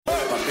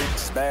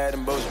bad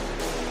and bullshit.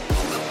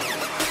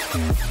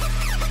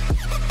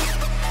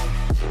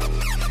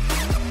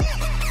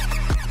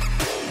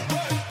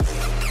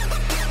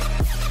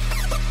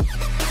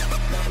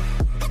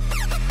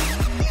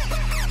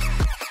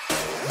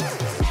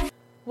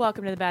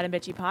 Welcome to the Bad and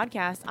Bitchy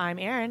podcast. I'm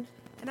Erin.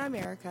 And I'm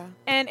Erica.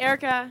 And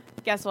Erica,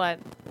 guess what?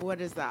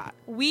 What is that?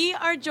 We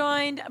are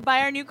joined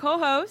by our new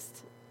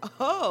co-host.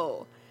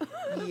 Oh,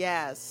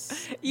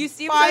 yes. You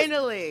seem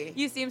Finally.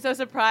 You seem so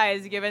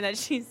surprised given that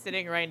she's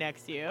sitting right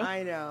next to you.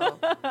 I know.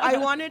 I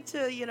wanted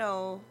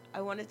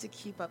to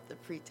keep up the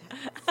pretense.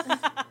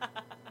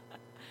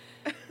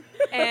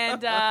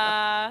 And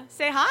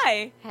say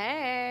hi.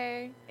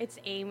 Hey, it's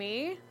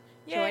Amy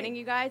Yay. joining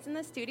you guys in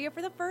the studio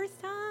for the first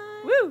time.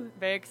 Woo!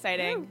 Very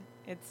exciting. Woo.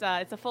 It's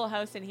a full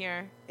house in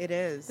here. It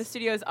is. The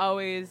studio is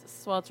always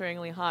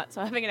swelteringly hot,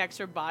 so having an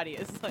extra body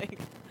is like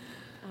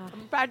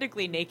I'm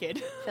practically naked. I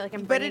feel like I'm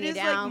But bringing it you is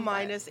down, like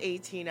minus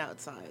 18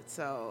 outside,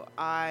 so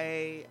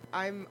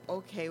I'm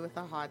okay with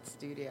a hot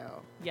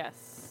studio.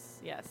 Yes.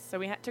 So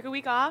we took a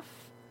week off,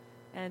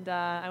 and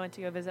I went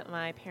to go visit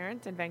my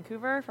parents in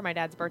Vancouver for my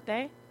dad's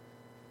birthday.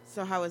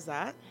 So how was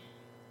that?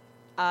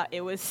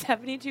 It was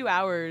 72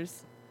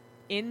 hours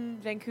in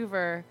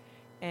Vancouver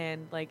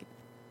and like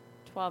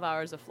 12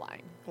 hours of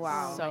flying.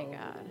 Wow. So Oh my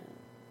God.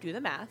 do the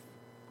math.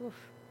 Oof.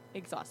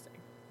 Exhausting.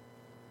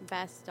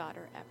 Best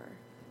daughter ever.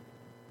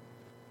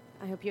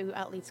 I hope you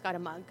at least got a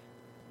mug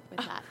with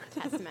that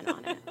testament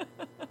on it.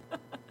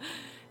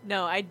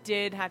 No, I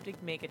did have to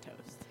make a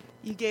toast.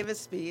 You gave a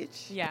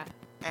speech. Yeah.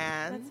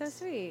 And That's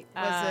so sweet.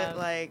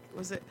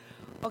 was it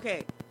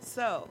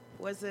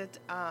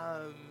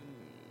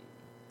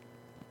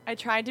I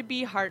tried to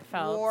be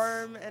heartfelt.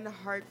 warm and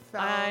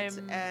heartfelt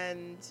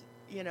and,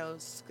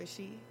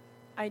 squishy?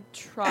 I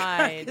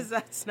tried. Because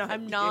that's not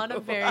I'm not a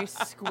very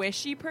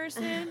squishy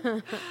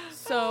person,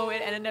 so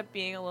it ended up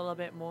being a little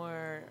bit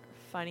more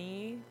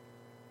funny.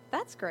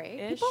 That's great.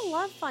 Ish. People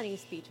love funny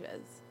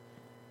speeches.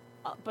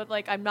 But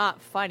like I'm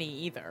not funny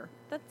either.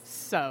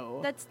 That's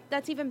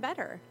That's even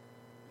better.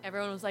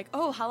 everyone was like,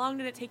 "Oh, how long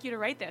did it take you to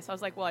write this?" I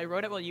was like, "Well, I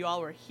wrote it while you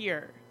all were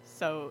here,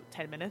 so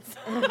 10 minutes."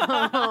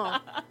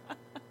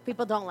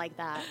 People don't like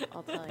that,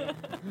 I'll tell you.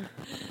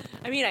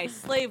 I mean, I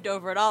slaved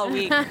over it all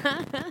week.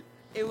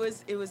 It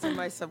was in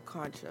my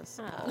subconscious.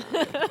 Oh.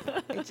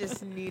 It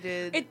just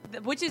needed.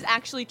 Which is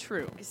actually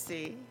true.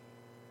 See,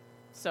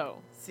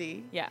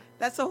 Yeah.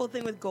 that's the whole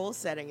thing with goal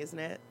setting, isn't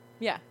it?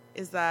 Yeah.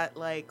 Is that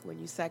like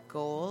when you set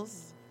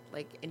goals,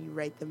 and you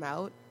write them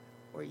out,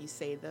 or you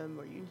say them,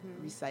 or you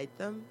recite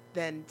them,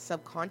 then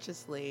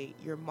subconsciously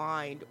your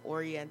mind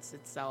orients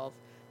itself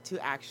to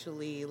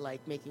actually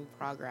making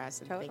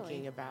progress and Totally.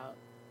 thinking about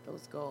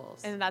those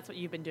goals. And that's what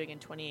you've been doing in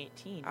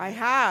 2018. I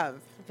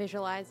have.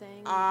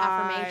 Visualizing,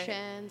 I-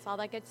 affirmations, all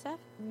that good stuff.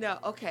 No,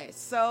 okay,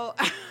 so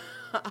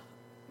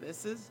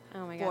this is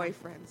Oh my God.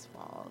 boyfriend's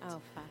fault.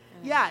 Oh, fuck.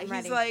 Yeah, I'm he's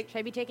ready. like- Should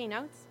I be taking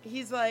notes?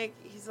 He's like,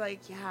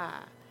 yeah.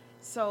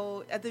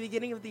 So at the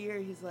beginning of the year,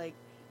 he's like,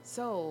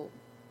 so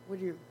what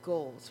are your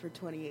goals for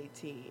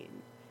 2018?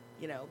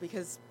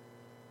 Because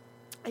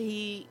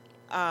he,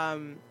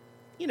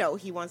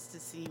 he wants to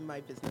see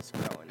my business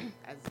grow, and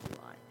as do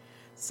I.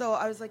 So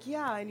I was like,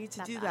 yeah, I need to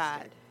That do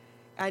bastard.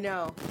 that. I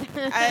know.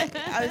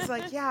 I was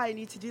like, yeah, I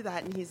need to do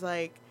that. And he's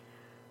like,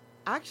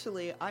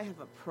 actually, I have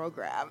a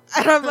program.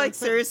 And I'm like,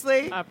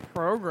 seriously? A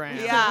program.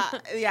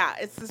 Yeah,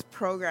 it's this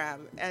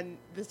program and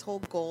this whole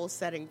goal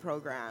setting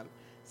program.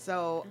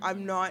 So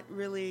I'm not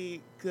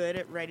really good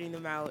at writing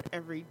them out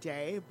every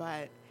day,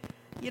 but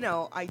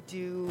I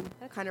do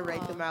That's kind of write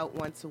cool. them out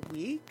once a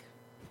week.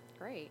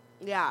 Great.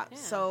 Yeah. Yeah.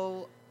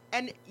 So,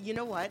 and you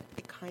know what?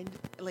 It kind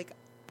of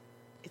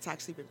it's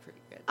actually been pretty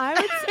good. I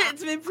would say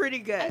It's been pretty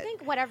good. I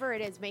think whatever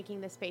it is,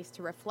 making the space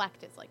to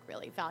reflect is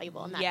really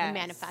valuable, and that Yes. can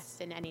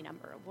manifest in any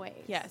number of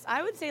ways. Yes,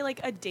 I would say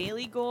a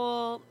daily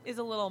goal is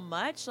a little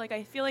much.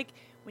 I feel like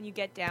when you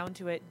get down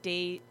to it,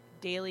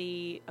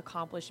 daily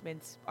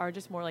accomplishments are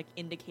just more like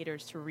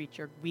indicators to reach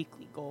your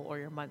weekly goal or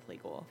your monthly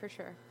goal. For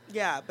sure.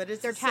 yeah, but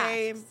it's They're the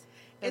same. tasks.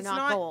 They're It's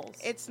not goals.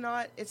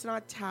 It's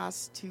not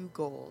tasks to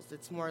goals.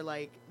 It's more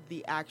like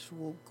the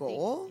actual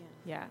goal.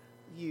 Yeah.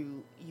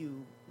 You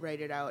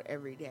write it out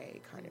every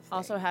day, kind of thing.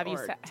 Also, have you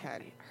or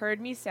 10.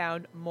 heard me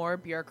sound more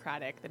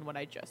bureaucratic than what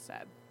I just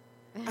said?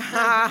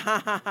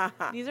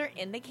 These are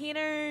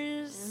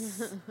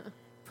indicators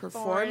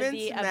Performance for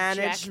the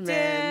management.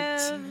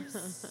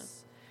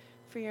 objectives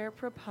for your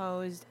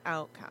proposed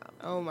outcome.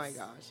 Oh my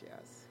gosh,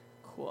 yes.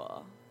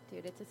 Cool.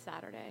 Dude, it's a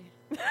Saturday.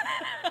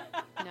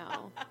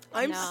 No.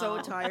 I'm No.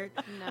 so tired.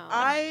 No.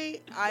 I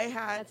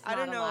had That's I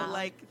don't not know,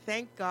 allowed.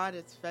 thank God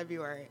it's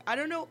February. I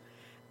don't know.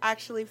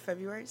 Actually,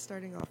 February's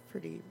starting off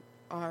pretty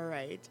all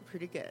right,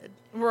 pretty good.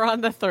 We're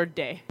on the third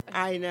day.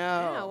 I I don't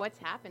know know. what's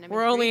happened. I'm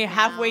We're only intrigued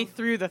halfway now.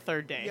 through the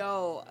third day.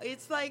 Yo,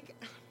 it's I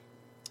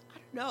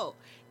don't know.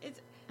 It's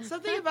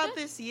something about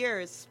this year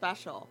is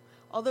special.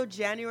 Although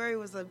January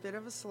was a bit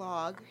of a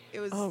slog, it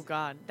was. Oh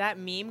God, that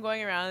meme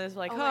going around is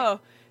like, Oh, oh,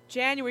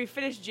 January,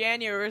 finished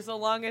January is the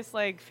longest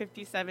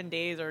 57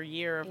 days or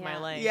year of my Yeah.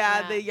 life.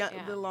 Yeah, Yeah, the yeah.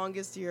 the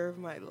longest year of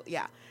my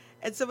yeah,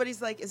 And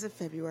somebody's like, is it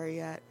February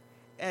yet?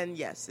 And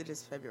yes, it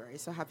is February.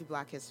 So happy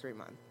Black History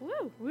Month.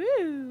 Woo.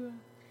 Woo!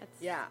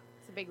 That's Yeah.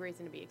 It's a big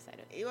reason to be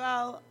excited.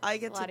 Well, I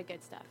It's get a lot to. of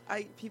good stuff.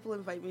 People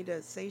invite me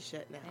to say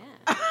shit now.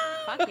 Yeah.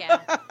 Fuck yeah.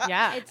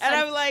 Yeah. It's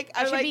And like-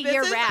 I'm like, should be this is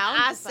year-round,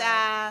 but-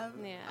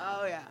 awesome. Yeah.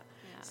 Oh yeah. Yeah.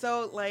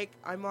 So like,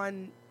 I'm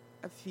on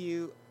a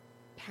few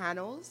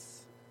panels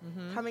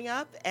Mm-hmm. coming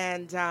up,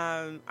 and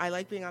I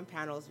like being on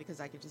panels because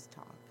I can just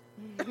talk.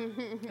 no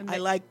I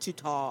like to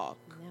talk.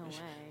 way.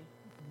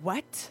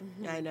 What?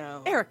 I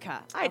know.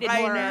 Erica, I did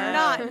I know.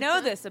 not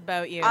know this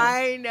about you.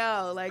 I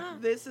know. Like,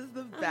 this is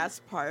the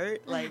best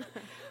part. Like,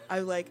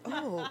 I'm like,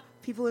 oh,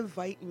 people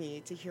invite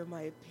me to hear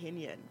my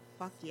opinion.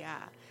 Fuck yeah.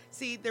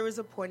 See, there was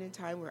a point in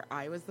time where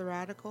I was the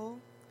radical,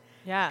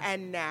 yeah.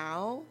 and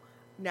now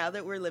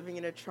that we're living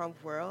in a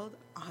Trump world,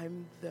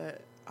 I'm the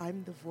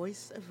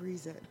voice of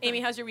reason. Amy,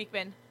 how's your week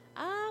been?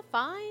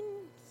 Fine.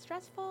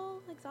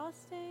 Stressful,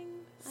 exhausting.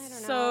 I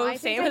don't know. So I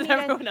think same I as need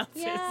everyone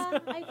else's. Yeah,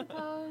 I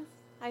suppose.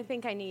 I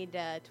think I need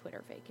a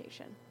Twitter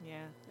vacation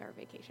Yeah, or a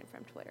vacation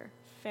from Twitter.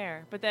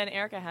 fair. But then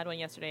Erica had one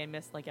yesterday and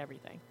missed like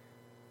everything.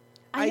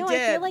 I know. I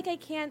did. feel like I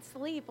can't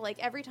sleep. Like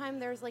every time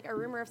there's like a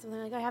rumor of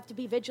something, like I have to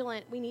be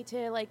vigilant. We need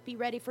to like be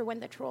ready for when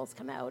the trolls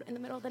come out in the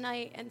middle of the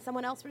night and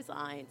someone else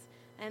resigns.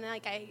 And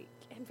like I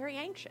am very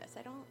anxious.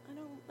 I don't.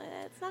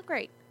 It's not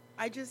great.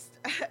 I just,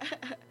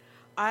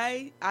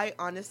 I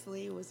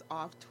honestly was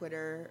off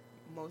Twitter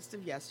most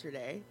of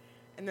yesterday,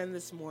 and then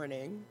this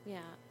morning, Yeah.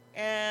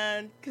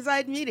 and because I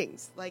had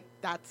meetings, like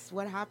that's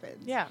what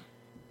happens. Yeah.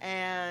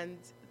 And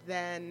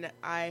then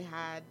I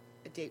had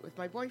a date with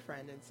my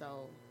boyfriend, and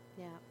so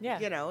Yeah. Yeah.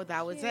 you know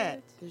that was it.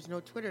 Cute. There's no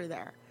Twitter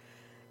there.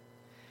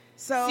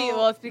 So See,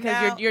 well, it's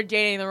because now- you're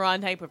dating the wrong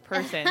type of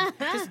person.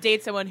 Just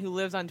date someone who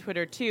lives on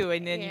Twitter too,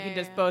 and then you can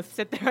just Yeah. both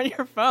sit there on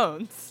your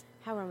phones.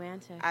 How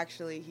romantic.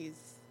 actually he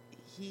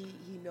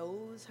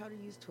knows how to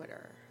use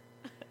Twitter.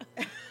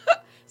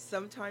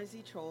 Sometimes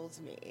he trolls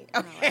me. Oh,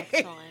 Okay.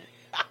 excellent.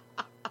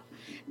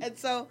 And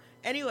so,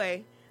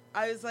 anyway,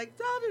 I was like,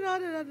 da da da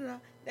da da da.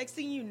 Next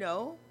thing you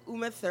know,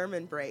 Uma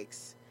Thurman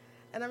breaks,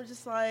 and I'm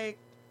just like,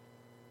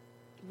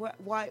 what?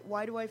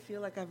 Why do I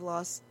feel like I've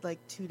lost like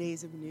 2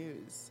 days of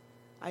news?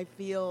 I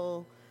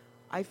feel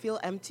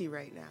empty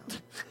right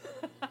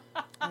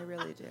now. I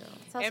really do.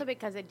 It's also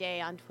because a day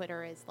on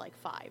Twitter is like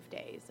 5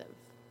 days of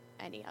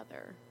any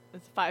other.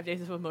 It's 5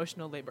 days of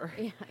emotional labor.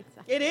 Yeah,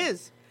 exactly. It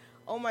is.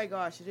 Oh my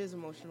gosh, it is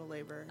emotional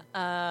labor.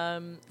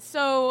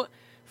 So,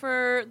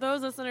 for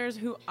those listeners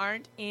who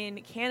aren't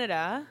in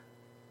Canada,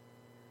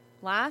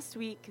 last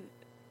week,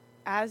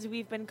 as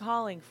we've been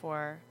calling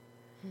for,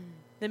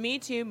 the Me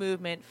Too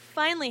movement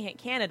finally hit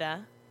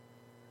Canada,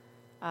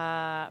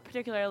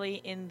 particularly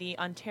in the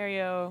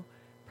Ontario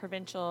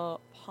provincial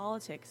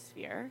politics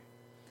sphere.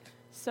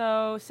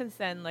 So, since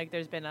then, like,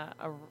 there's been a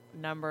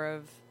number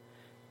of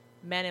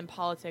men in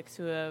politics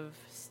who have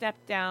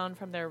stepped down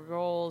from their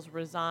roles,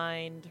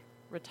 resigned,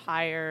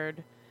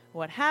 retired,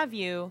 what have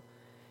you.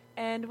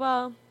 And,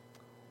 well,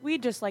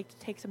 we'd just like to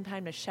take some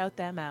time to shout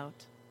them out.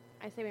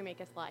 I say we make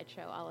a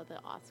slideshow all of the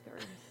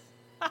Oscars.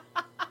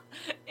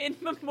 In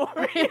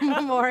memoriam. In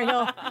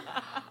memorial.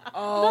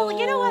 Oh, Well,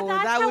 you know what?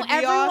 That's that how would be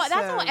everyone. awesome.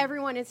 That's how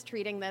everyone is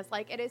treating this.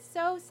 Like, it is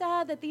so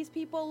sad that these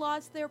people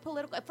lost their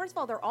political. First of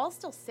all, they're all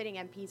still sitting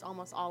MPs,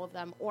 almost all of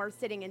them, or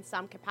sitting in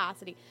some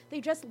capacity.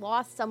 They just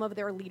lost some of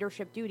their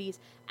leadership duties,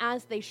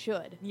 as they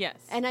should. Yes.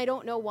 And I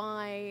don't know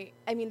why.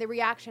 I mean, the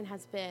reaction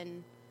has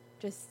been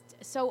just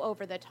so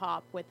over the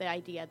top with the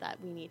idea that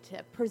we need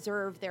to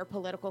preserve their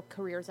political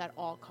careers at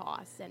all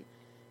costs. And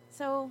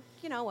so,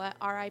 you know what?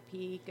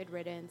 R.I.P. Good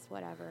riddance.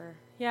 Whatever.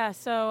 Yeah,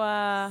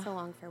 so So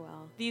long,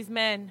 farewell. these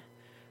men,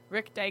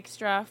 Rick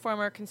Dykstra,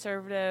 former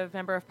Conservative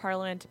Member of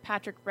Parliament,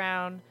 Patrick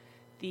Brown,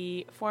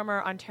 the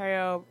former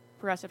Ontario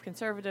Progressive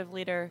Conservative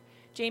leader,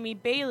 Jamie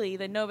Bailey,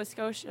 the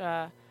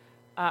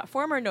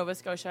former Nova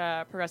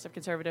Scotia Progressive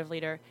Conservative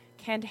leader,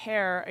 Kent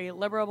Hare, a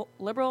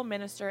Liberal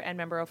minister and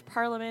Member of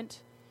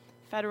Parliament,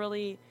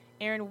 federally,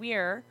 Aaron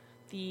Weir,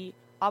 the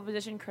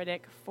opposition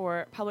critic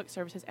for public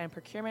services and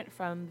procurement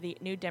from the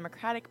New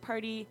Democratic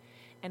Party,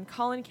 and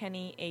Colin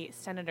Kenny, a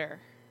senator.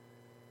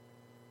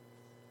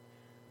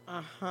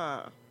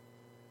 Uh-huh.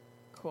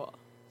 Cool.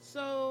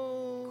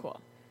 So, Cool.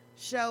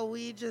 shall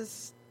we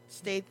just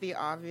state the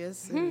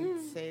obvious and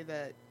say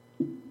that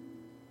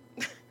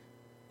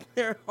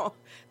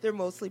they're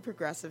mostly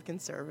progressive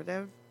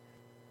conservative?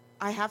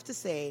 I have to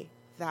say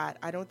that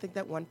I don't think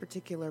that one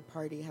particular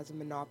party has a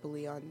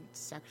monopoly on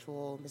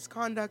sexual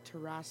misconduct,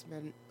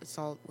 harassment,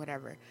 assault,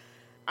 whatever.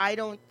 I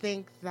don't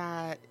think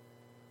that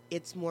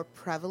it's more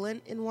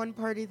prevalent in one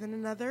party than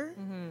another,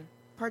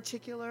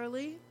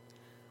 particularly.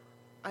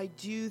 I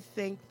do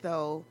think,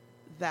 though,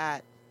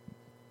 that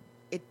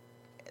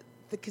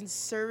the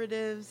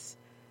conservatives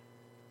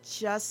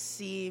just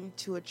seem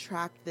to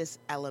attract this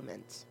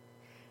element.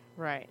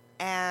 Right.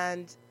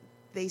 And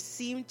they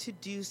seem to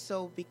do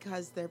so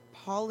because their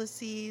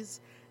policies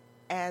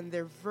and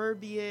their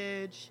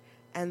verbiage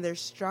and their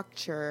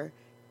structure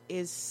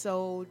is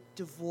so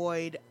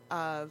devoid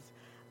of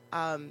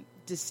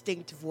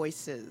distinct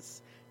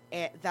voices.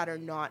 that are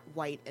not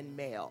white and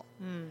male.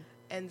 Mm.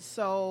 And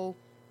so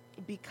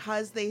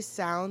because they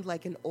sound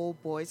like an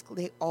old boys club,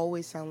 they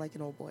always sound like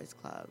an old boys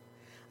club.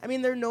 I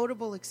mean, there are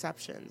notable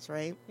exceptions,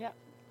 right? Yeah.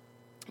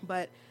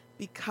 But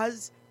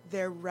because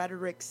their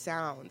rhetoric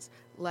sounds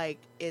like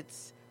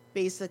it's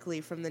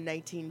basically from the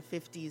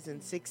 1950s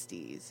and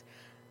 60s,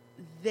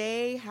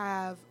 they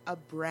have a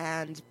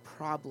brand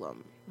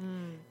problem.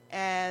 Mm.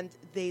 And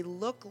they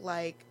look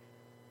like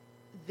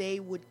they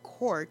would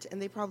court,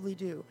 and they probably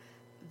do,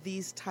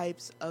 these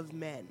types of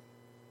men.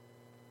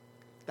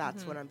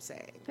 That's what I'm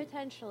saying.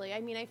 Potentially. I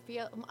mean, I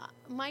feel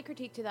my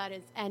critique to that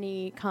is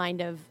any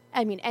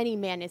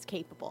man is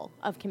capable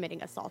of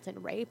committing assault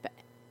and rape.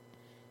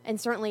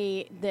 And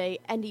certainly the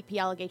NDP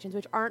allegations,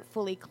 which aren't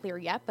fully clear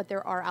yet, but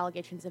there are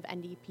allegations of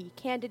NDP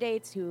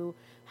candidates who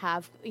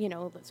have,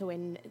 so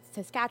in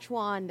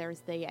Saskatchewan,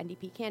 there's the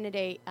NDP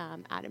candidate,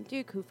 Adam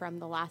Duke, who from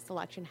the last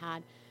election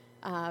had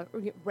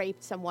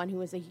raped someone who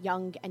was a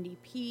young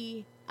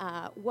NDP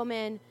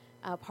woman,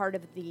 part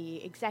of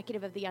the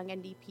executive of the Young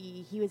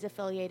NDP. He was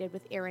affiliated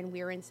with Aaron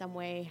Weir in some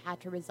way, had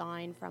to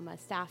resign from a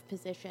staff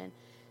position.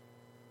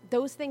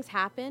 Those things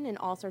happen in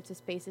all sorts of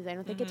spaces. I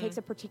don't think it takes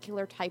a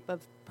particular type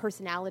of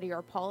personality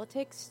or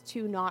politics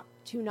to not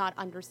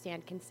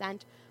understand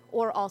consent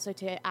or also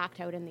to act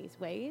out in these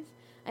ways.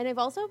 And I've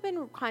also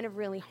been kind of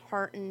really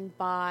heartened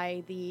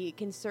by the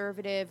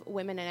conservative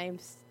women, and I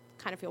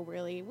kind of feel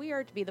really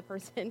weird to be the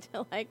person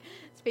to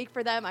speak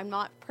for them. I'm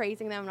not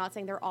praising them. I'm not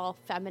saying they're all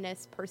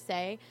feminists per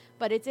se,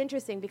 but it's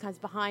interesting because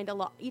behind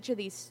each of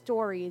these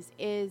stories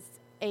is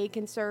a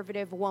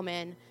conservative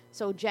woman.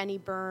 So Jenny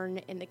Byrne,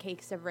 in the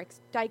case of Rick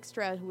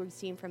Dykstra, who we've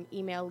seen from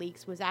email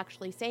leaks, was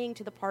actually saying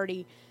to the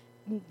party,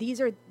 these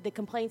are the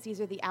complaints,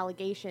 these are the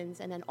allegations,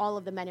 and then all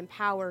of the men in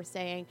power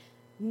saying,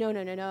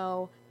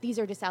 no, these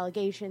are just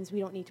allegations,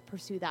 we don't need to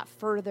pursue that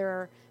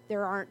further,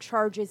 there aren't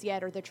charges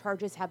yet, or the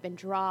charges have been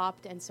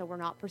dropped, and so we're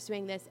not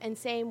pursuing this. And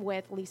same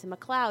with Lisa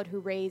MacLeod, who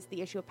raised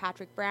the issue of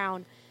Patrick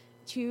Brown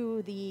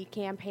to the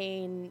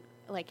campaign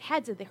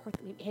heads of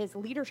his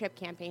leadership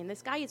campaign.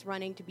 This guy is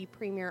running to be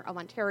Premier of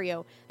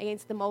Ontario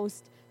against the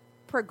most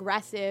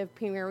progressive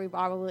Premier we've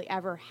probably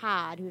ever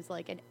had, who's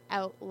an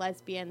out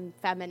lesbian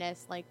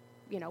feminist,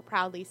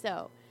 proudly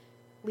so.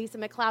 Lisa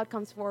MacLeod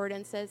comes forward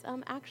and says,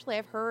 actually,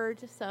 I've heard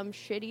some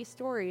shitty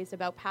stories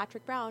about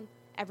Patrick Brown.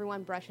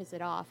 Everyone brushes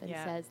it off and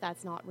says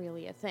that's not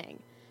really a thing,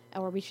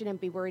 or we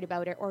shouldn't be worried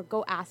about it, or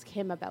go ask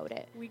him about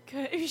it. We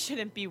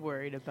shouldn't be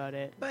worried about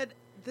it. But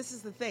this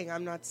is the thing.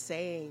 I'm not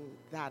saying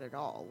that at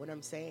all. What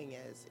I'm saying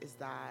is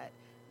that,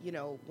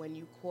 when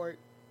you court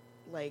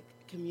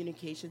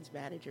communications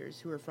managers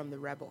who are from the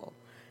Rebel,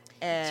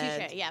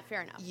 and touché. Yeah,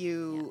 fair enough.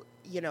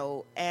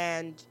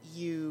 And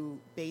you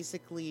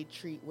basically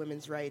treat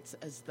women's rights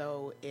as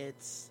though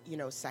it's,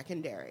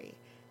 secondary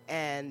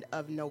and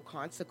of no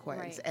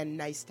consequence and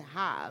nice to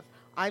have.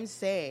 I'm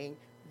saying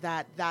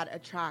that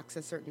attracts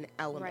a certain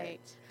element.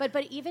 Right.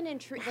 But even in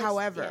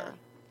however,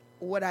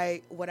 what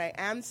I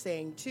am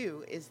saying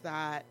too is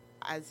that,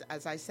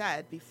 as I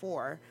said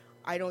before,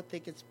 I don't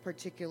think it's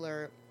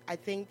particular. I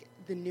think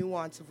the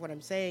nuance of what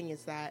I'm saying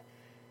is that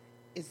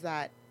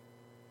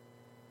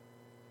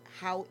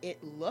how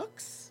it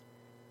looks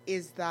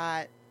is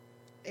that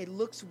it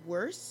looks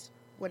worse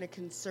when a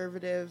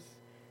conservative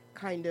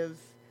kind of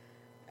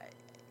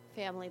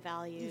family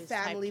values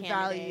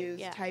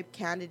type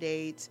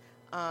candidate,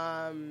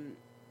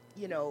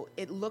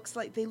 it looks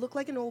like they look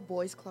like an old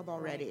boys club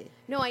already. Right.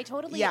 No, I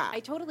totally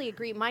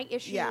agree. My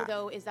issue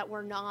though is that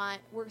we're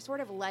sort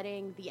of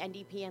letting the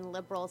NDP and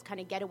Liberals kind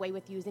of get away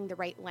with using the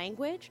right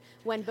language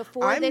when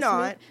before I'm this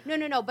not.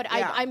 No, but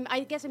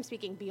I guess I'm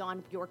speaking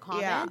beyond your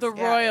comments. Yeah. The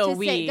royal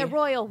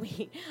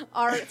we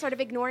are sort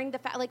of ignoring the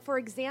fact, for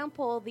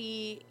example,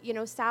 the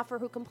staffer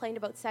who complained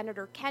about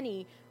Senator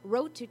Kenney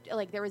wrote to,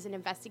 there was an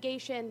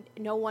investigation.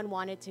 No one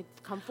wanted to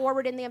come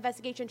forward in the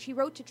investigation. She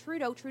wrote to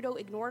Trudeau. Trudeau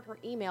ignored her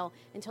email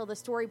until the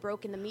story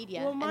broke in the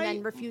media and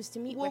then refused to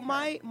meet with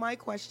her. My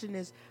question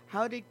is,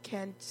 how did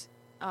Kent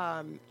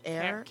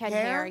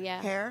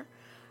Hare,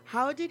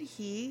 how did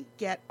he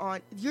get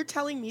on? You're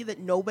telling me that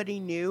nobody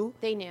knew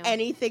they knew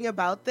anything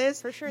about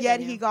this? For sure.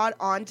 Yet he got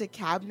onto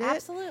cabinet?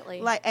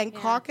 Absolutely.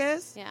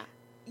 Caucus? Yeah.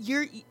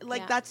 You're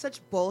that's such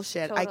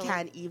bullshit. Totally. I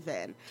can't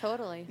even.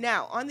 Totally.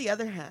 Now, on the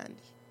other hand,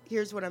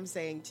 here's what I'm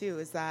saying too,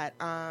 is that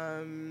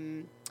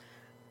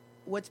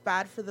what's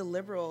bad for the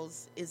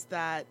Liberals is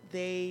that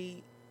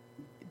they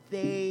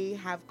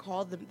have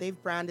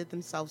they've branded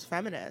themselves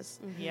feminists.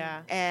 Mm-hmm.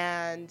 Yeah.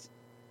 And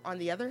on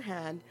the other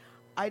hand,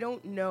 I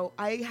don't know,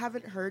 I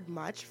haven't heard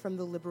much from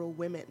the Liberal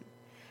women.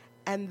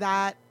 And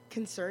that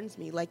concerns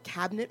me.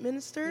 Cabinet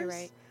ministers. You're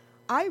right.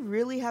 I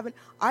really haven't.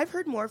 I've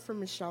heard more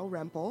from Michelle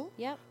Rempel,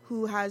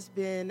 who has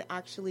been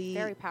actually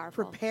very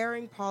powerful,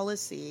 preparing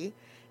policy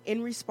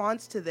in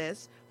response to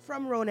this,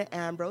 from Rona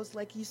Ambrose.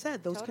 Like you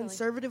said, those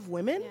conservative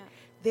women,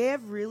 they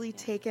have really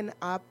taken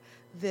up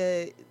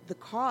the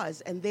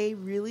cause, and they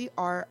really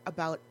are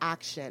about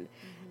action.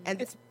 Mm-hmm.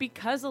 And it's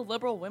because the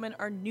Liberal women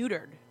are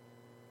neutered.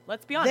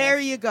 Let's be honest. There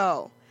you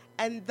go.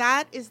 And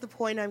that is the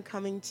point I'm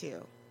coming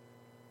to.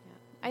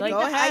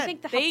 Go ahead. I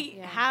think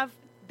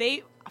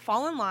they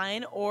fall in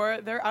line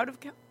or they're out of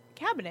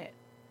cabinet.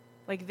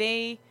 Like,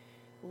 they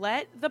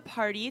let the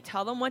party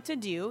tell them what to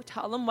do,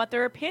 tell them what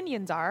their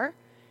opinions are,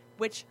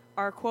 which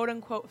are quote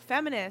unquote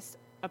feminist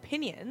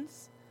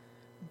opinions,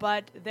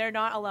 but they're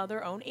not allowed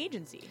their own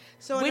agency,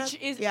 which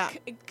is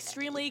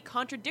extremely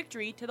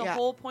contradictory to the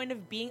whole point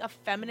of being a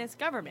feminist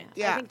government.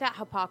 I think that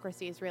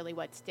hypocrisy is really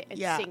what's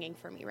singing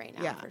for me right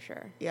now, for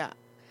sure. Yeah.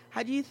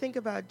 How do you think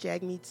about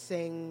Jagmeet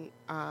Singh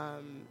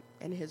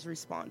and his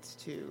response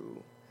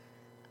to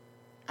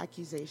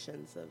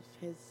accusations of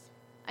his?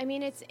 I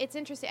mean, it's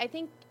interesting. I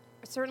think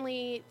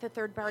certainly the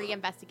third-party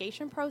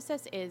investigation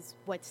process is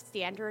what's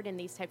standard in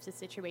these types of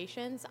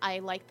situations. I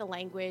like the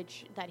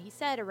language that he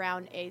said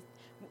around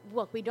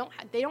look, they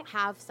don't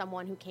have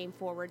someone who came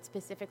forward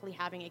specifically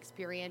having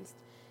experienced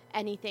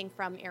anything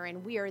from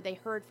Aaron Weir. They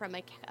heard from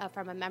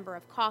a member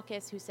of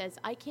caucus who says,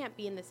 I can't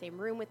be in the same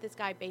room with this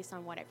guy based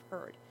on what I've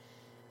heard.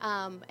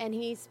 And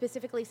he's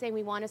specifically saying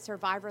we want a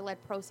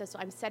survivor-led process, so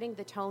I'm setting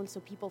the tone so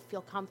people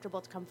feel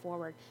comfortable to come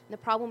forward. And the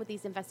problem with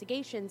these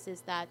investigations is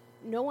that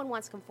no one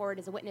wants to come forward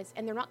as a witness,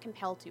 and they're not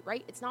compelled to,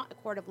 right? It's not a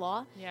court of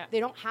law. Yeah. They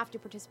don't have to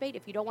participate.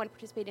 If you don't want to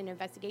participate in an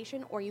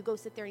investigation, or you go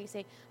sit there and you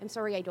say, I'm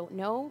sorry, I don't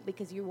know,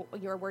 because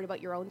you're worried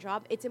about your own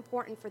job, it's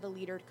important for the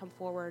leader to come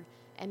forward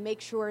and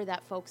make sure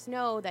that folks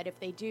know that if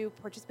they do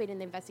participate in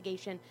the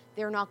investigation,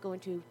 they're not going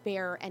to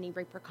bear any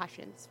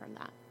repercussions from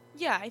that.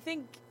 Yeah, I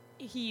think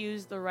he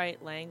used the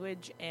right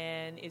language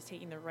and is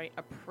taking the right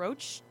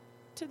approach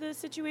to the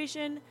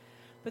situation,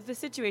 but the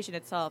situation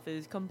itself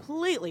is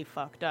completely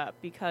fucked up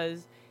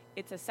because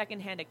it's a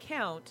secondhand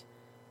account,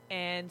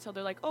 and so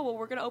they're like, oh, well,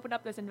 we're going to open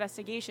up this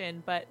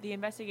investigation, but the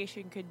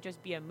investigation could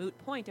just be a moot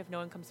point if no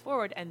one comes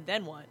forward, and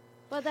then what?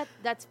 Well,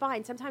 that's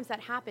fine. Sometimes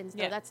that happens,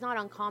 though. Yeah. That's not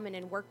uncommon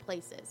in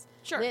workplaces.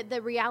 Sure.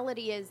 The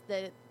reality is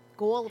the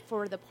goal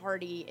for the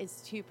party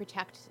is to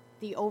protect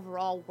the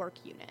overall work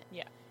unit.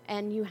 Yeah.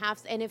 And you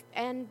have, I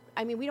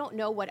mean, we don't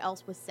know what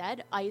else was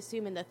said. I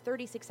assume in the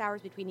 36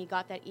 hours between he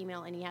got that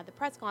email and he had the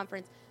press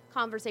conference,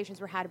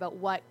 conversations were had about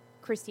what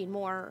Christine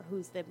Moore,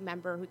 who's the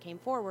member who came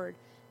forward,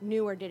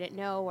 knew or didn't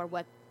know, or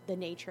what the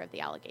nature of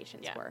the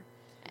allegations were.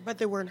 But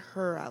they weren't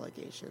her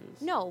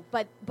allegations. No,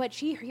 but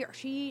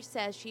she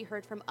says she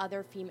heard from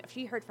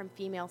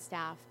female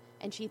staff,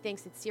 and she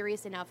thinks it's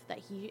serious enough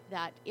that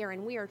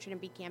Aaron Weir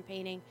shouldn't be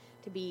campaigning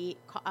to be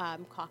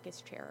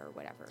caucus chair or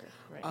whatever.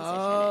 Right.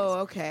 Oh,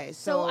 okay.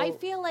 So I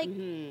feel like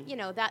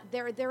that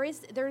there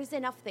is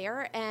enough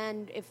there,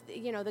 and if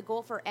the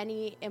goal for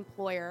any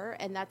employer,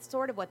 and that's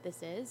sort of what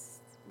this is,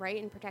 right,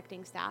 in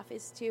protecting staff,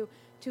 is to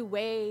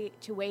weigh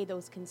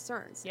those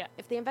concerns. Yeah.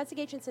 If the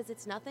investigation says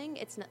it's nothing,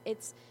 it's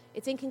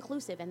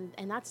inconclusive, and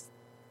that's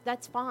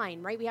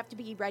fine, right? We have to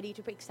be ready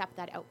to accept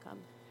that outcome.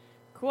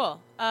 Cool.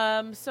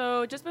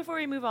 So just before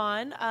we move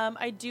on,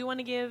 I do want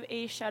to give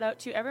a shout out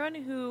to everyone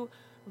who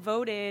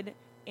voted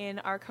in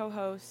our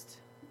co-host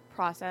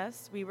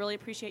process. We really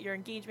appreciate your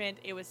engagement.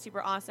 It was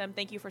super awesome.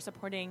 Thank you for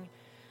supporting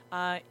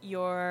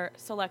your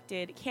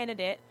selected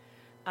candidate.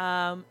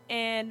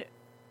 And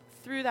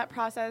through that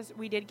process,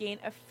 we did gain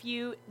a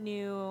few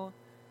new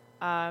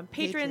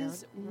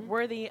patrons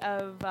worthy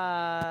of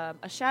a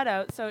shout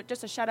out. So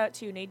just a shout out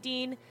to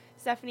Nadine,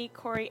 Stephanie,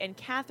 Corey, and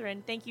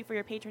Catherine. Thank you for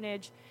your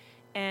patronage.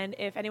 And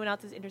if anyone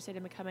else is interested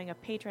in becoming a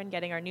patron,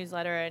 getting our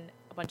newsletter and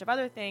a bunch of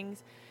other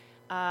things,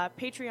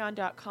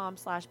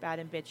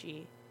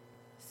 patreon.com/badandbitchy.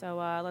 So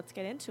let's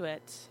get into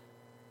it.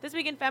 This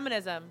week in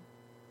feminism.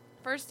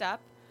 First up,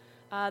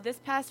 this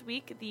past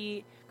week,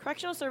 the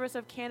Correctional Service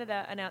of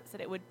Canada announced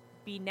that it would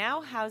be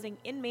now housing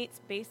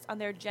inmates based on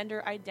their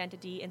gender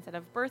identity instead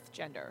of birth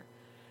gender.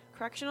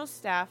 Correctional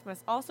staff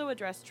must also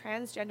address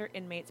transgender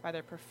inmates by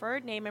their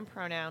preferred name and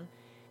pronoun,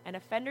 and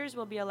offenders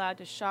will be allowed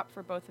to shop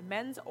for both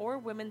men's or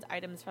women's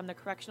items from the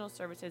Correctional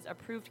Service's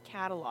approved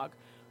catalog,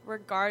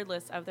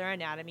 regardless of their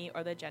anatomy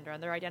or the gender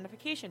on their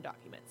identification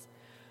documents.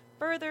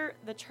 Further,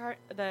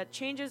 the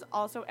changes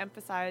also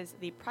emphasize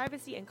the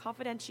privacy and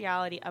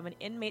confidentiality of an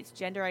inmate's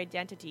gender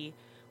identity,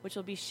 which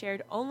will be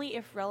shared only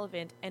if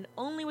relevant and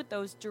only with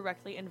those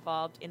directly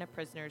involved in a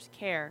prisoner's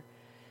care.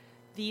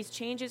 These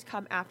changes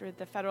come after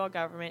the federal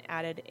government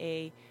added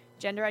a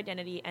gender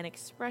identity and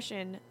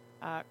expression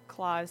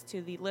clause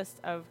to the list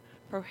of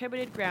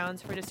prohibited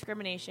grounds for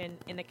discrimination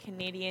in the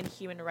Canadian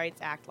Human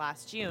Rights Act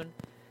last June.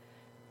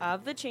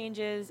 Of the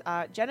changes,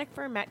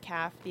 Jennifer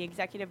Metcalf, the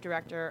executive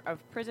director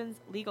of Prisons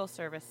Legal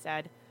Service,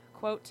 said,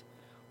 quote,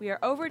 "We are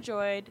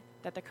overjoyed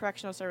that the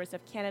Correctional Service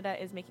of Canada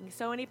is making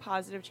so many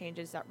positive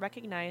changes that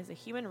recognize the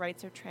human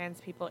rights of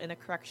trans people in the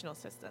correctional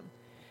system.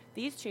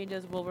 These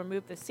changes will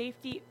improve the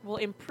safety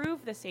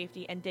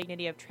and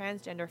dignity of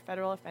transgender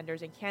federal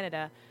offenders in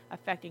Canada,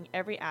 affecting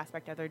every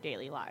aspect of their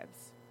daily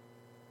lives."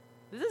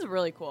 This is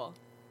really cool.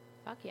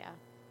 Fuck yeah.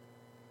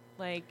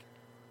 Like,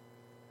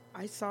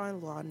 I saw a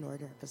Law and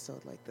Order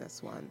episode like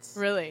this once.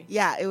 really?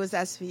 Yeah, it was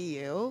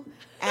SVU.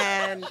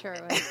 And Sure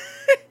it was.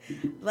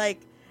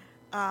 like,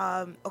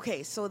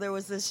 okay, so there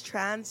was this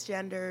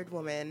transgendered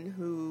woman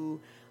who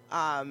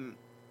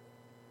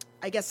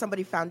I guess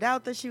somebody found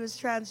out that she was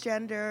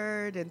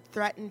transgendered and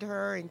threatened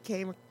her and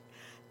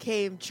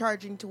came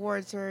charging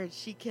towards her, and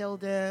she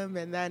killed him,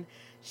 and then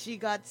she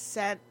got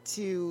sent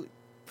to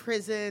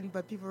prison,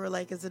 but people were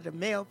like, is it a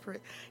male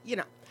prison?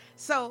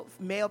 So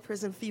male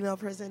prison, female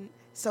prison.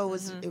 So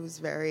it was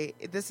very,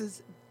 this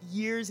is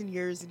years and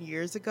years and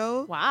years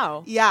ago.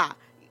 Wow. Yeah.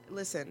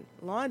 Listen,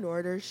 Law and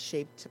Order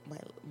shaped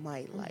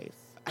my life,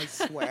 I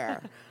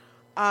swear.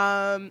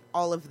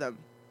 All of them.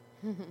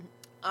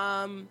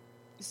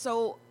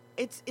 So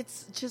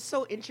it's just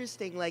so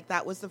interesting. Like,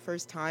 that was the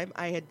first time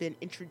I had been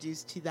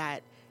introduced to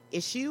that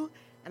issue,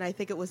 and I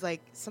think it was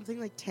like something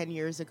like 10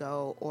 years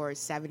ago or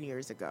 7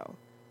 years ago,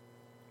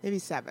 maybe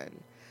 7.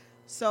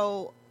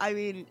 So I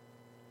mean,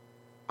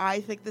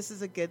 I think this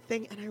is a good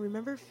thing, and I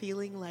remember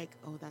feeling like,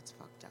 oh, that's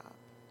fucked up.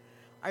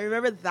 I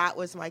remember that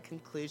was my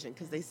conclusion,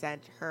 because they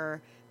sent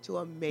her to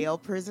a male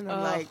prison.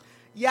 I'm like,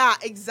 yeah,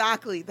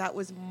 exactly. That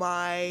was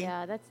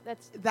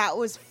that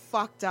was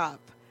fucked up.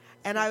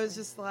 And I was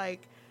just like,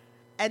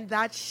 and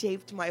that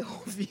shaped my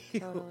whole view.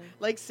 Totally.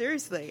 Like,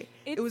 seriously.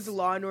 It was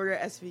Law and Order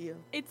SVU.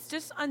 It's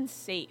just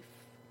unsafe,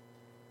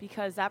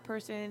 because that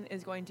person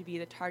is going to be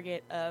the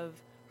target of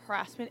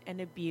harassment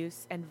and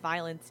abuse and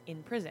violence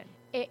in prison.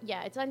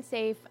 It's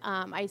unsafe.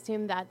 I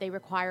assume that they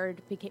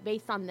required,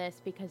 based on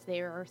this, because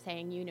they were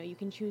saying, you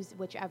can choose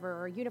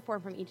whichever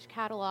uniform from each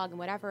catalog and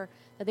whatever,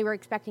 that they were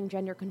expecting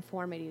gender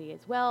conformity as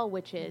well,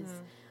 which is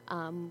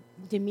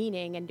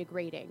demeaning and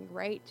degrading,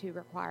 right? To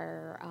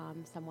require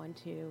someone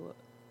to,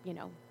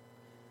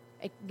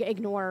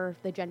 ignore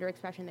the gender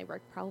expression they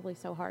worked probably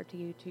so hard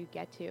to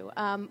get to.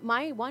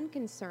 My one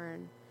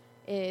concern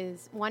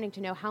is wanting to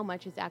know how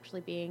much is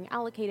actually being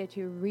allocated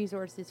to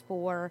resources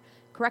for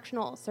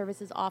correctional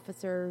services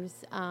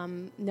officers,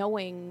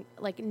 knowing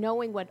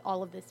what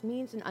all of this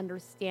means and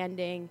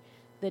understanding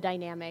the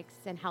dynamics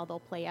and how they'll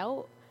play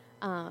out.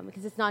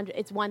 Because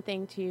it's one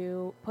thing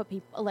to put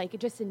people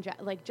just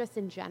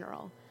in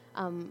general.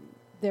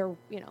 There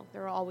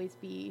will always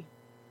be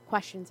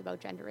questions about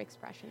gender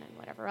expression and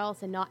whatever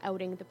else, and not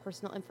outing the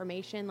personal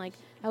information. Like,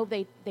 I hope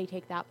they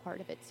take that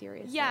part of it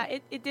seriously. Yeah,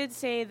 it did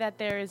say that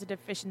there is a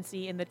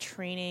deficiency in the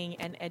training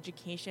and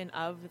education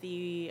of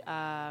the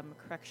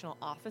correctional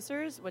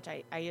officers, which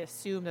I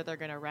assume that they're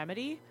going to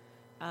remedy.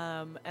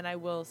 And I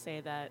will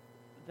say that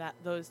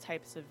those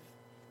types of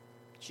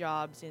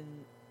jobs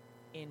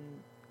in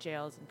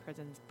jails and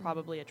prisons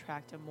probably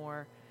attract a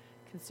more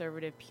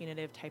conservative,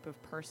 punitive type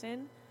of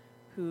person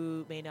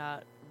who may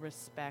not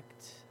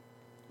respect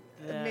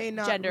the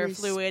gender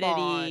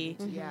fluidity.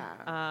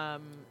 Yeah.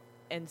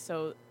 And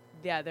so,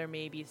 there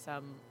may be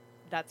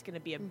that's going to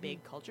be a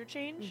big culture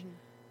change,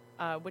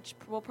 which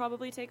will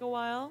probably take a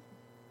while.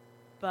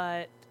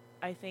 But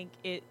I think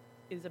it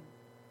is a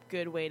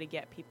good way to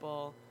get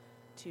people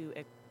to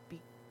be,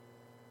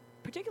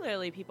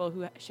 particularly people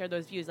who share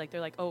those views. Like,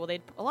 they're like, oh, well,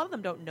 a lot of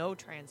them don't know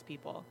trans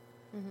people.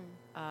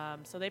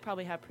 So they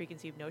probably have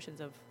preconceived notions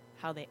of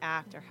how they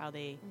act or how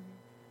they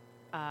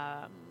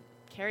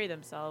carry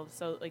themselves.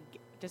 So, like,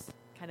 just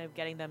kind of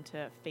getting them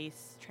to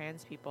face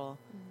trans people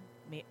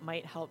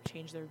might help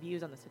change their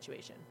views on the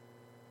situation.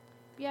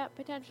 Yeah,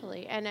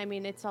 potentially. And I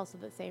mean, it's also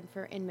the same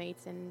for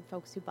inmates and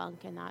folks who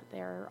bunk, and that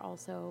they're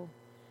also,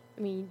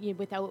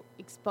 without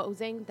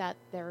exposing that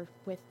they're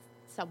with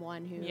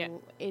someone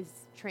who is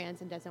trans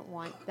and doesn't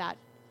want that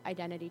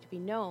identity to be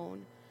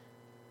known.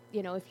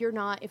 If you're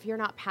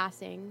not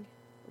passing,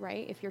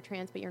 right? If you're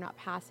trans but you're not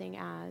passing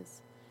as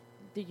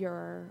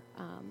your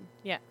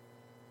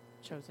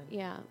chosen.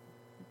 Yeah.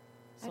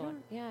 I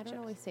don't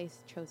always say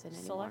chosen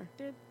anymore.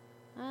 Selected?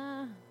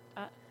 I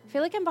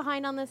feel like I'm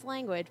behind on this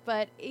language,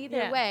 but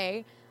either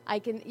way, I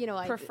can,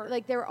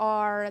 prefer. There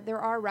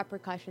are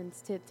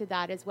repercussions to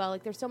that as well.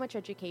 Like, there's so much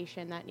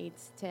education that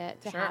needs to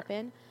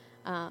happen.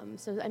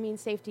 So, I mean,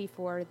 safety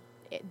for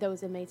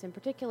those inmates in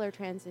particular,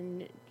 trans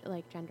and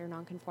gender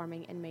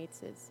nonconforming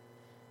inmates, is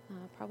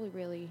probably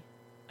really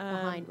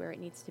behind where it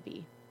needs to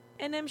be.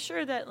 And I'm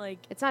sure that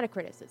it's not a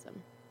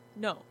criticism.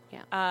 No.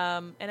 Yeah.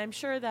 And I'm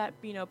sure that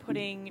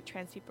putting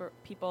trans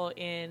people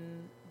in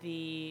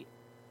the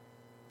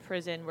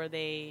prison where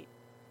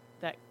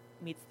that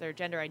meets their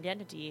gender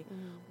identity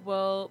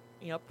will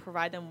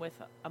provide them with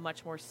a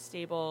much more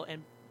stable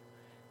and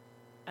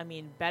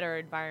better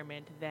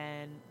environment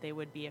than they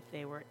would be if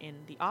they were in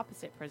the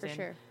opposite prison. For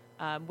sure.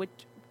 Which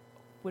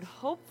would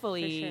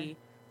hopefully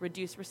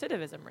reduce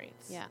recidivism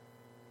rates. Yeah.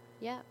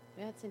 Yeah.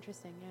 That's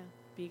interesting. Yeah.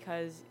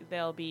 Because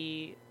they'll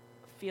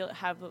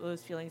have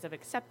those feelings of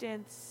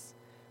acceptance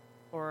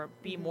or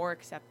be more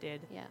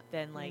accepted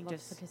than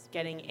just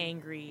getting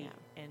angry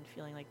and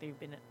feeling like they've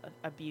been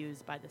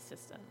abused by the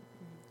system.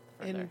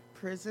 In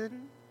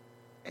prison,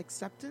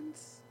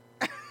 acceptance?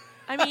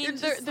 I mean,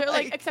 they're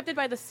accepted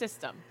by the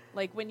system.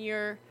 Like, when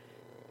you're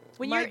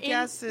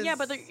guess is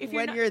if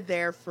you're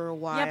there for a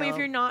while. Yeah, but if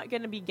you're not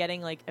going to be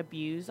getting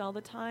abused all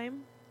the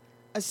time.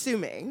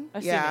 Assuming.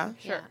 Yeah.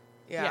 Sure.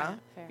 Yeah.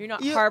 You're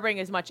not harboring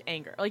as much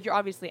anger. Like, you're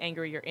obviously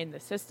angry, you're in the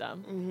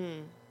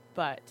system.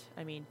 But,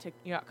 you're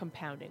not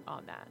compounding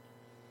on that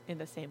in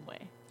the same way.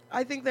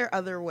 I think there are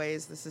other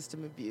ways the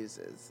system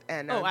abuses,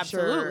 and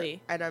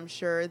absolutely. I'm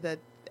sure that,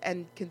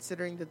 and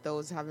considering that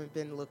those haven't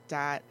been looked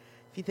at,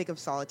 if you think of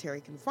solitary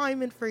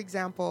confinement, for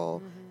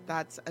example,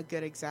 that's a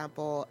good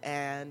example.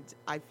 And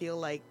I feel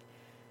like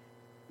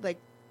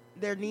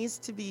there needs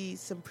to be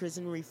some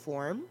prison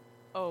reform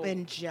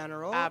in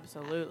general.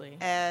 Absolutely.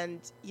 And,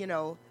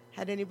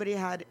 had anybody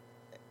had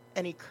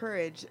any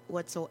courage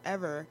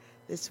whatsoever,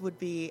 this would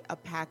be a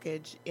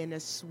package in a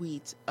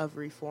suite of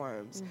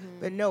reforms.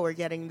 But no, we're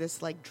getting this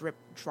drip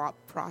drop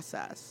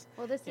process.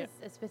 Well, this is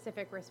a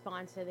specific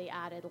response to the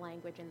added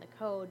language in the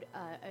code,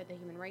 the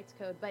Human Rights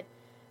Code. But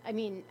I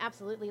mean,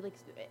 absolutely.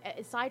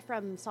 Aside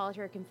from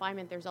solitary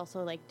confinement, there's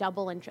also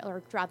double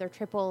or rather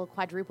triple,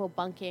 quadruple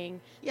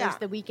bunking. Yeah. There's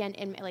the weekend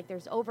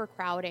there's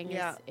overcrowding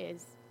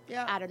is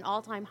at an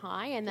all-time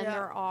high, and then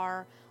there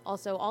are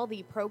also all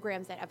the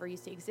programs that ever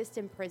used to exist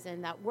in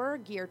prison that were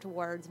geared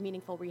towards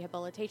meaningful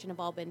rehabilitation have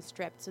all been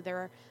stripped. So there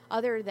are,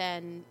 other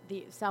than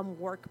some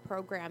work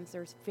programs,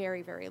 there's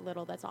very, very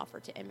little that's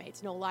offered to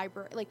inmates. No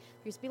library, there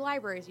used to be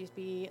libraries, used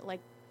to be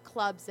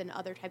clubs and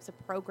other types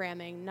of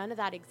programming. None of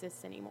that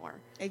exists anymore.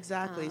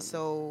 Exactly.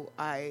 So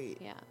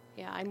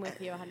I'm with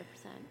you 100%.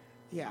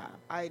 Yeah,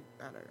 I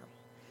don't know.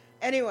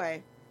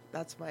 Anyway,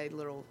 that's my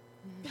little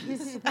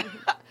piece.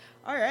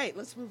 All right,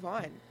 let's move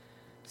on.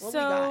 What we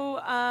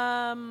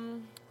got?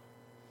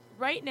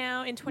 Right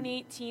now in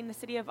 2018, the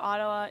city of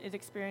Ottawa is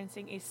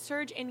experiencing a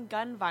surge in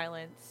gun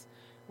violence,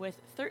 with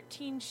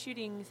 13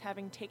 shootings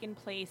having taken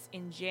place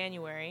in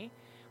January,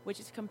 which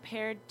is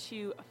compared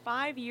to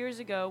 5 years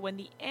ago when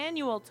the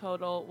annual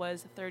total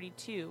was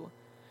 32.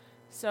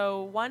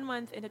 So 1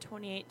 month into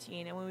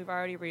 2018, and when we've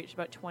already reached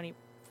about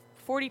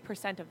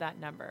 40% of that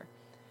number.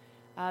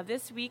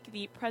 This week,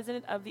 the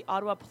president of the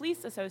Ottawa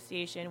Police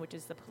Association, which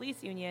is the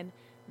police union,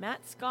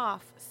 Matt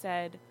Scoff,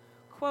 said,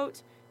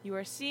 quote, "You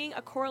are seeing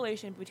a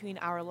correlation between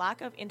our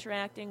lack of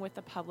interacting with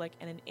the public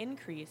and an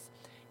increase,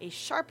 a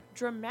sharp,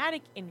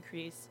 dramatic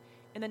increase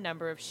in the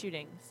number of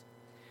shootings."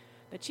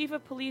 The chief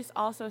of police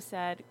also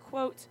said,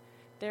 quote,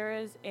 there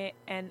is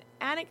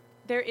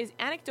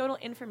anecdotal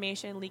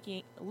information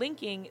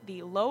linking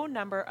the low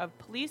number of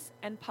police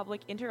and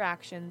public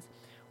interactions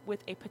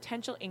with a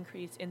potential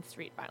increase in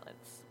street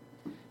violence.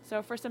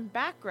 So for some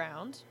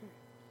background,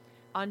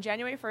 on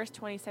January 1st,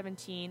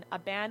 2017, a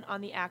ban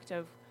on the act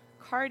of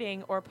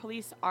carding or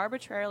police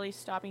arbitrarily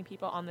stopping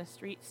people on the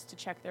streets to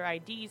check their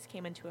IDs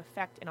came into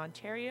effect in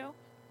Ontario.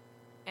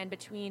 And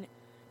between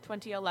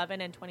 2011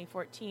 and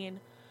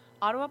 2014,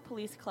 Ottawa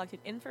police collected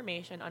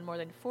information on more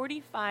than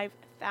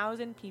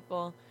 45,000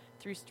 people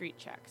through street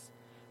checks.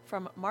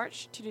 From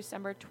March to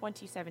December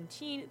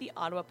 2017, the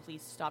Ottawa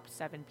police stopped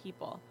 7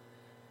 people,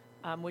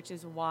 which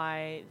is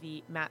why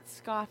the Matt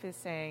Scoff is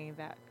saying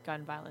that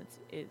gun violence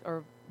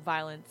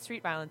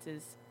street violence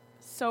is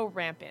so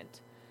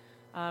rampant.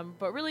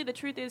 But really, the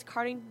truth is,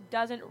 carding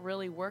doesn't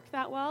really work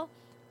that well,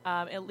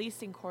 at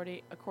least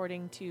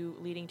according to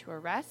leading to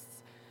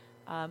arrests.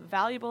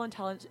 Valuable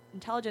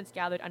intelligence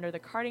gathered under the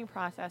carding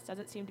process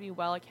doesn't seem to be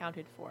well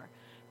accounted for.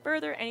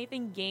 Further,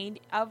 anything gained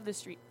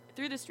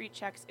through the street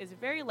checks is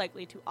very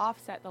likely to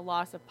offset the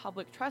loss of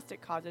public trust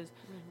it causes,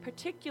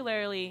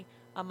 particularly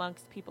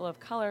amongst people of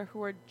color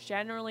who are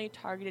generally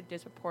targeted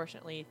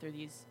disproportionately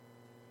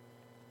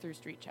through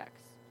street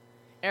checks.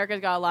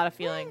 Erica's got a lot of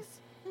feelings.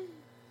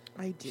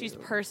 I do. She's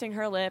pursing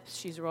her lips.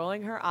 She's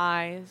rolling her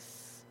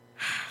eyes,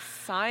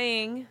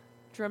 sighing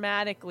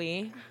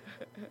dramatically.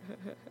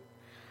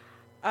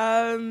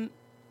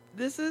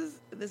 This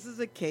is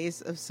a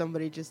case of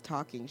somebody just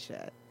talking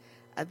shit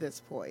at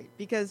this point,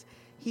 because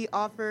he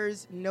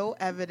offers no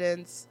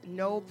evidence,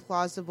 no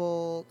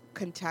plausible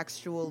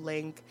contextual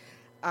link,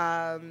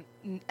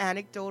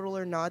 anecdotal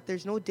or not.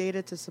 There's no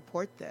data to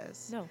support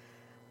this. No.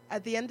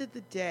 At the end of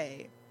the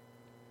day,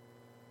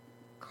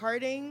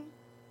 carding,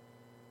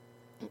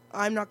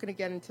 I'm not going to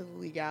get into the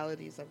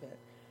legalities of it,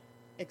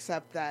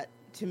 except that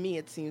to me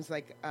it seems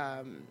like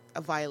a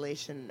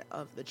violation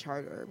of the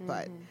charter.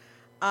 But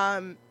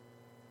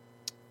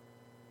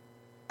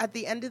at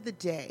the end of the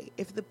day,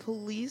 if the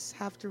police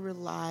have to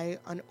rely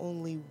on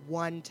only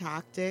one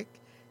tactic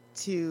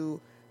to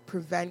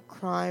prevent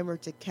crime or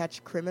to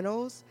catch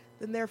criminals,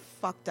 then they're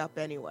fucked up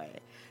anyway.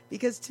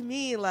 Because to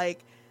me,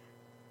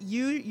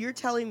 you're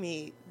telling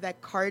me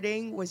that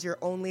carding was your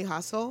only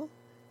hustle?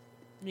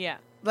 Yeah.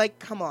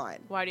 Come on.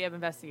 Why do you have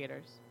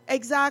investigators?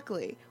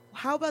 Exactly.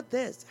 How about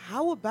this?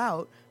 How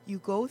about you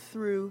go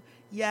through,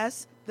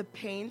 yes, the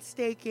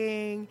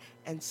painstaking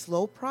and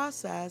slow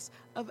process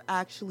of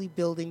actually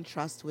building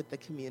trust with the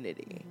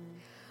community.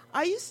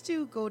 I used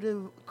to go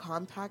to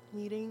Compact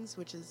meetings,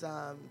 which is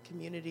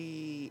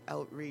community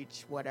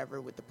outreach, whatever,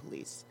 with the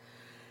police.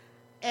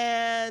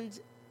 And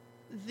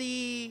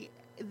the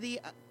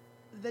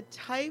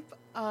type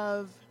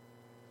of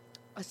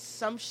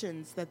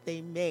assumptions that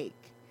they make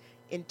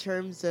in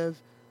terms of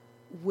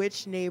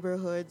which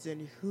neighborhoods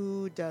and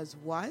who does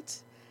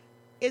what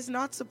is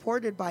not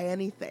supported by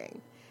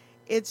anything.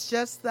 It's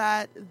just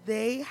that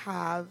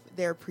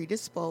they're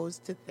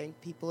predisposed to think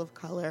people of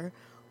color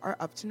are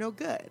up to no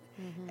good.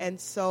 And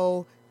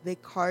so they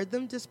card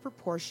them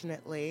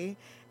disproportionately,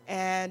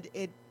 and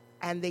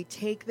they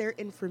take their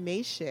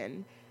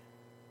information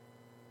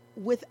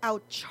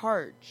without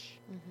charge.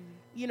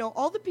 You know,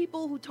 all the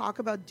people who talk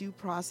about due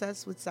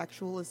process with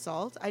sexual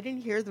assault, I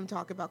didn't hear them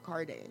talk about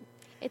carding.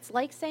 It's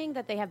like saying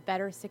that they have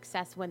better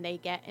success when they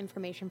get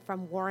information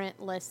from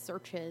warrantless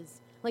searches.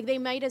 Like, they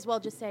might as well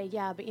just say,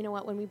 yeah, but you know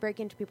what? When we break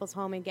into people's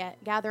home and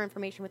gather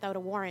information without a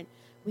warrant,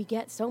 we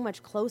get so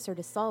much closer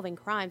to solving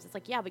crimes. It's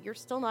like, yeah, but you're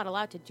still not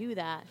allowed to do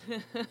that.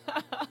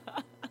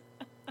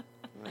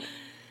 Like,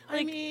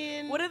 I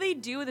mean, what do they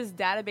do with this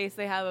database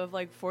they have of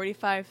like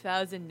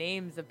 45,000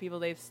 names of people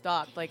they've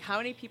stopped? Like, how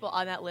many people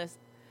on that list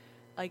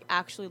like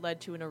actually led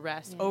to an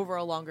arrest over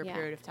a longer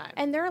period of time?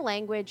 And their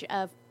language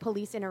of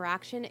police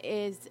interaction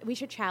is, we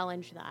should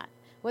challenge that.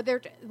 What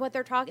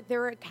they're talking,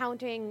 they're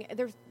accounting,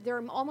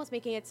 they're almost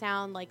making it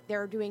sound like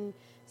they're doing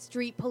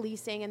street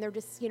policing, and they're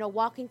just, you know,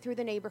 walking through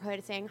the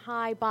neighborhood saying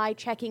hi, bye,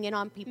 checking in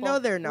on people. No,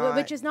 they're not.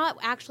 Which is not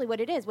actually what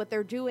it is. What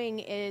they're doing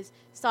is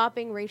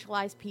stopping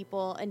racialized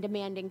people and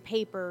demanding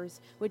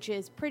papers, which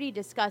is pretty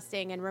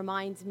disgusting and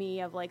reminds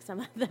me of like some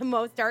of the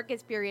most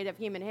darkest period of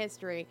human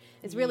history.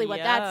 Is really what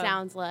that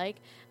sounds like.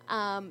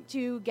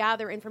 To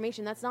gather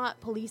information. That's not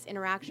police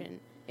interaction.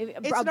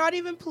 It's not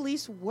even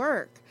police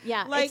work.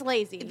 Yeah, like, it's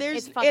lazy.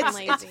 It's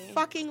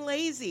fucking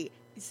lazy.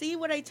 See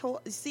what I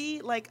told?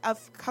 See, like a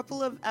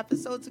couple of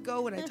episodes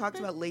ago when I talked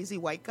about lazy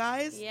white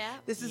guys? Yeah.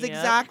 This is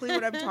exactly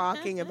what I'm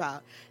talking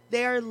about.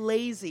 They are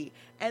lazy.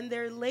 And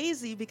they're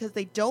lazy because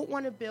they don't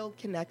want to build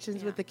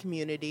connections with the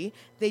community.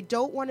 They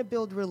don't want to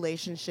build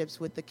relationships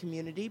with the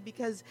community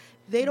because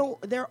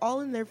they're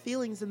all in their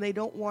feelings and they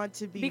don't want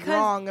to be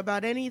wrong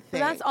about anything. But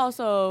that's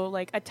also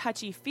like a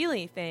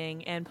touchy-feely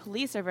thing, and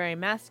police are very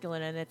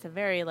masculine, and it's a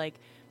very like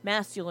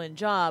masculine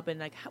job, and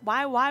like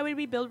why would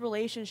we build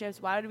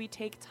relationships? Why would we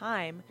take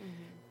time?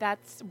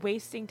 That's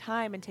wasting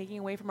time and taking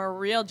away from our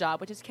real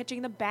job, which is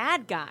catching the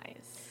bad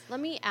guys. Let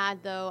me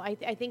add, though,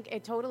 I think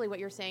totally what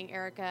you're saying,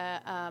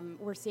 Erica.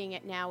 We're seeing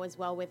it now as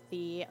well with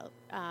the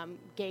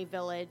Gay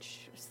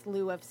Village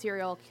slew of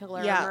serial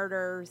killer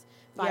murders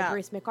by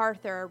Bruce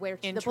McArthur, which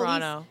in the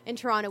Toronto. Police in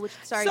Toronto, which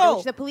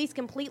the police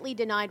completely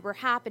denied were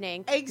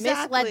happening,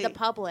 misled the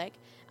public.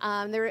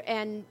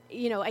 And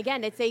you know,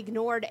 again, they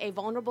ignored a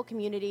vulnerable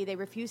community. They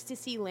refused to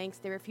see links.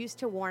 They refused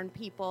to warn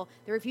people.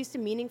 They refused to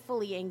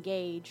meaningfully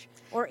engage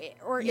or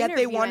yet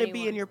they want to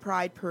be in your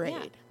pride parade.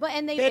 Yeah. But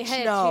and they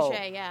Bitch, no.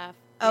 touche, yeah.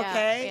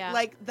 Okay, yeah.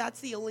 like that's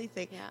the only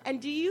thing. Yeah.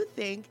 And do you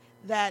think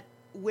that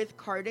with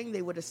carding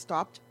they would have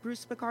stopped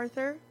Bruce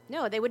McArthur?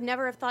 No, they would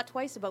never have thought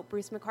twice about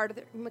Bruce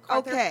McArthur.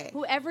 Okay.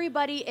 Who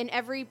everybody in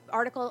every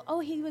article,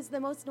 he was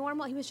the most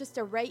normal. He was just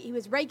he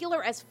was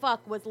regular as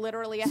fuck was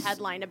literally a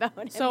headline about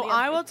him. So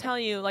I will tell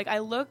you, like I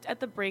looked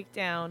at the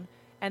breakdown,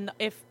 and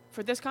if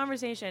for this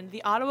conversation,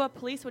 the Ottawa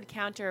police would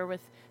counter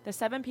with the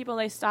 7 people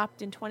they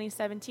stopped in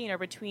 2017 or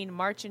between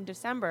March and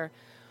December.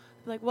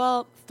 Like,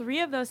 well, 3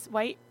 of those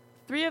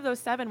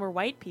 7 were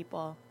white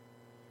people.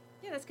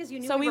 Yeah, that's because you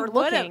knew so we were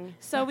looking.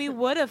 So we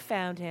would have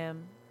found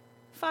him.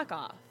 Fuck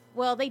off.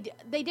 Well, they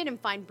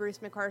didn't find Bruce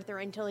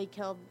McArthur until he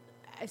killed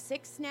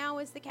 6 now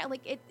is the count.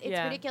 Like it's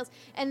ridiculous.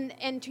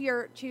 And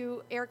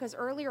to Erica's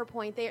earlier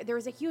point, there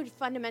was a huge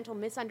fundamental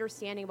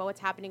misunderstanding about what's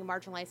happening in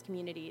marginalized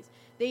communities.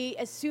 They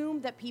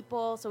assume that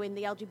people, so in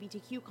the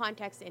LGBTQ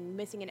context and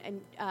missing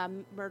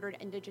and murdered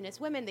Indigenous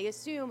women, they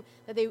assume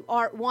that they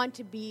want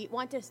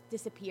to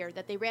disappear,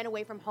 that they ran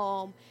away from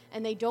home,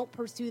 and they don't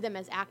pursue them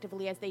as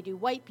actively as they do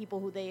white people,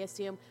 who they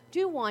assume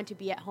do want to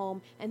be at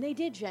home, and they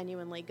did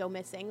genuinely go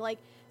missing. Like,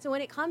 so when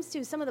it comes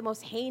to some of the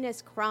most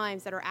heinous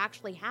crimes that are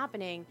actually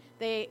happening,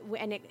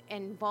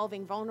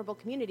 involving vulnerable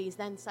communities,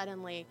 then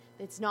suddenly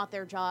it's not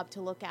their job to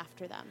look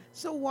after them.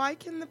 So why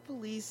can the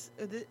police?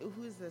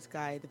 Who is this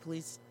guy? The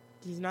police.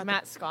 He's not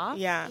Matt Scoff.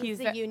 Yeah, he's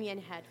the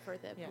union head for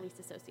the police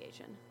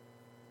association.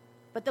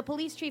 But the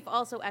police chief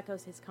also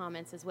echoes his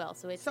comments as well.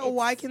 So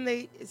why can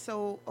they?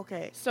 So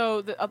okay.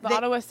 So the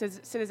Ottawa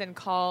citizen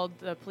called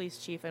the police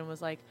chief and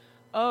was like,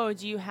 "Oh,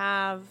 do you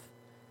have?"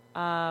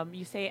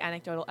 You say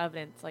anecdotal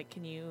evidence. Like, do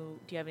you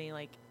have any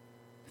like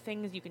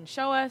things you can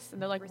show us?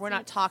 And they're like, Receipts. We're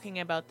not talking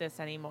about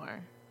this anymore.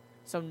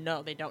 So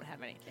no, they don't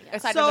have anything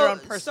aside from their own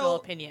personal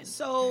opinion.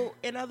 So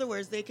in other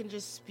words, they can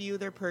just spew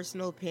their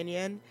personal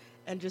opinion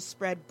and just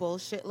spread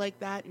bullshit like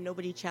that, and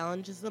nobody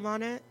challenges them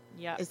on it.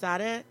 Yeah, is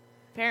that it?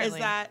 Apparently,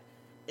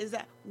 is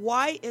that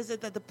why is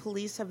it that the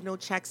police have no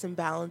checks and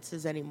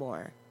balances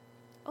anymore?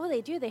 Oh,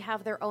 they do. They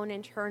have their own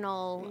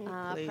internal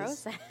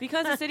process.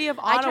 Because the city of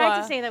Ottawa I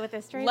tried to say that with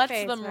a straight lets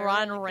face. them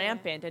run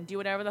rampant and do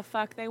whatever the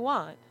fuck they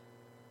want.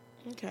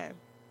 Okay.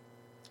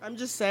 I'm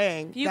just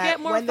saying you that get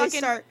more when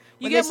fucking,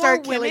 they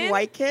start killing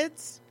white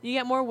kids, you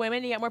get more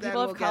women, you get more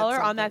people of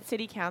color on that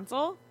city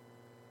council.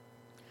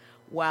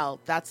 Well,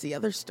 that's the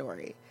other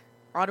story.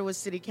 Ottawa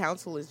City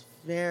Council is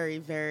very,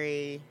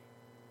 very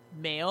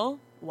male,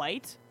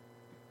 white,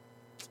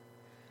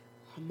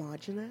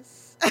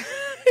 homogenous.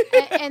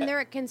 and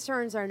their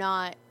concerns are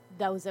not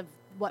those of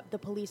what the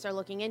police are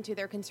looking into.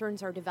 Their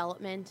concerns are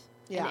development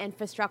Yeah. and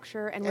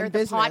infrastructure and And where the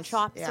pot business,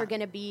 shops yeah. are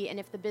going to be, and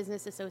if the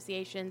business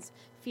associations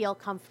feel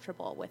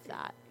comfortable with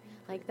that.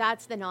 Like,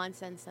 that's the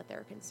nonsense that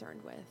they're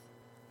concerned with.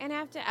 And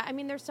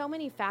there's so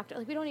many factors.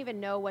 Like, we don't even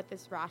know what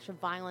this rash of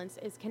violence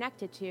is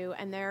connected to,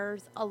 and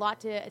there's a lot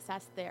to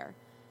assess there.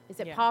 Is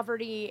it Yeah.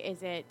 poverty?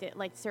 Is it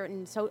like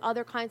certain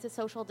other kinds of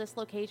social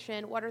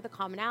dislocation? What are the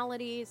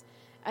commonalities?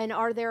 And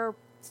are there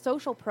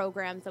social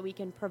programs that we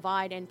can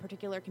provide in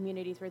particular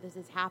communities where this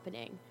is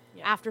happening?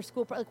 Yeah. After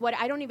school,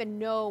 I don't even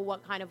know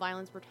what kind of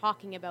violence we're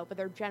talking about, but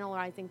they're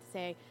generalizing to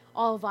say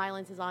all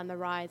violence is on the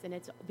rise and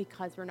it's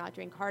because we're not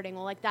doing carding.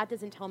 Well, like, that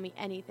doesn't tell me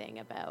anything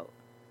about,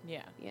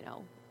 Yeah.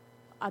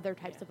 other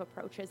types Yeah. of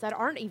approaches that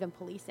aren't even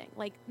policing.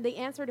 Like, the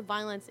answer to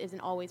violence isn't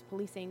always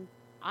policing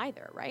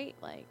either, right?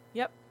 Like,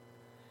 Yep.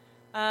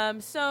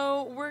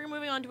 So we're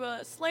moving on to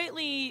a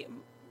slightly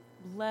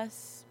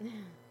less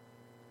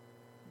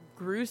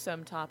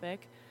gruesome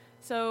topic.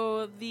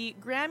 So the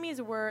Grammys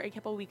were a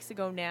couple weeks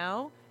ago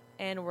now,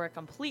 and were a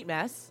complete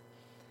mess.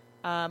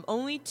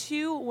 Only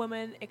 2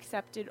 women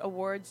accepted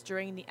awards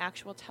during the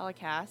actual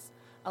telecast: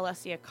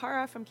 Alessia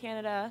Cara from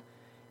Canada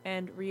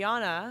and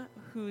Rihanna,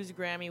 whose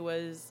Grammy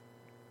was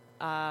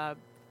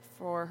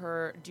for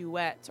her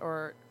duet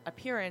or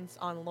appearance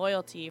on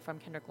Loyalty from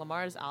Kendrick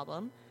Lamar's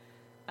album.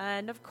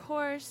 And of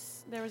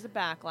course, there was a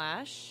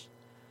backlash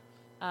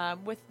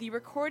with the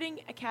Recording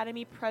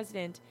Academy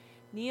president,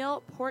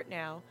 Neil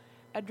Portnow,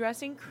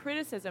 addressing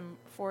criticism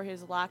for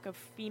his lack of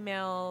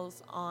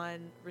females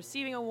on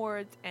receiving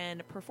awards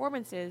and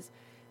performances,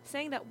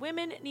 saying that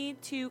women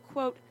need to,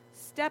 quote,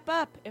 step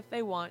up if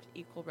they want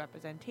equal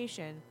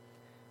representation.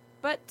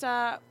 But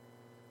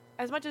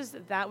as much as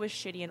that was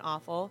shitty and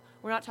awful,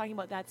 we're not talking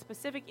about that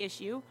specific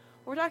issue.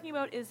 What we're talking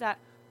about is that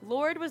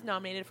Lorde was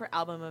nominated for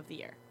Album of the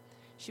Year.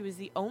 She was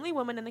the only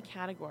woman in the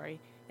category,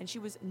 and she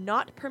was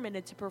not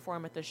permitted to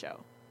perform at the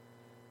show.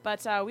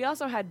 But we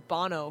also had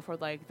Bono for,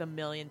 like, the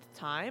millionth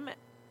time,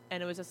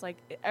 and it was just, like,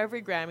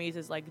 every Grammys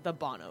is, like, the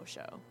Bono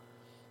show.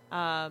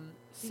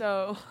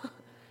 So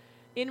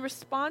in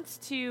response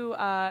to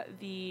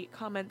the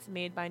comments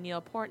made by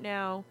Neil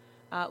Portnow,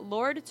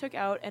 Lorde took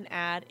out an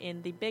ad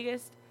in the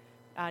biggest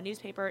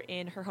newspaper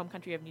in her home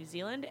country of New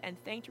Zealand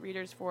and thanked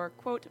readers for,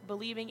 quote,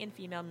 believing in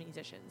female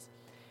musicians.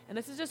 And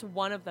this is just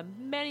one of the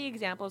many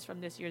examples from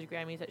this year's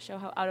Grammys that show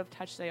how out of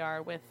touch they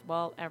are with,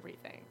 well,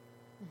 everything.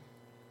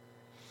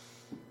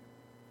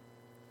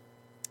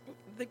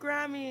 The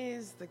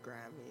Grammys.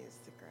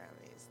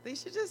 They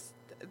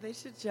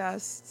should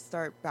just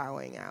start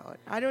bowing out.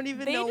 I don't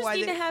even They know just why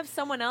need to have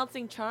someone else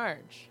in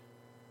charge.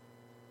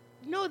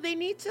 No, they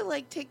need to,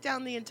 like, take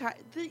down the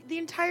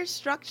entire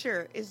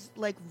structure is,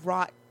 like,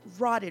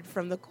 rotted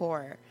from the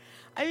core.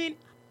 I mean,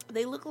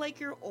 they look like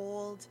your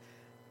old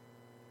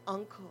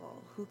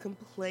uncle who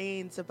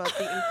complains about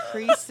the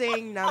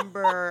increasing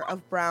number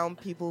of brown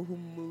people who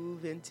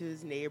move into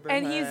his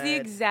neighborhood. And he's the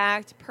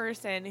exact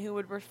person who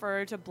would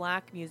refer to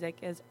black music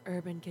as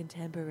urban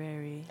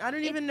contemporary. I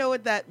don't even know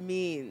what that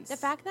means. the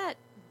fact that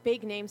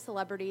big name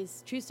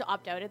celebrities choose to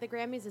opt out of the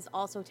Grammys is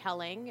also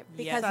telling,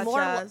 because Such more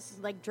as?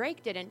 like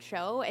Drake didn't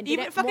show, and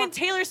Even didn't- fucking more,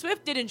 Taylor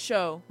Swift didn't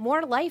show.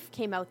 More Life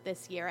came out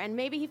this year, and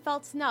maybe he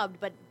felt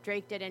snubbed, but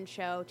Drake didn't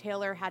show.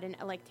 Taylor didn't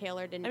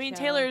I mean, show.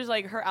 Taylor's,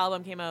 like, her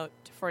album came out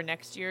for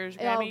next year's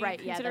Grammy Oh,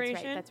 right, yeah,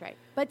 consideration. that's right.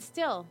 But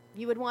still,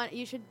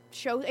 you should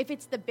show, if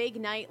it's the big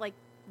night, like,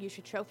 you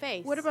should show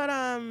face. What about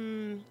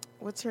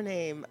what's her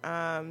name?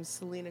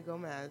 Selena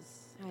Gomez.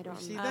 I don't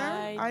Was she remember.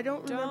 there? I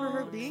don't remember her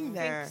don't being think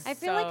there. so. I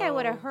feel like I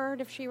would have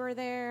heard if she were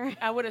there.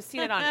 I would have seen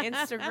it on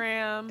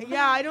Instagram.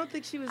 Yeah, I don't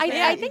think she was there.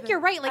 I think either. you're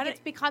right. I Like, don't- it's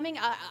becoming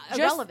Just-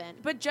 irrelevant.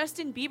 But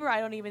Justin Bieber, I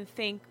don't even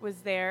think was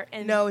there.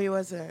 And No, he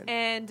wasn't.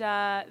 And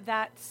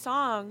that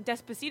song,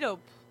 Despacito.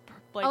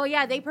 Like, Oh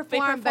yeah, they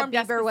performed, but performed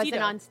Bieber wasn't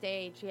Despacito. on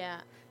stage.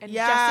 Yeah, And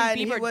Yeah, Justin and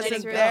he Bieber wasn't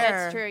didn't true. go. there.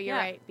 That's true. You're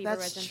right. Bieber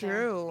That's wasn't there.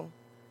 true.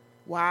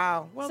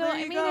 Wow. Well, So there I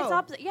you mean,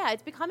 go.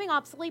 it's becoming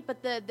obsolete.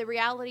 But the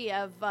reality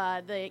of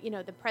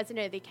the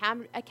president of the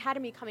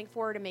academy coming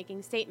forward and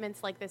making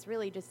statements like this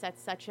really just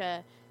sets such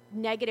a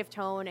negative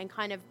tone and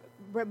kind of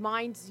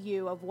reminds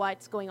you of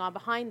what's going on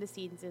behind the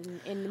scenes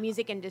in the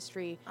music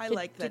industry. I to,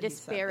 like to that he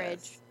disparage said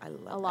this. I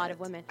love a lot it. of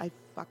women. I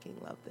fucking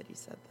love that he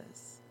said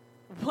this.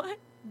 What?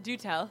 Do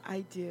tell. I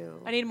do.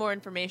 I need more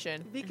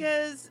information.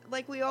 Because,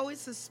 like, we always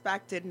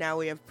suspected, now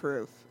we have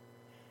proof.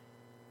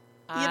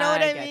 You know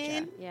what I getcha.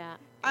 mean? Yeah,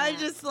 I yeah.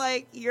 just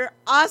like, you're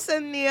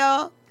awesome,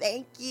 Neil.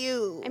 Thank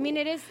you. I mean,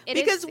 it is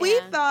because we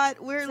yeah.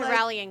 thought we're it's like a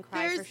rallying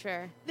cry for there's-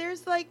 sure.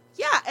 there's like,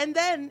 yeah, and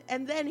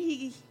then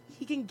he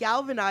can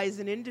galvanize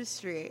an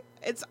industry.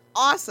 It's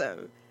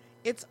awesome.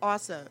 It's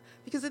awesome.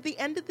 Because at the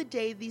end of the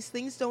day, these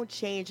things don't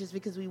change just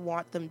because we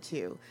want them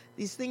to.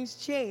 These things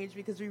change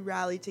because we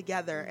rally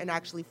together and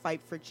actually fight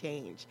for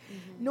change.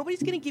 Mm-hmm.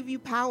 Nobody's going to give you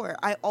power.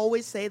 I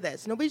always say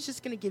this. Nobody's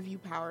just going to give you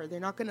power. They're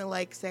not going to,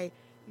 like, say,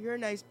 you're a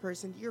nice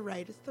person. You're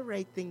right. It's the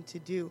right thing to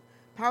do.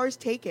 Power's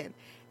taken.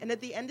 And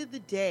at the end of the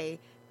day,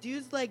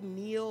 dudes like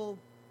Neil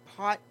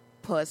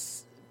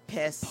Potpuss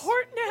piss.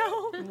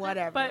 Portnow.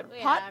 Whatever. But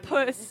Yeah, pot I mean-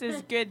 puss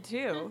is good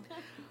too.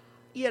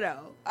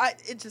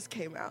 It just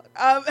came out.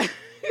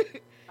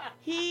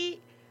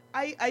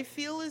 I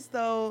feel as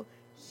though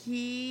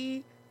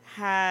he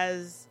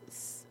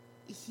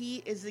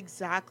is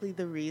exactly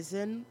the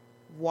reason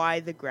why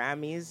the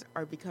Grammys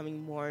are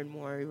becoming more and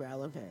more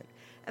irrelevant.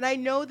 And I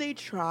know they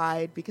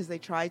tried because they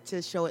tried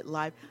to show it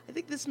live. I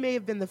think this may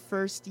have been the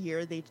first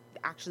year they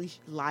actually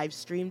live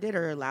streamed it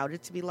or allowed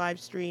it to be live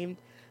streamed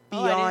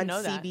Oh, I didn't beyond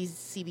know that.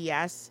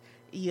 CBS.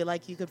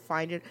 You could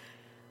find it.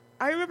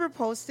 I remember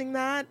posting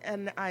that,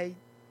 and I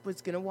was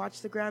gonna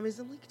watch the Grammys.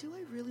 I'm like, do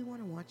I really want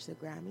to watch the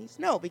Grammys?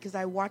 No, because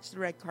I watched the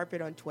red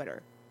carpet on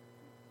Twitter.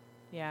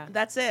 Yeah.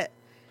 That's it.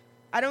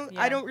 I don't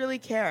Yeah. really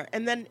care.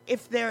 And then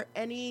if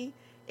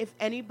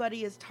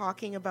anybody is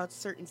talking about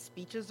certain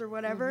speeches or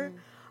whatever, Mhm.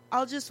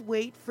 I'll just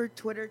wait for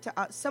Twitter to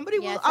somebody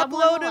Yeah, will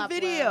someone upload will a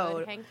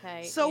video. Hang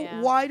tight, So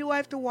yeah. why do I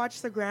have to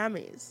watch the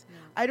Grammys? Yeah.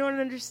 I don't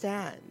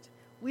understand.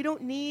 We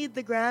don't need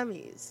the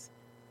Grammys.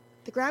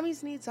 The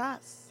Grammys needs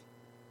us.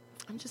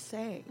 I'm just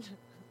saying.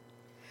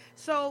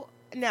 So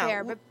now,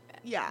 Fair, but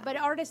yeah, But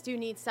artists do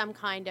need some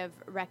kind of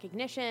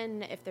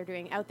recognition if they're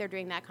out there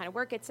doing that kind of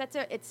work. It sets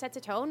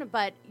a tone.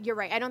 But you're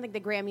right. I don't think the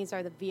Grammys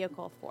are the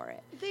vehicle for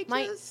it. they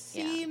my- just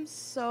yeah. seem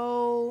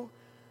so.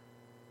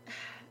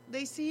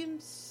 They seem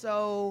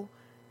so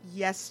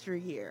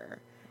yesteryear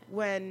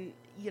when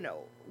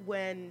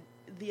when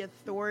the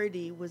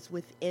authority was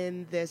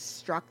within this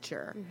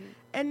structure,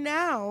 and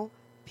now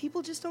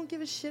people just don't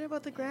give a shit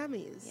about the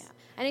Grammys. Yeah,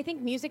 and I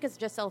think music is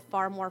just a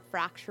far more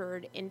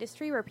fractured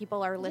industry where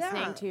people are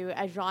listening Yeah.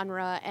 to a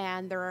genre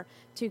and they're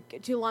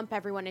to lump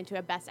everyone into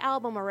a best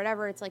album or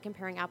whatever. It's like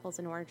comparing apples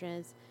and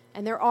oranges.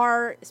 And there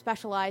are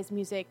specialized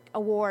music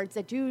awards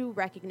that do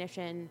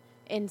recognition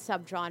in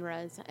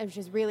subgenres, which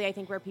is really, I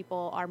think, where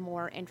people are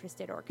more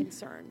interested or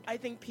concerned. I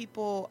think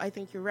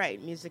you're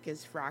right. Music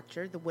is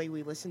fractured. The way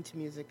we listen to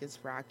music is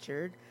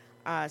fractured.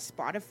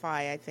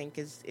 Spotify, I think,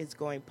 is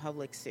going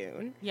public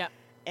soon. Yep.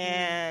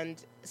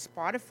 And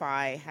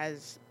Spotify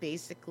has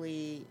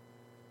basically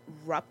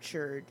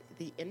ruptured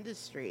the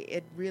industry.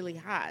 It really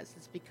has.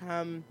 It's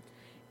become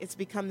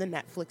the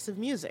Netflix of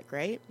music,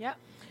 right? Yep.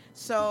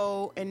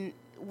 So, and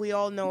we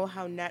all know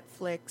how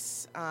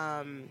Netflix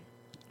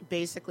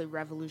basically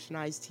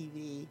revolutionized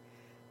TV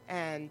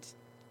and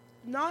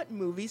not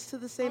movies to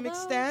the same Although-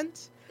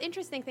 extent.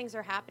 Interesting things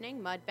are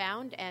happening.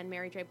 Mudbound and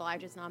Mary J.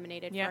 Blige is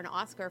nominated Yep. for an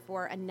Oscar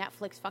for a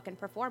Netflix fucking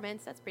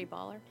performance. That's pretty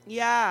baller.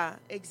 Yeah,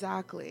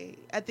 exactly.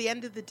 At the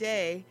end of the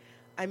day,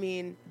 I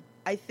mean,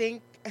 I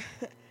think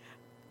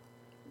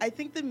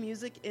the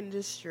music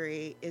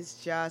industry is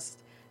just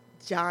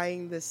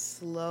dying this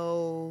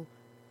slow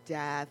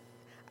death.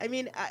 I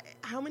mean,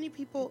 how many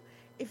people,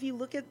 if you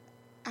look at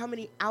how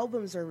many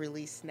albums are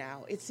released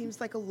now, it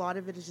seems like a lot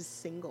of it is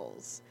just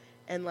singles.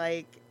 And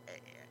like,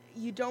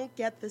 you don't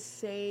get the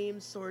same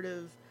sort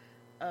of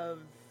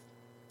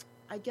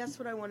I guess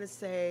what I want to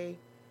say,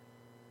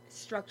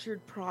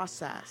 structured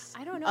process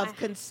I don't know. of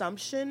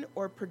consumption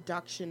or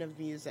production of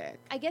music.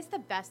 I guess the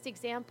best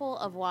example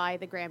of why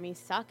the Grammys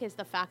suck is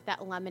the fact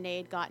that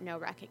Lemonade got no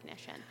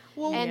recognition.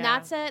 Well, And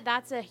Yeah.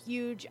 that's a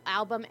huge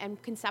album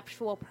and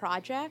conceptual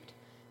project,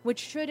 which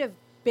should have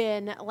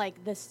been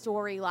like the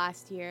story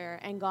last year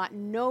and got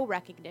no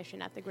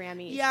recognition at the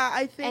Grammys. yeah,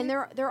 I think And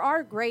there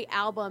are great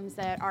albums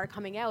that are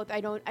coming out.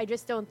 I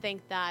just don't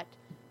think that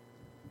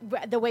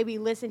the way we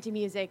listen to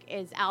music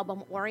is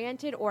album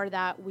oriented, or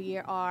that we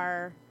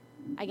are,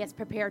 I guess,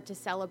 prepared to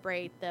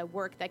celebrate the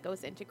work that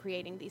goes into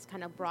creating these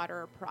kind of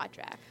broader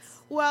projects.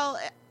 Well,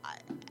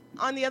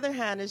 on the other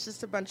hand, it's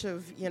just a bunch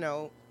of,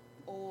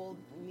 old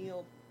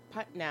Neil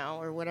Putnow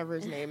or whatever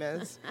his name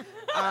is.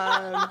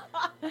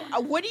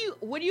 What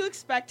do you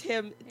expect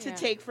him to Yeah.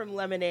 take from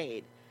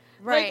Lemonade?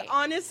 Right. Like,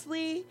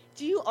 honestly,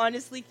 do you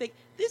honestly think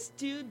this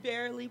dude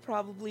barely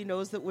probably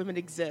knows that women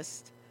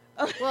exist?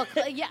 Well,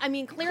 yeah, I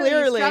mean, clearly,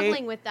 Clearly. he's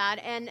struggling with that,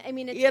 and I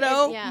mean,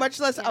 yeah, much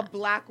less yeah. a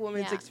black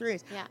woman's Yeah.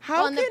 experience. Yeah.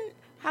 How Well, and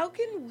how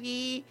can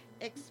we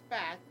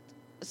expect?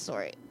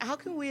 Sorry, how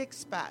can we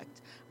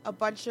expect a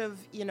bunch of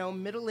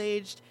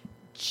middle-aged,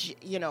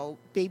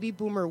 baby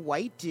boomer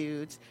white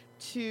dudes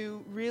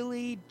to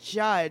really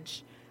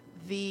judge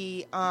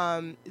the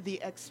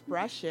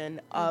expression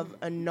of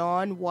a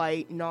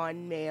non-white,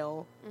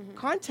 non-male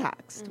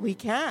context? We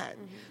can.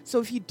 So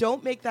if you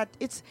don't make that,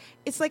 it's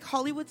like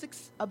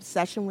Hollywood's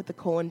obsession with the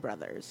Coen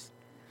brothers.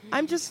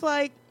 I'm just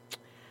like,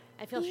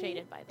 I feel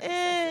shaded by this. as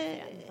a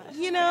fan, but-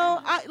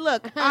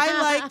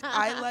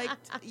 I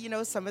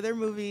liked some of their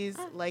movies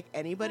like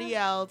anybody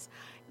else.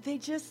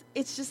 It's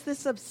just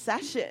this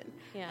obsession.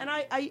 Yeah.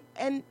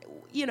 And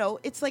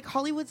it's like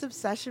Hollywood's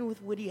obsession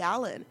with Woody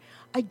Allen.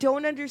 I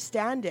don't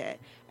understand it.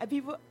 And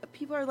people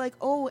are like,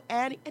 "Oh,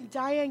 and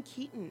Diane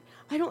Keaton."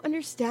 I don't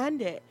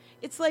understand it.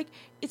 It's like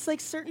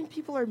certain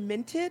people are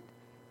minted,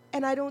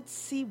 and I don't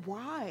see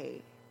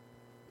why.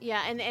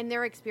 Yeah, and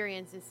their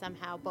experience is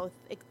somehow both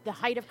the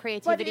height of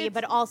creativity, it's-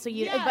 but also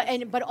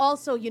yes. but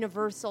also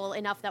universal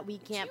enough that we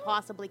can't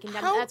possibly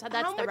condemn. That's the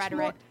much rhetoric.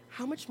 More,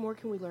 how much more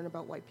can we learn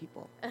about white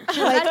people?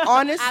 Like,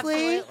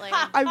 honestly, Absolutely.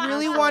 I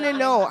really want to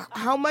know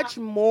how much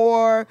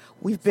more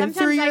we've been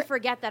through. Sometimes I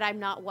forget that I'm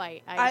not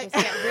white. I just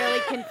get really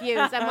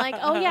confused. I'm like,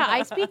 oh yeah,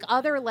 I speak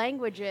other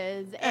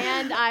languages,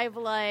 and I've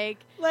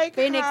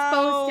been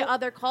exposed to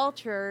other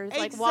cultures.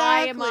 Like,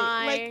 why am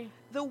I? Like,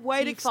 the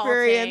white defaulting?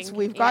 experience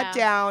we've got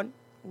Yeah. down.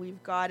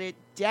 We've got it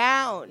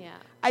down. Yeah.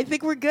 I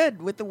think we're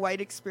good with the white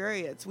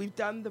experience. We've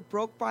done the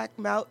Brokeback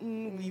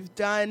Mountain. We've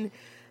done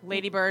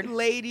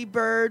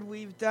Ladybird.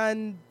 We've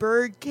done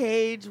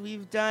Birdcage.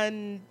 We've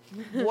done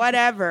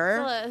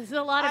whatever, There's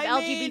a lot of I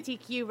mean-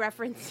 LGBTQ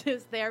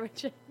references there,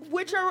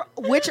 which are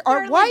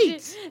they're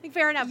white. legit.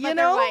 Fair enough, You but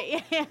know? they're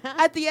white. Yeah.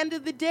 At the end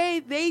of the day,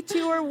 they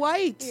too are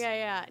white.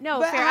 Yeah. No,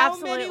 But fair. how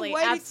Absolutely. many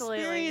white Absolutely.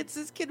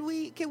 experiences can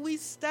we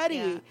study?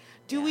 Yeah.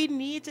 Do Yeah. we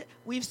need to?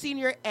 We've seen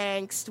your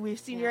angst. We've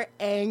seen your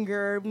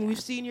anger. We've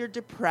seen your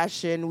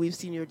depression. We've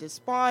seen your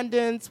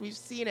despondence. We've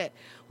seen it.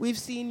 We've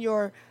seen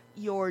your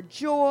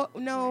joy.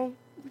 No,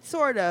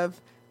 sort of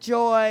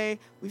joy.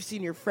 We've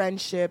seen your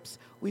friendships.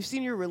 We've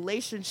seen your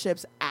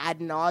relationships ad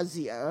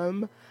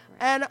nauseum.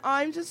 And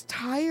I'm just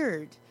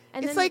tired.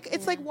 And It's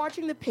then- like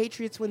watching the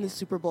Patriots win the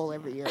Super Bowl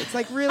every year. It's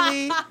like,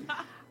 really.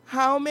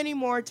 How many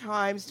more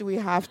times do we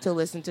have to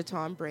listen to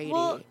Tom Brady?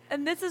 Well,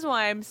 and this is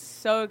why I'm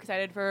so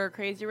excited for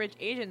Crazy Rich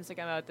Asians to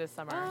come out this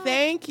summer.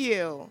 Thank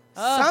you.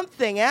 Ugh.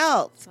 Something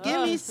else.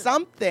 Give me Ugh.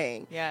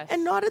 something. Yes.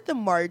 And not at the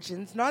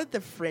margins, not at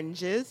the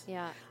fringes.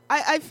 Yeah.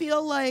 I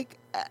feel like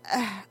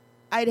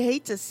I'd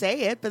hate to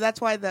say it, but that's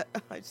why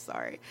I'm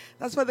sorry.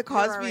 That's why the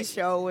Cosby right.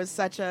 Show was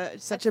such a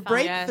fine.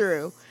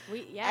 breakthrough.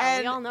 We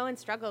And- all know and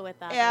struggle with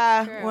that.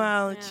 Yeah, That's true.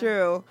 well, Yeah.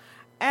 true.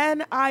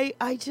 And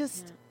I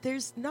just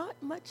there's not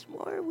much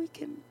more we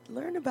can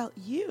learn about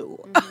you.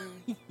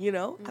 Mhm. You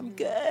know, I'm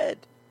good.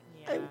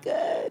 Yeah. I'm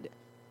good.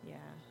 Yeah.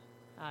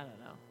 I don't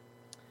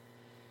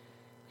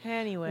know.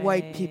 Anyway.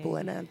 White people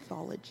in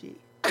anthology.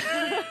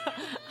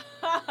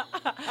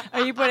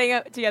 Are you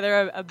putting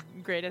together a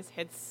greatest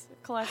hits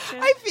collection?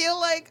 I feel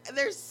like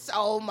there's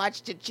so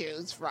much to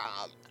choose from.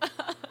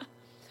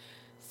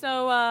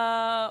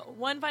 So,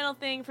 one final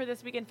thing for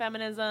This Week in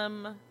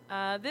Feminism.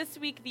 This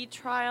week, the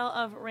trial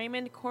of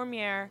Raymond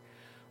Cormier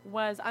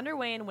was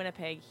underway in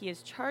Winnipeg. He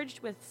is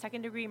charged with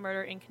second-degree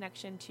murder in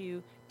connection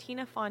to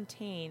Tina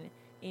Fontaine,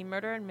 a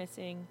murder and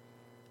missing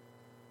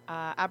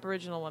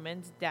Aboriginal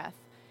woman's death,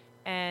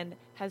 and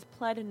has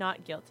pled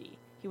not guilty.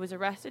 He was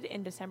arrested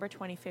in December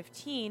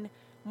 2015,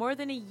 more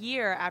than a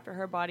year after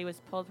her body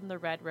was pulled from the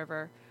Red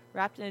River,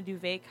 wrapped in a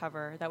duvet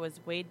cover that was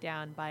weighed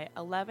down by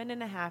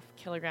 11.5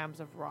 kilograms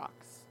of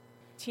rocks.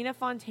 Tina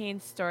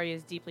Fontaine's story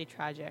is deeply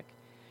tragic.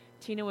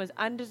 Tina was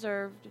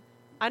underserved,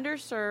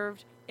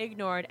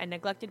 ignored, and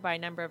neglected by a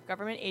number of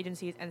government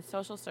agencies and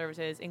social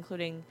services,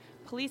 including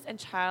police and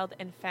child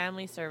and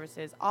family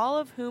services, all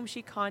of whom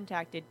she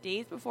contacted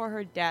days before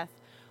her death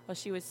while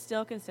she was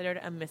still considered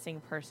a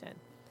missing person.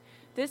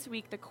 This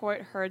week, the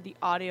court heard the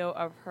audio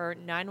of her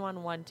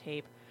 911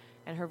 tape,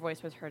 and her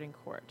voice was heard in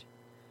court.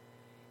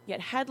 Yet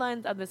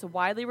headlines of this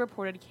widely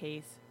reported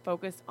case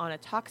focused on a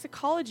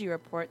toxicology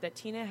report that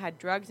Tina had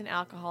drugs and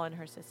alcohol in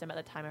her system at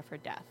the time of her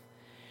death.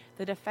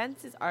 The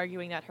defense is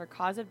arguing that her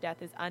cause of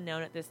death is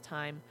unknown at this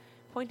time,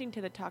 pointing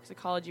to the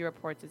toxicology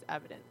reports as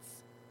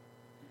evidence.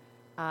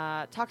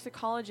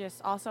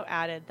 Toxicologists also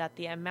added that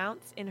the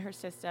amounts in her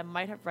system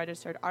might have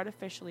registered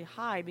artificially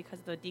high because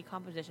of the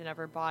decomposition of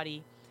her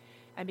body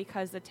and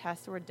because the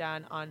tests were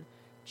done on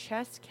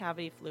chest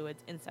cavity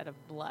fluids instead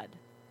of blood.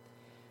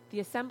 The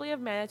Assembly of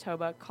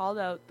Manitoba called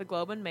out the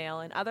Globe and Mail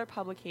and other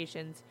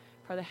publications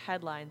for the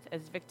headlines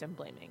as victim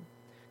blaming.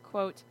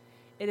 Quote,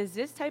 "It is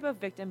this type of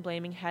victim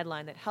blaming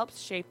headline that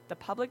helps shape the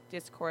public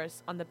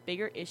discourse on the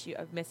bigger issue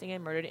of missing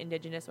and murdered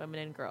Indigenous women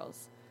and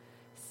girls,"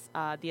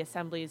 the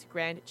Assembly's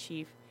Grand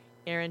Chief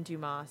Aaron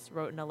Dumas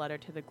wrote in a letter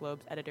to the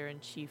Globe's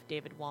editor-in-chief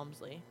David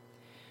Walmsley.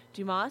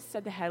 Dumas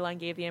said the headline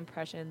gave the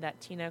impression that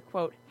Tina,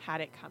 quote,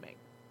 had it coming.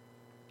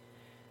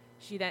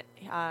 He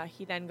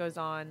then goes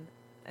on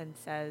and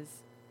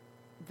says,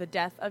 "The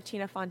death of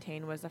Tina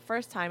Fontaine was the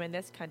first time in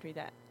this country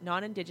that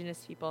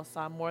non-Indigenous people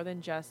saw more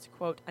than just,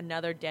 quote,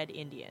 another dead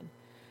Indian.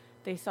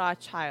 They saw a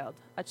child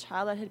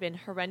that had been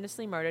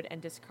horrendously murdered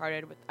and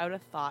discarded without a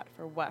thought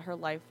for what her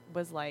life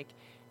was like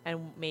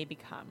and may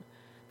become.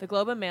 The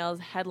Globe and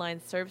Mail's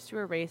headline serves to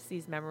erase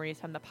these memories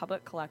from the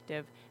public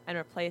collective and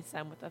replace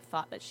them with the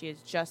thought that she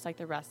is just like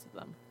the rest of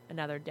them,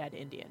 another dead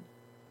Indian."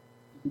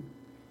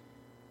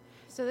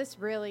 So this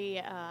really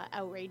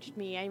outraged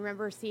me. I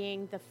remember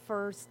seeing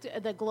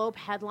the Globe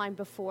headline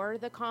before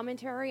the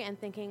commentary and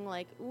thinking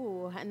like,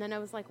 ooh, and then I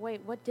was like,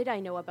 wait, what did I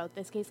know about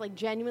this case? Like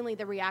genuinely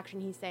the reaction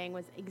he's saying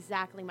was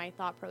exactly my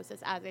thought process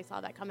as I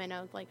saw that come in.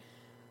 I was like,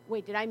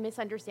 wait, did I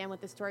misunderstand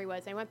what the story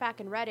was? I went back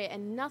and read it,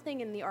 and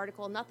nothing in the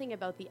article, nothing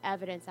about the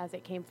evidence as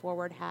it came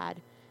forward had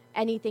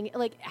anything,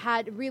 like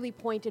had really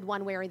pointed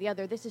one way or the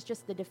other. This is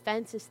just the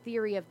defense's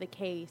theory of the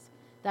case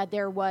that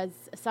there was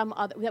some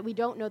other, that we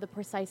don't know the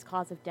precise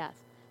cause of death.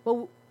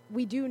 But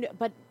we do know,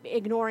 but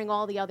ignoring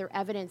all the other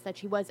evidence that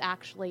she was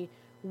actually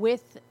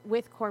with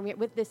Cormier,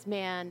 with this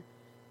man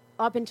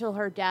up until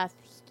her death.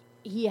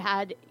 He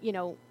had,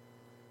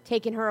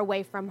 taken her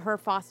away from her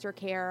foster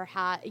care.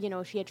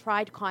 She had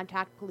tried to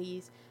contact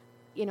police.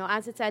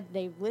 As it said,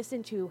 they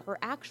listened to her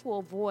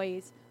actual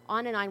voice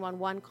on a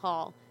 911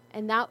 call.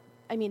 And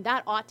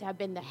that ought to have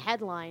been the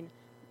headline,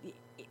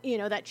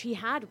 that she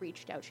had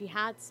reached out. She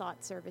had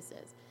sought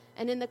services.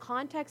 And in the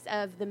context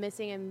of the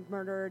missing and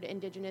murdered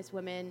Indigenous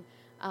women,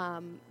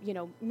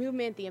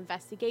 movement, the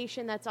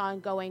investigation that's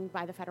ongoing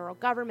by the federal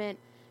government,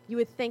 you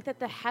would think that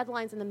the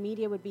headlines in the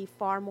media would be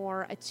far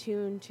more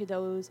attuned to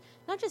those,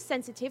 not just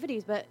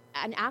sensitivities, but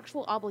an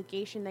actual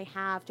obligation they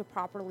have to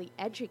properly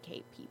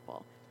educate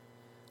people.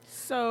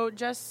 So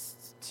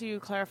just to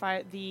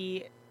clarify,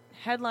 the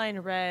headline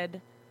read,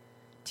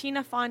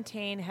 Tina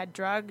Fontaine had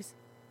drugs,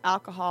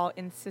 alcohol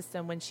in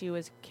system when she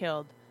was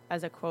killed,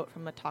 as a quote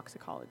from the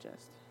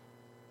toxicologist.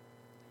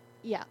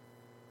 Yeah.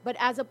 But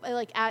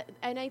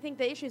and I think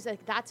the issue is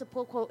that's a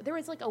pull quote. There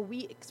was a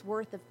week's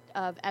worth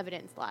of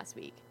evidence last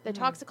week. The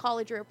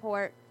toxicology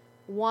report,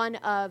 one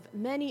of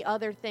many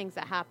other things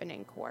that happened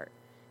in court,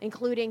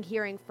 including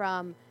hearing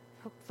from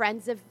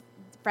friends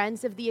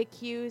of the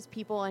accused,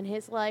 people in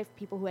his life,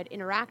 people who had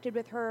interacted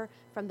with her,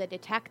 from the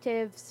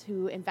detectives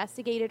who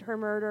investigated her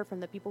murder, from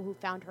the people who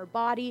found her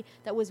body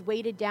that was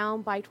weighted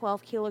down by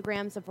 12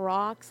 kilograms of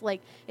rocks.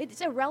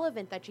 It's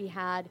irrelevant that she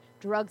had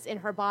drugs in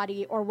her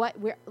body or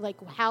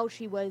how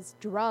she was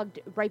drugged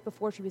right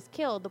before she was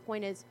killed. The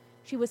point is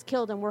she was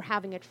killed and we're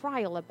having a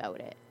trial about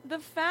it.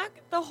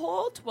 The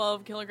whole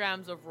 12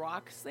 kilograms of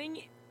rocks thing,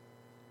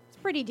 it's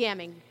pretty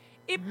damning.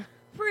 It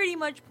pretty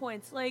much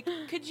points.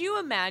 Could you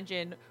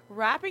imagine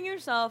wrapping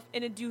yourself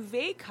in a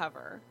duvet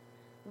cover,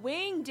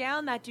 weighing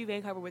down that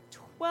duvet cover with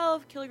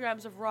 12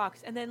 kilograms of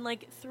rocks, and then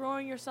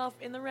throwing yourself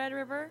in the Red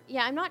River?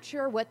 Yeah, I'm not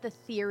sure what the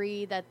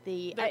theory that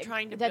they're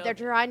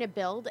trying to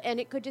build, and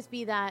it could just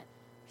be that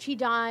she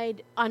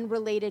died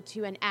unrelated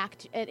to an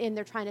act, and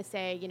they're trying to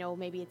say,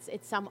 maybe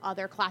it's some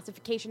other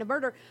classification of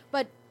murder,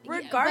 but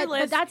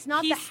regardless, but that's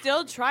not. He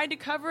still tried to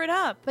cover it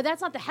up. But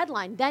that's not the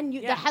headline. Then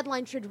the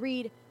headline should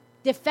read,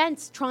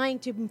 defense trying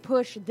to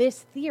push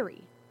this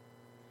theory.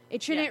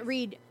 It shouldn't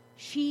read,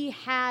 she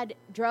had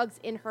drugs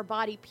in her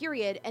body,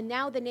 period. And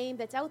now the name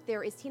that's out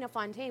there is Tina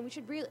Fontaine. We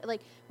should really,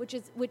 which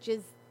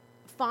is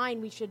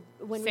fine. We should,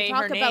 when we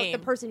talk about the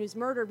person who's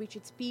murdered, we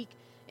should speak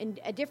in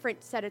a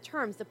different set of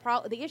terms.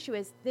 The issue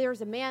is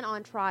there's a man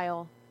on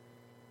trial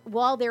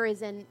while there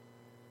is an,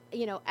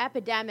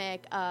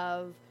 epidemic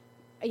of,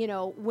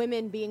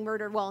 women being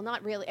murdered. Well,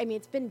 not really. I mean,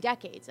 it's been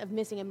decades of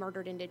missing and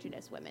murdered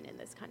Indigenous women in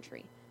this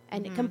country.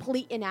 And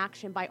complete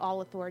inaction by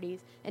all authorities.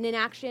 And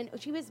inaction,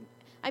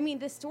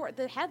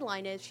 the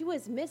headline is she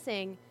was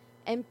missing,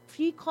 and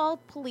she called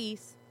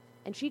police,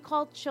 and she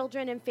called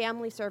Children and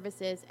Family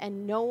Services,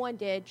 and no one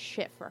did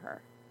shit for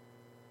her.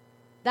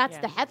 That's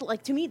the headline.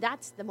 To me,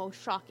 that's the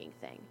most shocking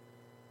thing.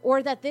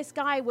 Or that this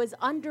guy was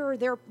under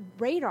their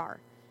radar,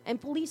 and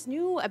police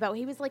knew about.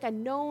 He was a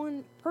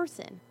known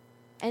person,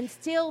 and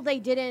still they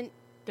didn't.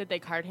 Did they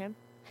card him?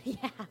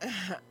 Yeah.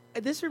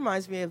 This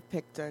reminds me of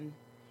Picton.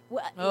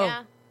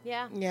 Well,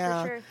 Yeah,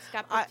 for sure.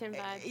 Scott Picton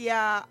vibes.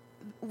 Yeah.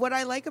 What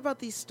I like about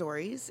these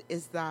stories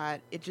is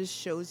that it just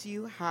shows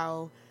you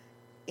how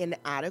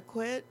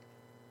inadequate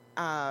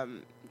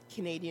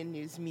Canadian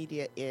news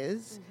media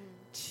is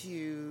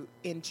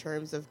in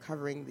terms of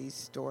covering these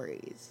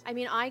stories. I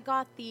mean, I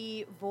got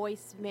the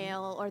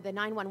voicemail or the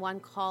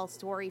 911 call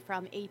story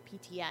from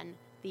APTN,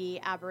 the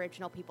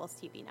Aboriginal People's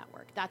TV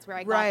network. That's where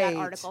I got that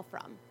article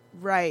from.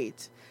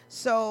 Right.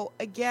 So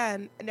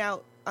again, now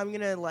I'm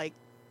going to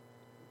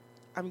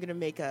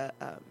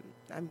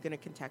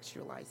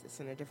contextualize this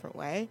in a different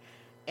way.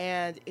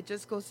 And it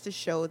just goes to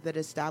show that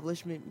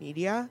establishment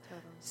media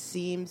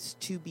seems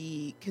to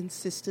be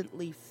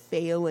consistently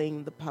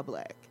failing the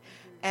public.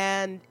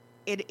 And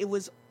it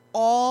was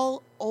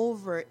all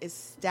over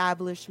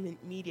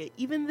establishment media.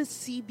 Even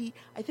the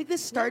I think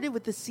this started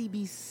with the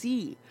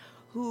CBC,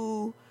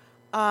 who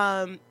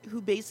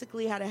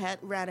basically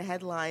ran a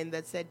headline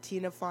that said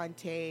Tina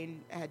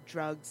Fontaine had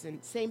drugs,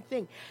 and same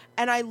thing.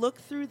 And I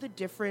looked through the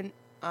different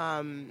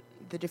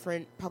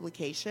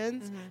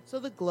publications. So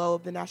the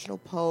Globe, the National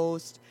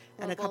Post,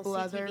 and a couple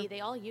other. They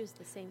all use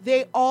the same.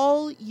 They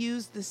all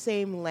use the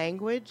same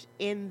language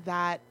in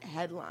that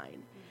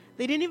headline.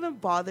 They didn't even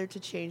bother to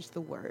change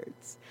the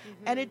words.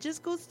 And it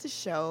just goes to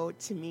show,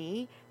 to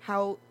me,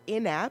 how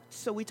inept.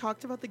 So we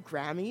talked about the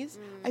Grammys.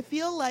 I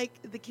feel like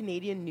the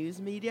Canadian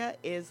news media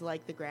is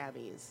like the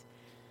Grammys.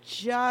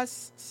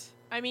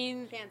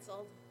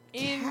 Canceled.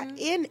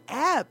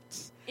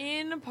 Inept.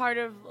 In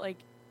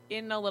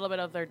a little bit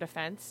of their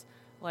defense,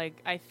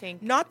 I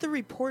think... Not the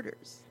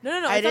reporters.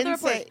 No. I didn't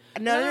say...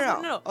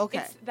 No. Okay.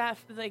 It's that,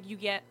 you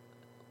get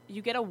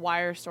a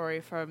wire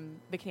story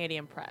from the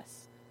Canadian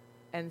press.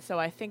 And so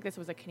I think this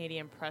was a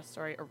Canadian press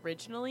story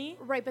originally.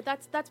 Right, but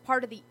that's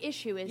part of the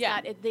issue is Yeah.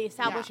 that the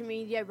establishment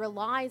media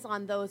relies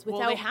on those without.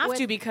 Well, they have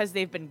to because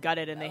they've been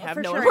gutted and they have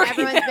for no sure, one and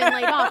working everyone's been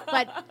laid off,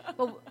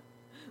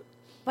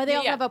 but they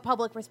also Yeah. have a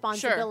public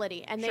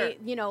responsibility, and Sure.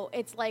 they,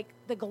 it's like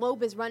the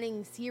Globe is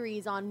running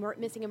series on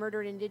missing and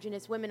murdered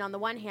Indigenous women on the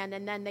one hand,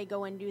 and then they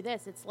go and do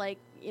this. It's like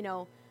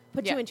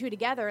put Yeah. two and two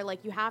together.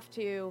 Like you have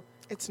to.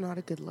 It's not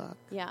a good look.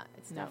 Yeah,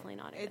 it's No. definitely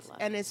not a good look.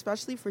 And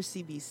especially for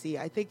CBC,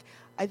 I think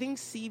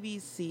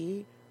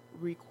CBC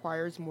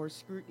requires more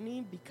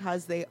scrutiny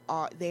because they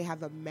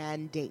have a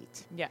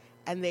mandate Yeah.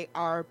 and they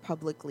are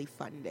publicly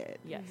funded.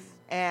 Yes.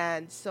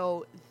 And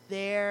so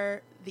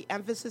the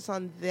emphasis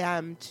on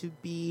them to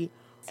be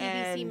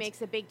CBC and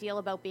makes a big deal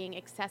about being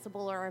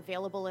accessible or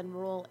available in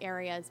rural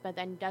areas, but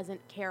then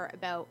doesn't care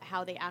about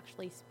how they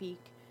actually speak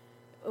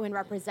when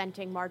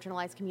representing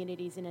marginalized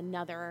communities in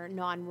another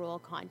non-rural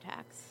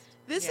context.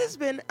 This Yeah. has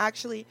been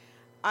actually,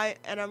 I'm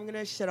going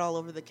to shit all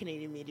over the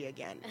Canadian media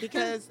again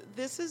because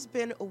this has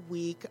been a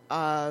week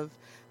of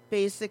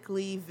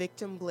basically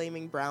victim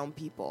blaming brown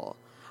people.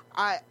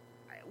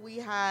 We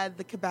had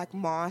the Quebec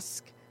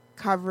mosque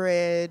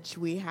coverage.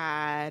 We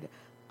had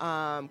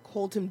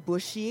Colton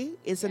Bushy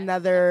is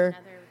another.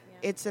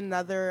 It's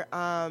another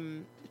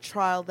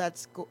trial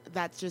that's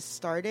just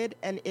started,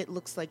 and it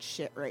looks like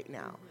shit right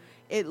now.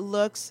 It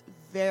looks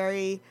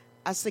very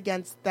us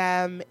against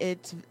them.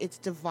 It's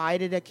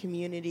divided a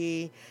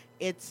community.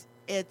 It's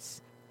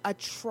a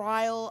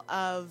trial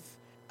of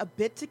a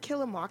bit to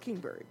kill a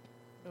mockingbird.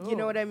 You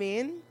know Ooh. what I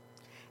mean?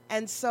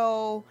 And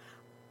so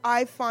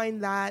I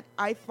find that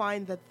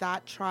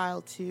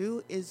trial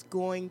too is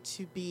going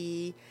to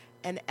be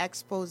an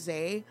expose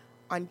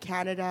on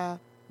Canada,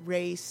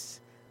 race,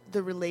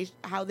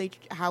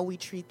 how we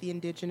treat the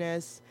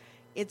Indigenous.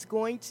 It's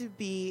going to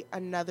be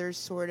another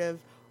sort of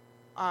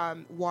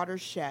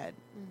watershed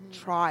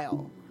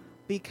trial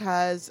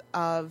because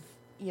of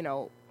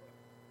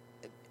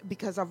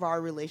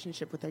our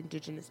relationship with our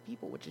Indigenous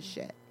people, which is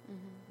shit.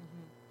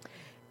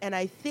 And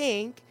I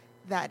think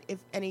that if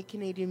any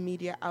Canadian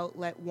media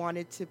outlet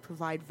wanted to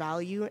provide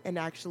value and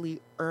actually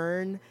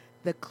earn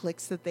the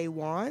clicks that they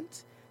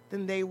want,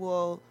 then they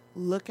will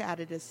look at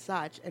it as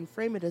such and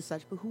frame it as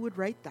such. But who would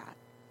write that?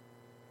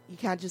 You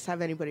can't just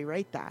have anybody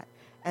write that.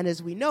 And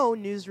as we know,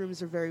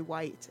 newsrooms are very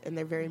white and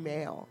they're very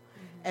male.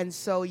 And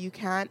so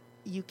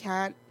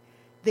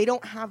they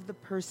don't have the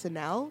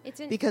personnel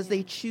because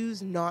they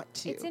choose not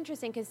to. It's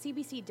interesting because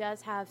CBC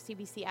does have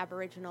CBC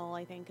Aboriginal,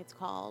 I think it's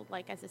called,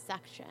 like as a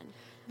section.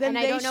 Then and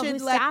I they don't know should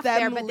who's let staffed them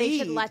there, but they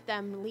should lead. let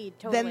them lead.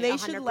 Totally, Then they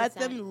 100%. should let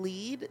them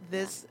lead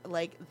this,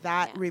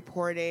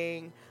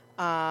 reporting.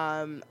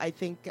 I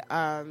think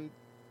I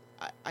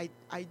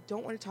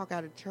don't want to talk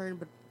out of turn,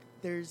 but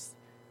there's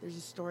a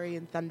story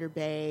in Thunder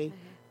Bay.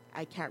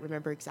 I can't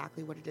remember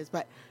exactly what it is,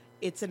 but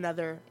it's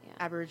another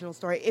Aboriginal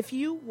story. If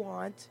you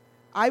want,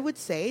 I would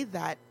say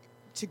that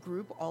to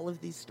group all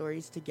of these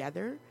stories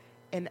together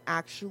and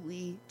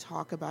actually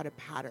talk about a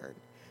pattern,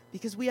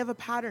 because we have a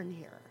pattern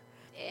here.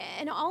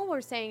 And all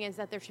we're saying is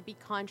that there should be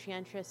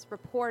conscientious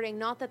reporting,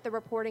 not that the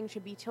reporting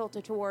should be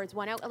tilted towards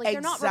one out. Like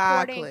they're not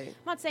reporting. I'm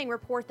not saying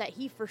report that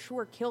he for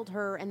sure killed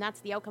her and that's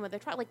the outcome of the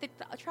trial. Like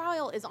the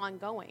trial is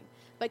ongoing,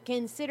 but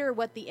consider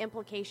what the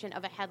implication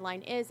of a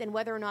headline is and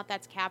whether or not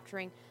that's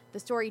capturing the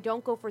story.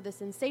 Don't go for the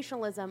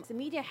sensationalism. The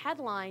media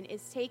headline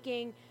is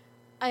taking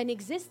an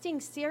existing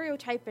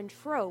stereotype and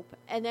trope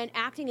and then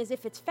acting as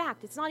if it's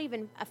fact. It's not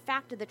even a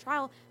fact of the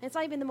trial, and it's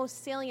not even the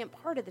most salient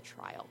part of the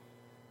trial.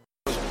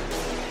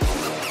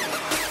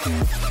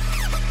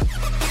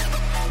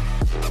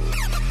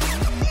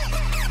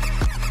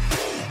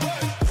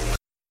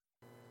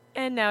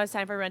 And now it's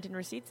time for Rent and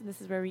Receipts, and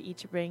this is where we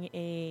each bring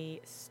a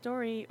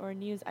story or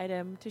news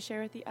item to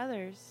share with the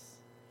others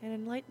and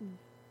enlighten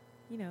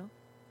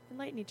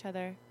each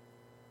other.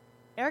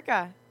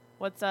 Erica,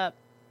 what's up?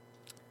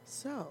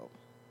 So,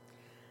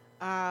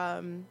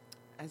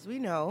 as we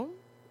know,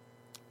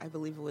 I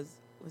believe it was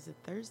it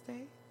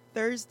Thursday?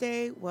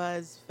 Thursday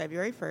was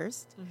February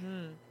 1st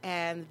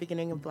and the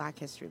beginning of Black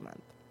History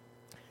Month.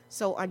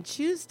 So on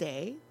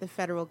Tuesday, the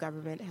federal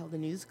government held a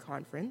news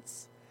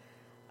conference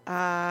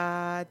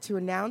to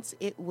announce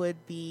it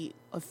would be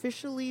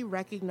officially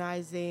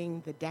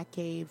recognizing the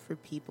decade for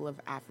people of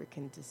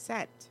African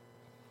descent.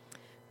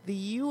 The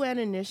UN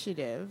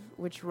initiative,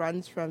 which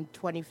runs from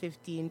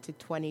 2015 to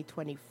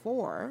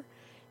 2024,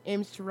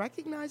 aims to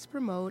recognize,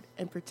 promote,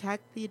 and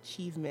protect the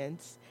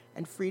achievements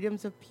and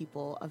freedoms of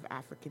people of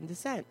African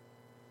descent.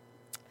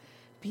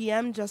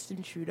 PM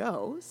Justin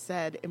Trudeau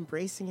said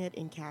embracing it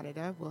in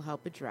Canada will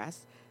help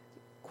address,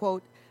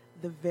 quote,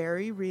 the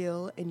very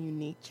real and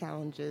unique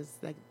challenges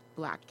that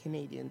Black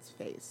Canadians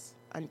face,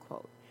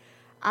 unquote.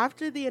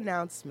 After the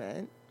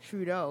announcement,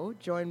 Trudeau,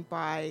 joined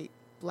by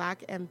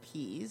Black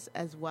MPs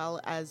as well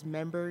as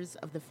members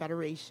of the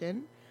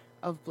Federation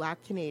of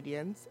Black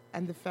Canadians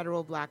and the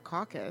Federal Black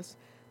Caucus,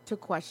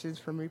 took questions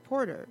from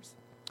reporters.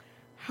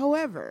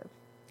 However,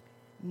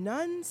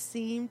 none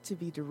seemed to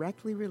be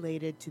directly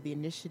related to the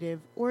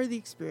initiative or the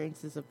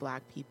experiences of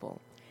Black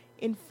people.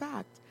 In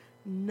fact,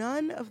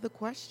 none of the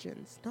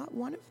questions, not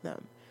one of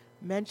them,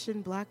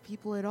 mentioned black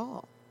people at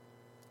all.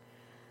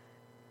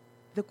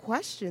 The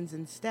questions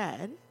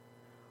instead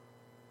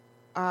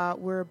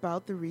were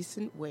about the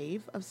recent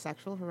wave of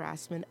sexual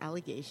harassment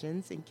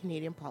allegations in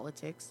Canadian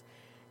politics,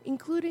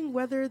 including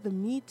whether the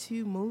Me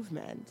Too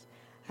movement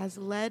has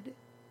led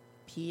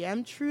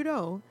PM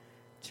Trudeau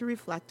to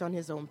reflect on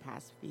his own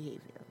past behavior.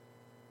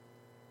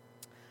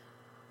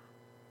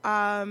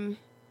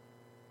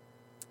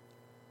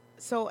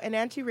 So an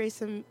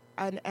anti-racism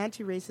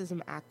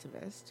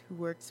activist who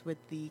works with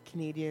the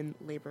Canadian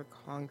Labour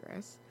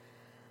Congress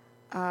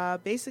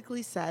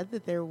basically said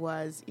that there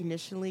was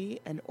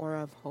initially an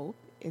aura of hope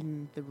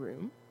in the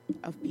room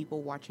of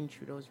people watching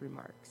Trudeau's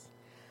remarks.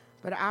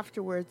 But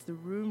afterwards, the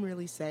room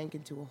really sank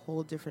into a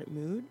whole different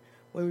mood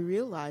when we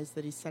realized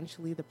that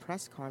essentially the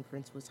press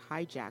conference was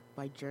hijacked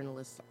by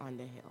journalists on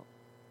the Hill.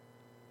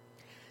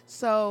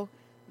 So,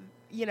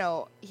 you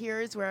know,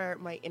 here's where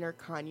my inner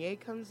Kanye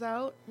comes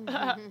out.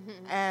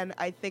 And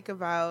I think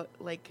about,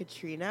 like,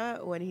 Katrina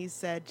when he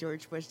said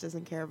George Bush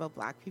doesn't care about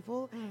black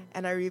people.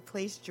 And I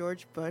replaced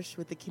George Bush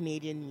with the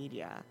Canadian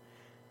media.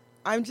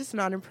 I'm just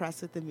not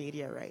impressed with the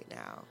media right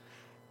now.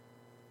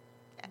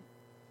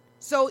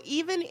 So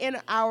even in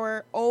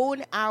our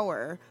own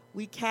hour,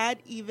 we can't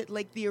even,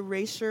 like, the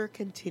erasure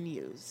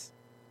continues.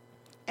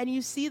 And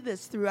you see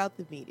this throughout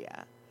the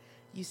media.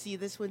 You see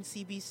this when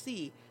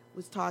CBC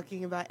was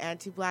talking about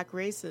anti-black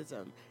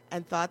racism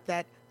and thought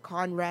that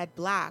Conrad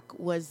Black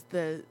was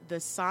the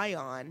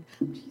scion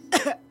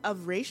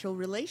of racial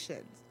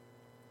relations.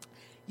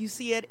 You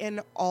see it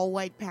in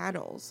all-white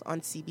panels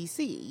on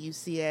CBC. You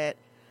see it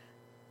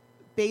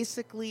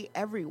basically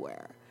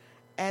everywhere.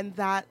 And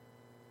that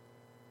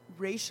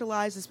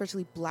racialized,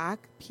 especially black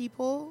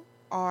people,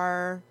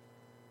 are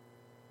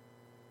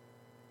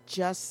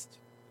just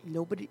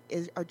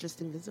are just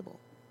invisible.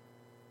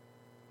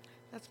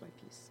 That's my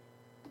piece.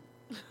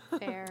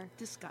 Fair.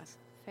 Discuss.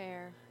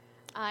 Fair.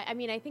 I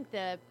mean, I think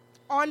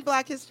on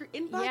Black History,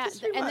 in Black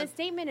History and Month. the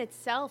statement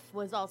itself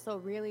was also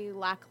really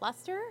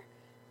lackluster.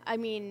 I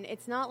mean,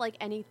 it's not like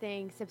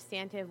anything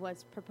substantive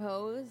was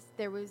proposed.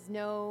 There was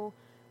no,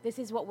 this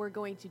is what we're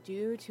going to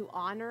do to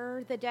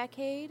honor the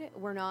decade.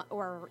 We're not,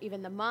 or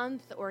even the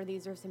month, or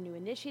these are some new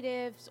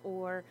initiatives,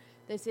 or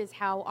this is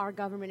how our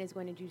government is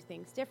going to do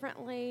things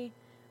differently.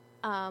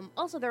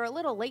 Also, they're a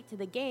little late to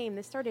the game.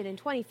 This started in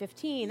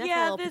 2015. That's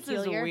a little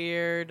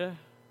peculiar. This is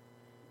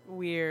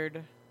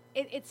weird.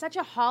 It's such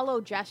a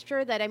hollow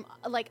gesture that I'm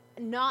like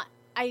not.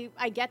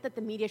 I get that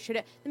the media should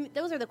have.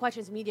 Those are the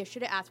questions the media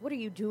should have asked. What are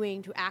you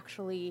doing to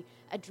actually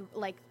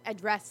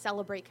address,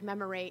 celebrate,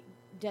 commemorate,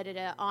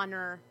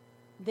 honor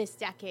this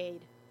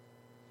decade?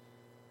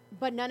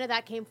 But none of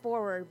that came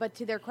forward. But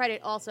to their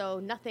credit, also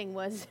nothing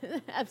was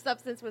of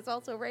substance was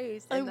also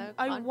raised. In the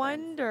I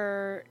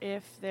wonder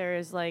if there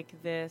is like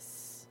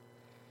this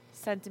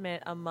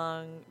sentiment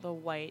among the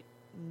white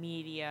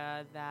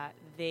media that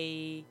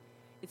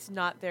it's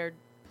not their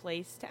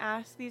place to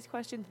ask these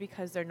questions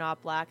because they're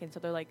not black, and so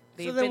they're like.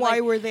 So then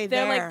why were they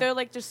there? They're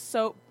like just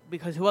so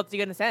because who else are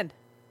you gonna send?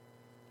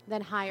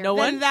 Then hire. No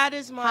one. That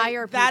is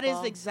hire that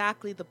people. is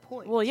exactly the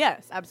point. Well,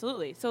 yes,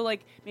 absolutely. So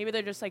like maybe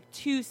they're just like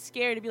too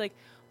scared to be like,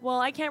 well,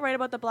 I can't write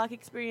about the black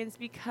experience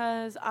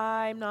because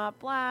I'm not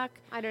black.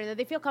 I don't know.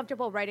 They feel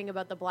comfortable writing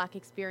about the black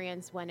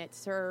experience when it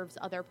serves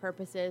other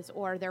purposes,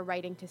 or they're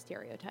writing to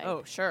stereotype.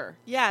 Oh, sure.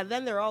 Yeah,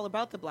 then they're all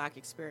about the black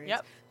experience.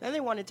 Yep. Then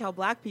they want to tell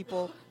black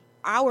people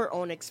our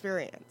own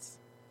experience.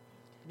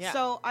 Yeah.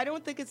 So I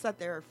don't think it's that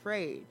they're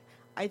afraid.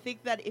 I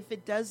think that if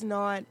it does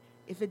not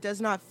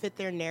fit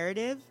their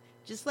narrative,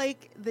 just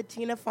like the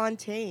Tina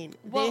Fontaine,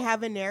 they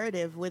have a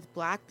narrative with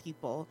black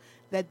people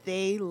that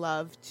they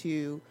love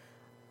to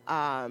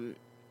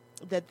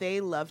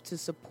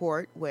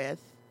support with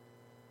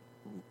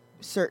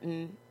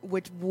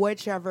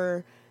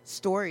whichever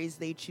stories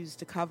they choose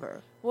to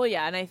cover. Well,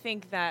 yeah, and I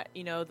think that,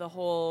 you know, the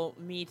whole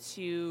Me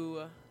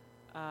Too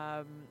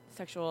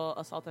sexual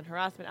assault and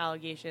harassment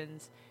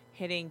allegations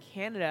hitting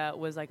Canada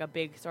was like a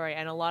big story,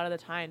 and a lot of the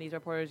time these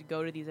reporters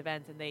go to these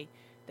events and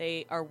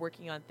they are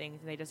working on things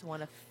and they just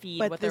want to feed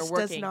what they're working.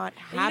 But this does not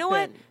happen. And you know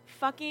what?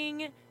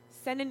 Fucking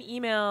send an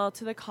email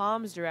to the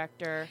comms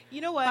director.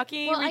 You know what?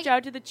 Fucking reach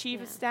out to the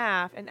chief of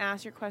staff and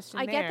ask your question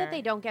I get that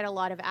they don't get a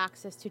lot of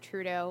access to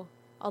Trudeau,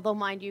 although,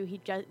 mind you,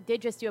 he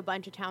did just do a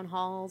bunch of town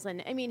halls,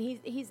 and I mean,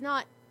 he's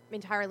not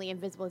entirely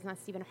invisible. He's not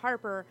Stephen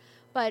Harper,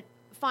 but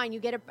fine, you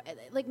get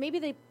maybe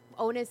the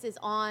onus is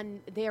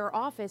on their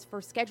office for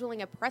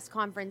scheduling a press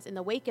conference in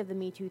the wake of the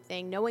Me Too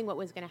thing, knowing what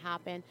was going to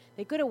happen.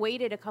 They could have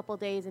waited a couple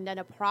days and done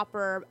a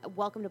proper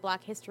Welcome to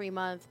Black History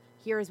Month.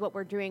 Here's what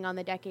we're doing on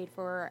the decade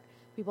for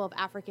people of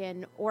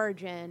African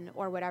origin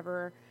or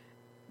whatever,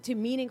 to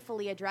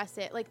meaningfully address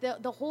it. Like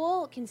the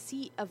whole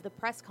conceit of the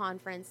press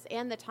conference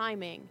and the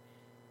timing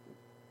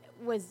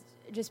was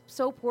just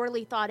so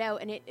poorly thought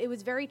out, and it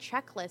was very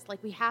checklist.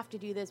 Like, we have to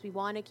do this. We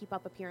want to keep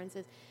up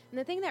appearances. And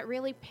the thing that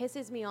really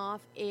pisses me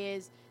off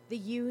is the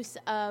use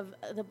of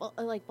the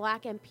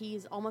black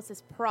MPs almost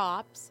as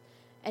props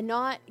and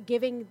not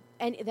giving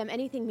them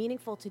anything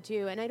meaningful to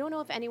do. And I don't know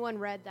if anyone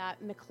read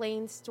that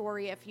Maclean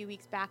story a few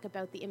weeks back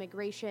about the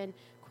immigration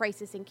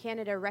crisis in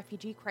Canada,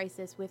 refugee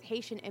crisis with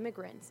Haitian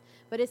immigrants.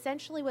 But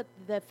essentially what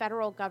the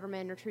federal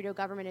government or Trudeau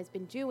government has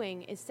been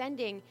doing is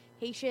sending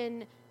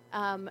Haitian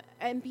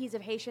MPs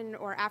of Haitian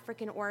or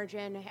African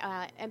origin,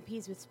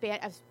 MPs with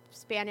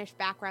Spanish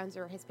backgrounds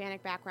or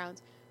Hispanic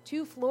backgrounds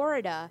to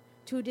Florida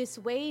to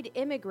dissuade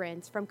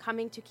immigrants from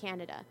coming to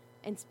Canada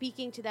and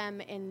speaking to them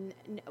in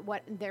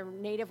what their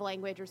native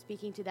language, or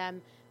speaking to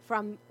them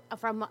from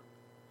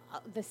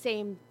the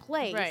same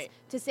place, Right.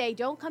 to say,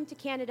 don't come to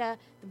Canada.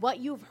 What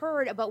you've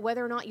heard about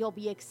whether or not you'll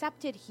be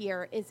accepted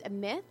here is a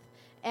myth,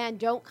 and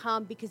don't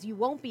come because you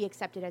won't be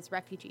accepted as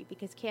refugee,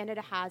 because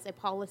Canada has a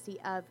policy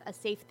of a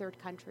safe third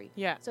country.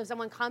 Yeah. So if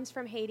someone comes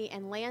from Haiti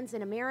and lands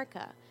in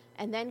America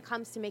and then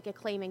comes to make a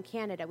claim in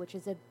Canada, which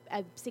is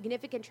a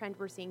significant trend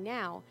we're seeing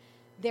now,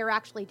 they're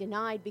actually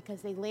denied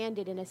because they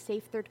landed in a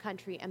safe third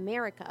country,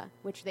 America,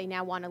 which they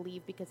now want to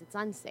leave because it's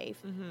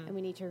unsafe, and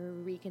we need to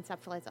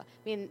reconceptualize that.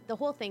 I mean, the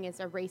whole thing is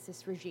a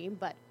racist regime,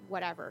 but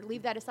whatever.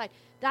 Leave that aside.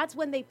 That's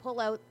when they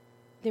pull out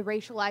the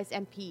racialized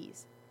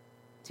MPs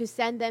to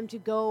send them to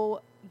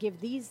go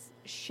give these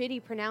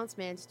shitty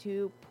pronouncements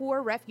to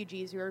poor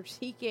refugees who are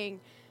seeking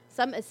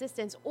some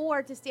assistance,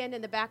 or to stand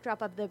in the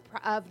backdrop of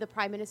the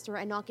prime minister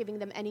and not giving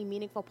them any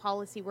meaningful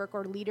policy work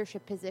or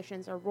leadership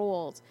positions or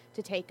roles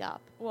to take up.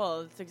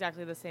 Well, it's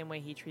exactly the same way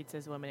he treats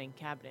his women in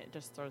cabinet,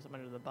 just throws them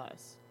under the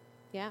bus.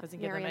 Yeah,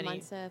 Doesn't give them Marianne any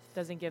Munsif,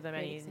 doesn't give them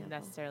great any example.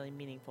 necessarily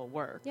meaningful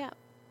work. Yeah.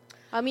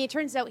 I mean, it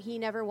turns out he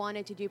never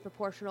wanted to do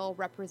proportional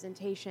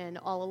representation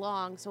all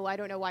along, so I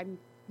don't know why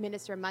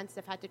Minister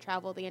Munsif had to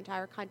travel the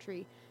entire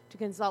country to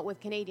consult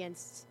with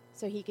Canadians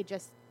so he could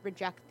just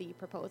reject the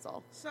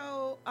proposal.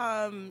 So,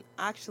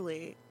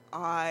 actually,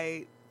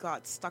 I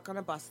got stuck on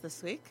a bus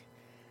this week,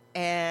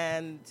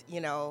 and,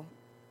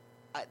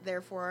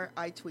 therefore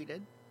I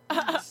tweeted.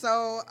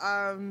 So,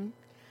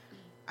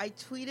 I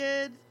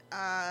tweeted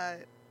a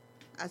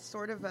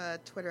sort of a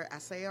Twitter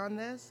essay on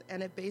this,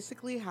 and it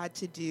basically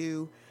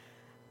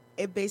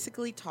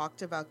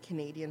talked about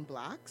Canadian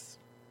blacks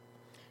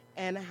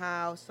and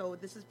how, so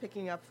this is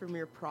picking up from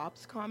your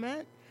props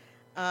comment.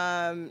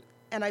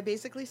 And I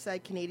basically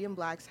said Canadian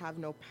blacks have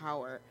no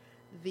power.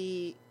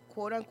 The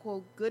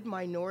quote-unquote good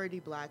minority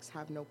blacks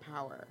have no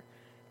power.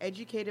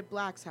 Educated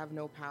blacks have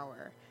no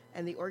power.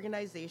 And the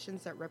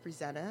organizations that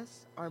represent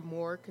us are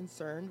more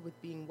concerned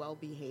with being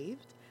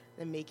well-behaved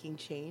than making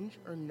change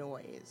or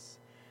noise.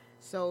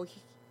 So,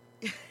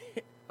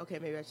 okay,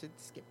 maybe I should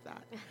skip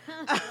that.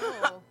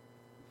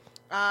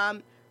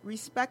 Oh.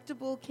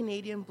 Respectable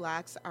Canadian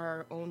blacks are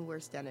our own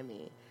worst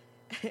enemy.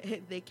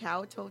 They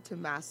kowtow to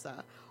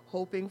Massa,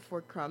 hoping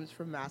for crumbs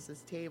from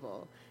Massa's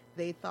table.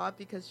 They thought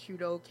because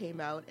Trudeau came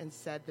out and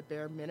said the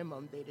bare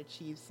minimum they'd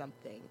achieve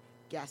something.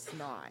 Guess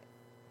not.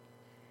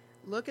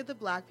 Look at the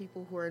black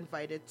people who are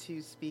invited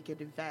to speak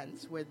at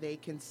events where they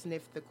can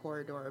sniff the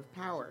corridor of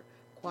power.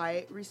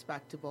 Quiet,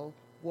 respectable,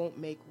 won't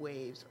make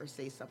waves or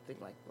say something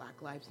like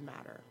Black Lives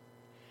Matter.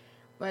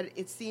 But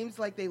it seems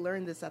like they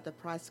learned this at the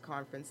press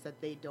conference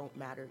that they don't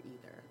matter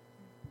either.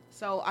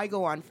 So I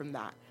go on from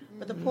that.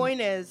 But the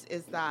point is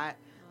that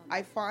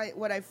I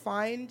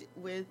find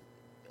with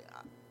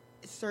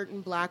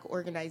certain black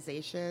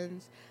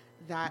organizations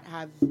that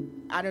have,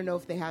 I don't know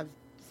if they have,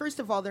 first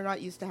of all, they're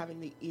not used to having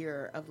the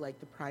ear of like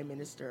the prime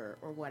minister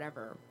or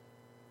whatever.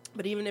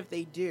 But even if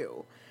they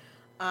do,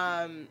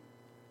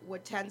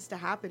 what tends to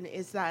happen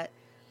is that,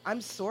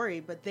 I'm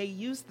sorry, but they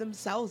use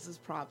themselves as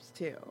props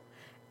too.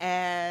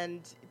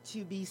 And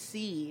to be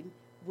seen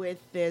with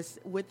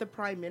the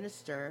prime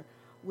minister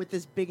with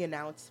this big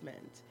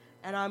announcement.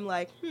 And I'm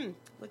like,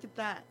 look at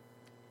that.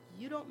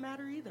 You don't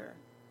matter either.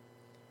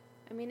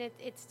 I mean,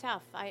 it's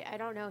tough. I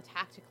don't know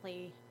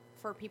tactically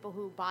for people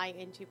who buy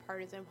into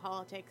partisan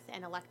politics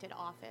and elected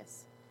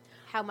office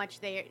how much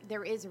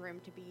there is room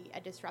to be a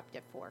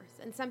disruptive force.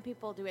 And some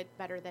people do it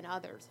better than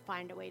others,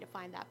 find a way to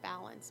find that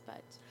balance.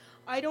 But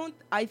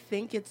I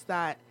think it's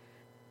that,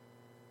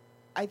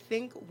 I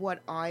think what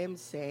I am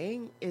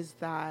saying is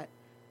that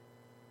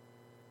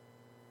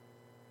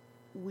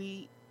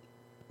we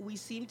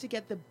seem to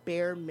get the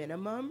bare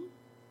minimum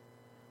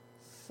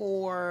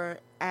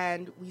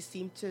and we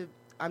seem to,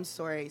 I'm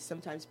sorry,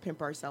 sometimes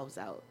pimp ourselves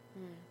out.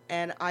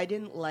 And I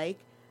didn't like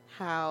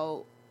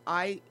how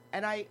I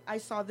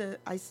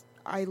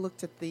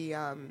looked at the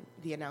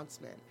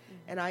announcement,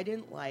 and I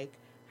didn't like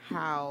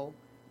how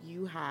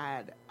you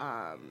had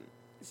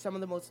some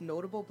of the most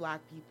notable black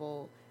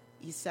people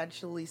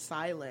essentially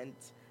silent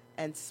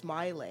and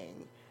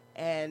smiling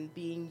and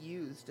being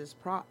used as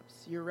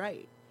props. You're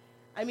right.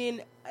 I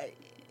mean,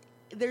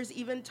 there's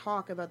even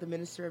talk about the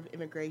Minister of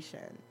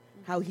Immigration,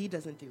 how he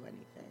doesn't do anything.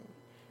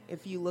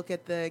 If you look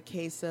at the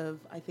case of,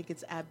 I think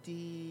it's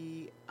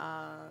Abdi,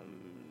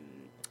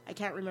 I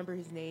can't remember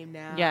his name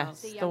now.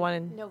 Yes, the the young one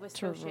in Nova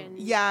Toronto. Scotian,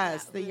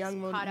 Yes, the was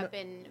young one- caught up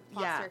in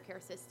foster care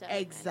system. and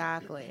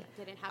Exactly.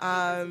 didn't have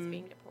papers as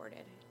being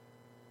deported.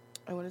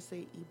 I want to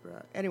say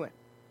Ibra. Anyway,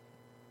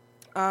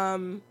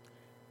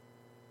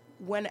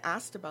 when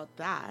asked about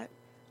that,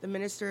 The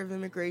Minister of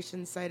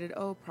Immigration cited,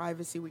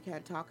 privacy, we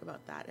can't talk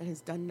about that, and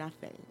has done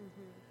nothing.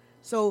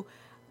 So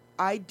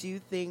I do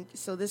think,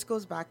 so this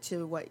goes back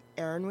to what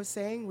Aaron was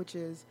saying, which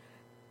is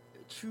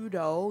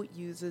Trudeau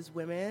uses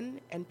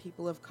women and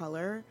people of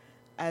color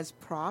as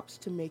props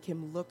to make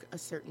him look a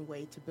certain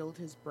way, to build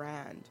his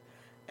brand.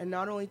 And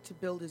not only to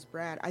build his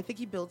brand, I think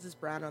he builds his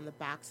brand on the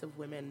backs of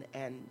women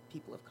and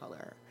people of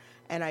color.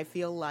 And I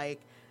feel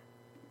like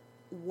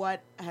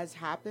what has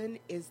happened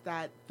is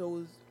that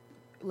those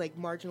like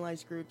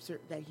marginalized groups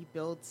that he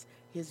builds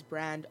his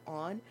brand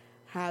on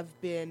have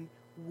been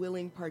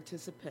willing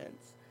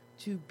participants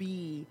to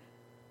be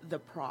the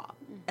prop.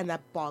 And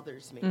that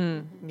bothers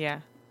me. Yeah.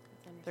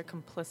 They're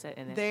complicit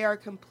in it. They are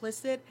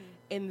complicit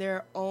in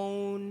their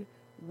own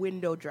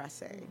window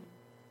dressing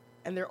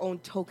and their own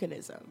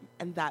tokenism,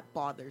 and that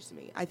bothers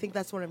me. I think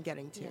that's what I'm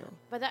getting to. Yeah.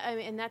 But that, I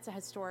mean, and that's a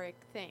historic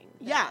thing.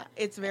 Yeah,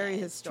 it's very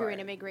historic. True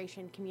in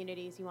immigration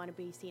communities, you want to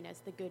be seen as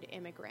the good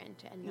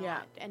immigrant and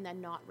not, and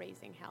then not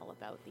raising hell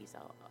about these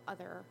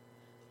other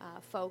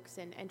folks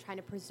and trying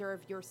to preserve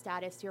your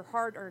status, your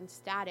hard-earned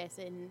status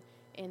in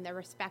the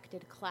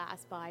respected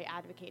class by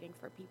advocating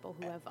for people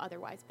who have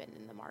otherwise been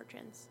in the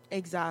margins.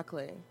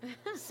 Exactly.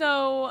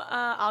 So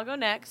I'll go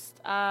next.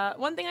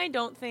 One thing I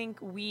don't think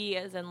we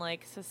as in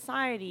like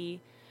society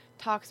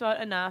talks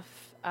about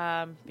enough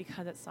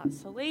because it's not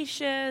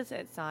salacious,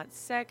 it's not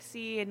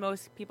sexy, and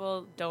most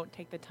people don't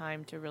take the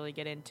time to really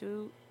get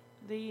into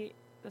the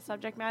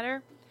subject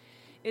matter,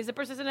 is the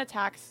persistent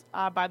attacks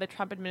by the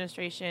Trump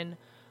administration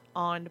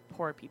on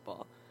poor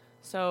people.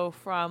 So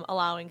from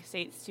allowing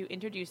states to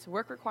introduce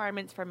work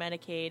requirements for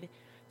Medicaid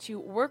to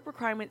work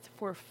requirements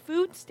for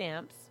food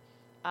stamps,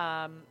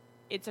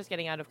 it's just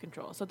getting out of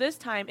control. So this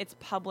time it's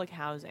public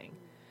housing.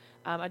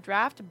 A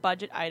draft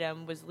budget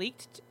item was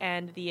leaked,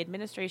 and the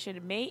administration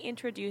may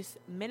introduce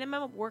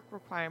minimum work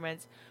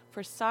requirements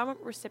for some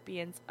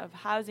recipients of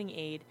housing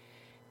aid,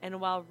 and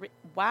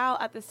while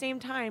at the same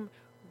time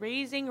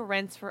raising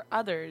rents for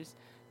others,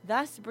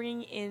 thus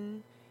bringing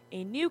in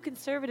a new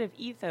conservative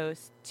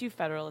ethos to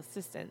federal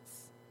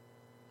assistance.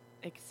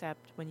 Except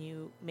when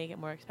you make it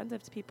more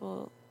expensive to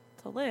people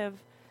to live,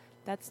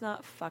 that's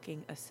not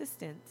fucking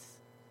assistance.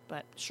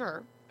 But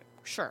sure.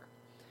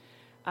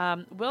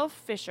 Will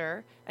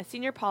Fisher, a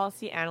senior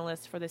policy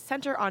analyst for the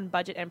Center on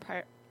Budget and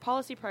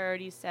Policy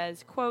Priorities,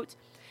 says, quote,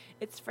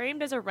 "It's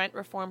framed as a rent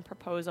reform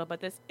proposal,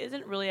 but this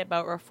isn't really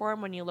about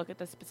reform when you look at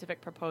the specific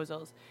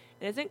proposals.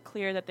 It isn't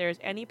clear that there is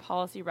any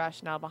policy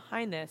rationale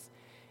behind this.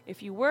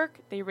 If you work,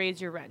 they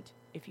raise your rent.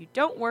 If you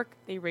don't work,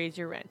 they raise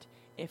your rent.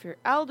 If you're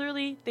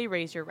elderly, they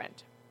raise your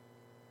rent."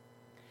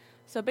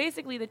 So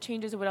basically, the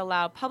changes would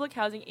allow public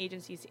housing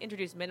agencies to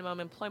introduce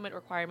minimum employment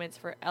requirements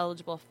for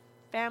eligible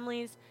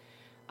families.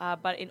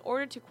 But in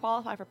order to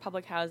qualify for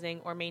public housing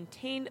or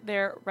maintain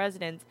their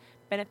residence,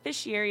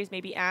 beneficiaries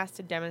may be asked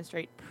to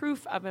demonstrate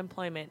proof of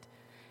employment.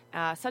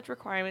 Such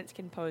requirements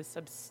can pose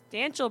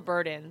substantial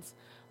burdens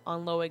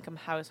on low-income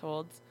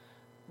households,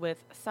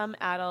 with some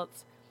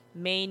adults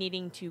may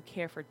needing to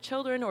care for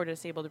children or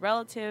disabled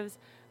relatives,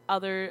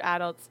 other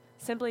adults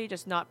simply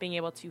just not being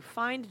able to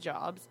find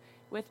jobs,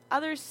 with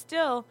others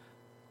still,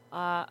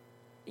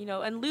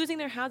 and losing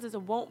their houses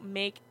won't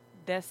make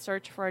this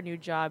search for a new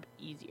job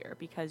easier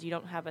because you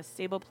don't have a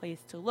stable place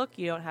to look,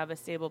 you don't have a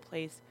stable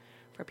place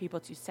for people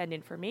to send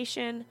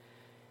information.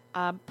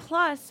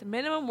 Plus,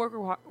 minimum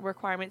work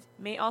requirements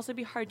may also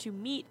be hard to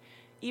meet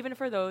even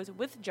for those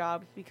with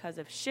jobs because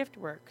of shift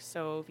work.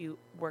 So if you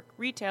work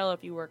retail,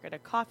 if you work at a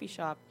coffee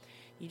shop,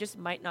 you just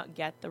might not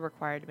get the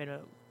required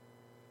minimum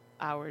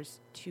hours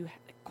to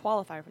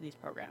qualify for these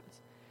programs.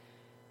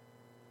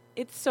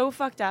 It's so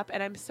fucked up,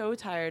 and I'm so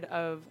tired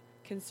of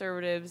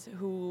conservatives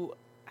who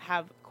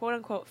have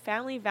quote-unquote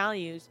family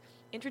values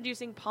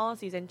introducing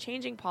policies and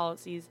changing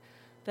policies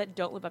that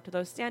don't live up to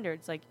those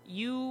standards. Like,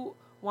 you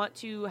want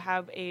to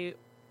have a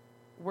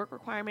work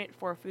requirement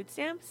for food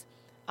stamps.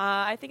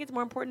 I think it's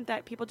more important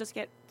that people just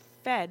get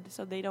fed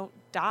so they don't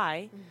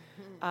die.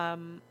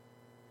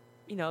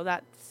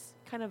 That's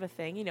kind of a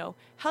thing.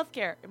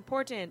 Healthcare,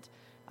 important.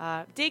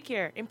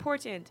 Daycare,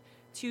 important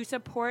to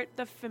support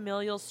the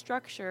familial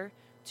structure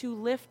to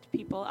lift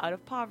people out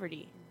of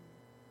poverty.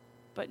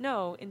 But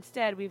no,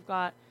 instead we're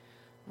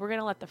going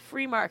to let the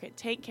free market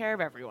take care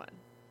of everyone.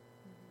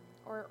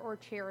 Or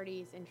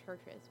charities and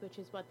churches, which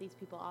is what these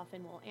people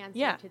often will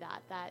answer to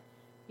that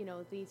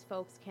these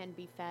folks can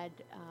be fed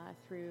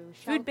through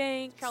food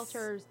banks,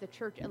 shelters, the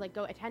church, like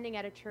attending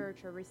at a church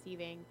or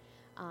receiving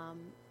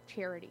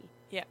charity.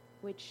 Yeah.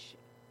 Which,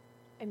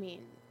 I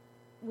mean,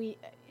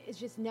 it's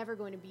just never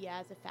going to be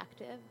as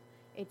effective.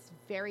 It's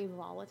very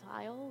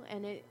volatile,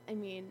 and I don't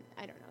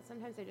know.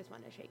 Sometimes I just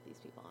want to shake these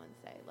people and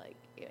say, like,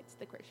 it's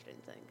the Christian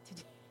thing to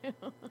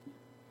do.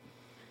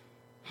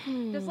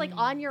 Just like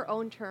on your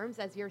own terms,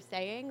 as you're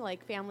saying,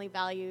 like family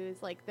values,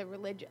 like the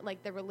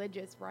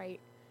religious right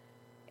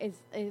is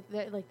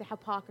the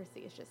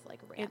hypocrisy is just like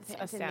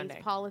rampant in these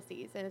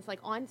policies, and it's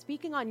like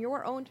speaking on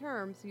your own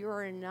terms,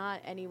 you're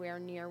not anywhere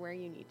near where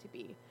you need to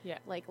be. Yeah,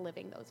 like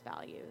living those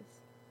values.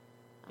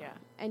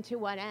 And to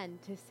what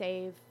end? To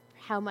save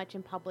how much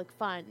in public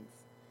funds.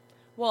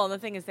 Well, the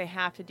thing is, they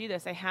have to do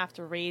this. They have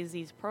to raise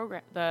these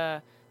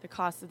the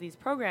cost of these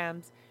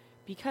programs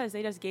because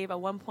they just gave a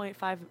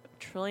 $1.5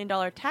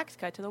 trillion tax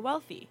cut to the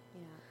wealthy.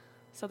 Yeah.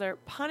 So they're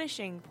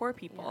punishing poor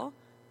people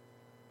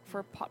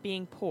for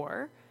being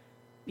poor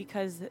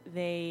because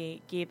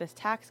they gave this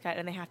tax cut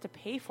and they have to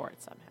pay for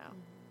it somehow.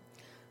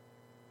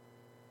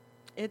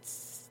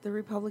 It's the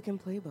Republican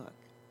playbook.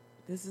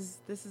 This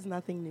is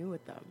nothing new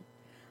with them.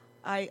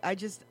 I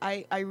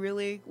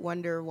really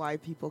wonder why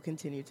people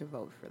continue to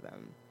vote for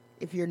them.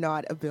 If you're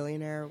not a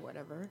billionaire or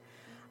whatever,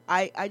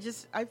 I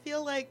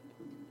feel like,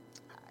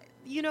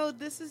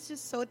 this is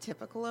just so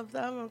typical of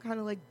them. I'm kind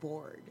of like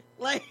bored.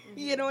 Like,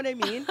 you know what I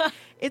mean?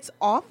 It's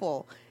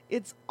awful.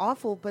 It's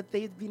awful, but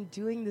they've been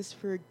doing this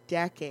for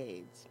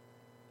decades.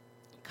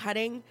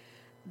 Cutting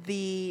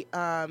the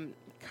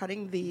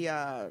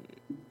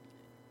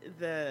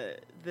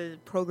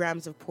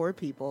programs of poor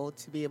people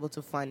to be able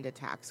to fund a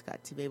tax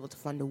cut, to be able to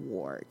fund a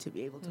war, to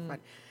be able to fund,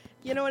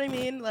 you know what I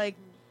mean? Like,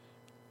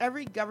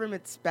 every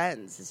government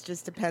spends. It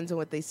just depends on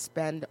what they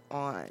spend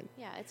on.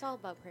 Yeah, it's all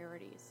about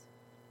priorities.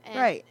 And,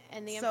 right.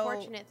 And the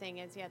unfortunate thing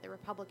is, the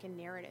Republican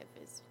narrative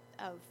is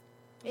of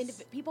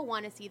people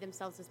want to see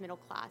themselves as middle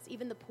class.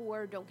 Even the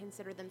poor don't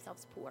consider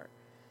themselves poor.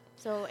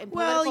 So in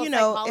political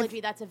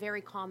psychology, that's a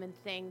very common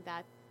thing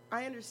that...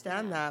 I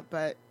understand that,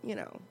 but,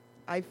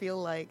 I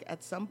feel like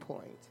at some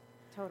point...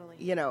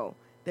 Totally.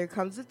 There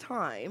comes a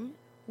time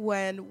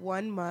when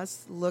one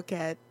must look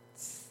at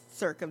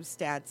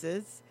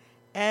circumstances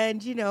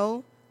and,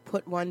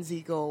 put one's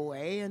ego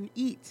away and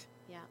eat.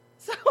 Yeah.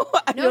 So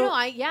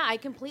I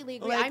completely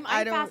agree. Like,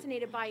 I'm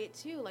fascinated by it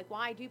too. Like,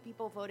 why do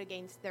people vote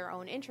against their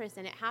own interests?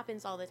 And it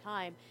happens all the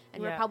time.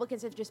 And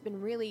Republicans have just been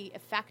really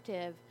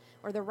effective,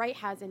 or the right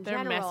has in Their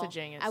general,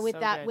 messaging is with so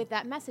that good. with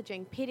that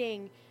messaging,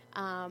 pitting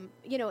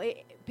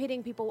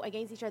people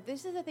against each other.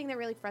 This is the thing that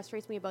really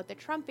frustrates me about the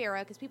Trump era,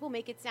 because people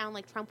make it sound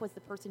like Trump was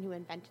the person who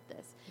invented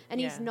this, and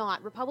he's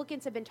not.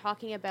 Republicans have been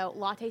talking about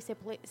latte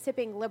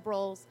sipping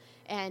liberals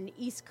and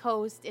East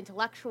Coast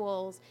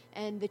intellectuals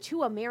and the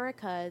two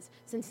Americas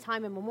since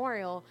time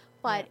immemorial.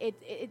 But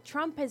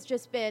Trump has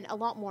just been a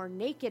lot more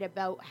naked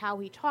about how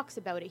he talks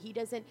about it. He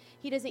doesn't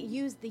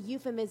use the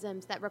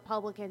euphemisms that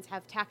Republicans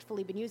have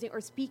tactfully been using,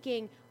 or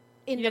speaking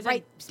in the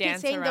right,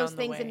 saying those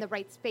things in the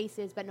right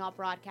spaces, but not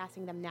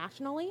broadcasting them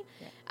nationally.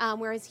 Yeah.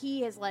 Whereas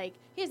he doesn't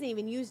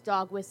even use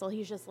dog whistle.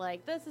 He's just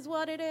like, this is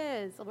what it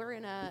is. We're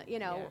gonna,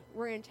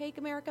 we're gonna take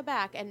America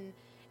back. And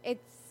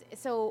it's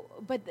so,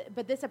 but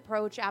this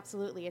approach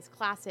absolutely is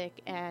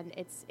classic, and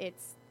it's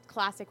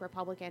classic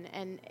Republican.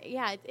 And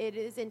it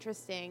is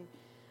interesting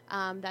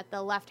that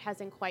the left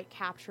hasn't quite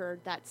captured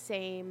that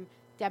same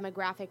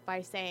demographic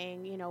by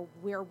saying,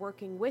 we're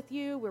working with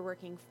you, we're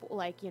working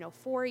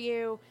for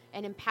you,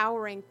 and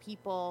empowering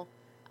people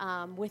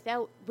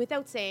without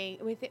saying,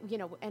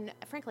 and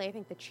frankly, I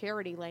think the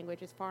charity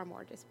language is far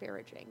more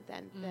disparaging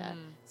than the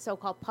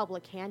so-called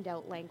public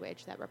handout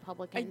language that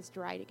Republicans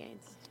deride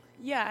against.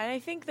 Yeah, and I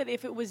think that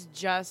if it was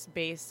just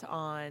based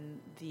on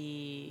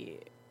the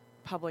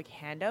public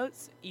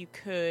handouts, you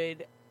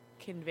could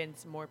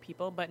convince more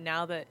people, but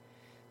now that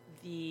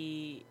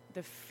the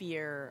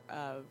fear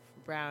of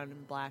brown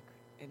and black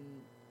and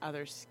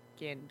other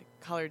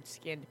colored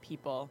skinned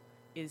people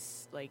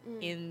is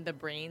in the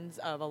brains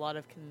of a lot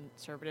of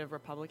conservative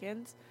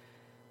Republicans,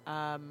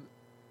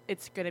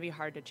 it's going to be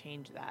hard to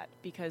change that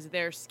because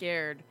they're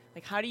scared.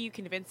 Like, how do you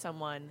convince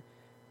someone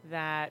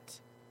that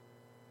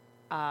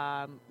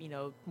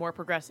more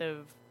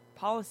progressive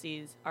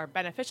policies are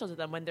beneficial to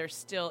them when they're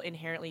still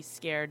inherently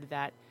scared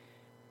that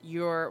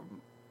you're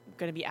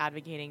going to be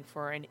advocating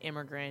for an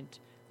immigrant,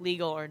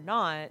 legal or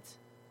not,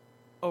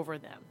 over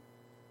them?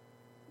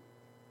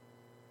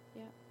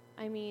 Yeah,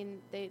 I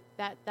mean,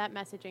 that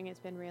messaging has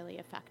been really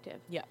effective.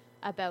 Yeah,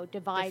 about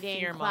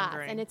dividing class,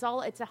 and it's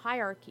a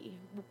hierarchy.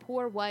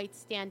 Poor whites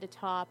stand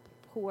atop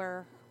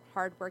poor,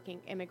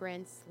 hardworking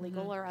immigrants,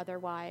 legal or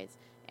otherwise,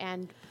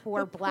 and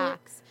poor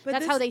blacks.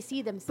 That's how they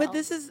see themselves. But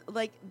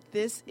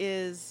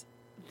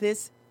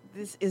this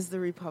is the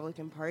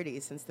Republican Party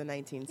since the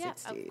 1960s. Yeah,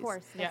 of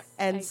course. Yeah.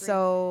 And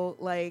so,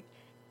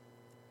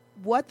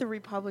 what the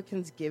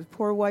Republicans give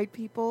poor white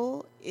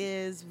people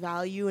is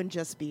value in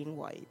just being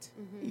white.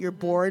 Mm-hmm. You're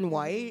born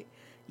white.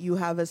 You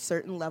have a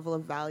certain level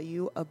of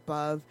value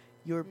above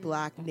your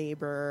black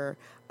neighbor,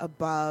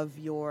 above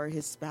your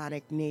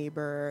Hispanic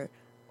neighbor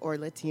or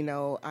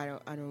Latino.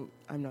 I'm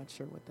not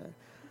sure what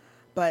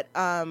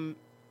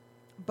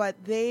but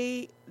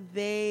they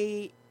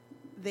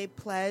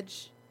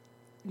pledge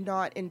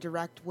not in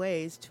direct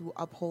ways to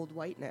uphold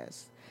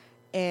whiteness.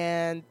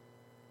 And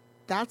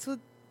that's what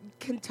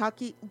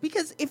Kentucky,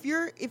 because if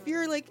you're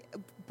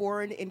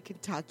born in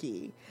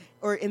Kentucky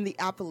or in the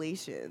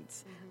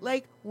Appalachians,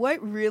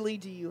 what really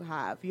do you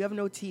have? You have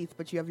no teeth,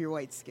 but you have your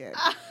white skin.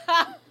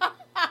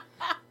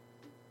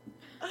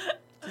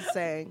 Just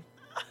saying.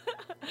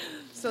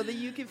 So that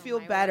you can feel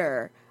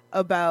better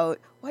about,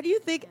 why do you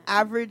think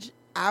average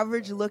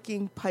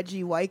looking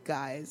pudgy white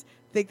guys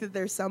think that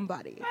they're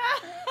somebody?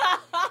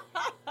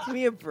 Give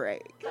me a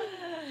break.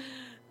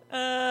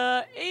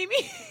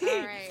 Amy. All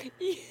right.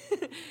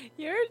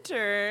 Your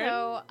turn.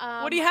 So,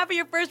 what do you have for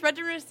your first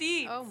rental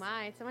receipt? Oh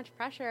my, so much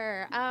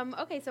pressure.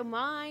 Okay, so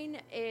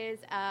mine is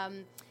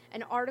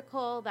an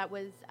article that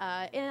was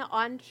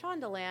on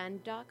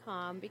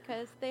Shondaland.com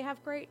because they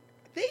have great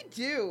They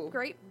do.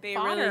 They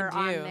fodder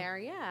really do. on there.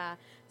 Yeah.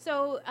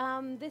 So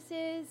this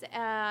is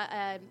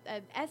an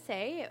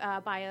essay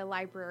by a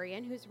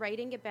librarian who's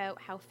writing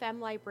about how femme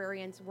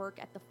librarians work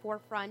at the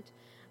forefront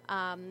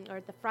or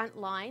at the front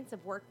lines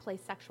of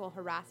workplace sexual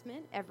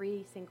harassment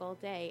every single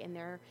day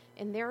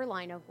in their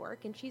line of work.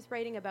 And she's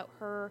writing about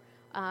her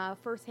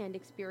firsthand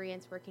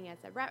experience working as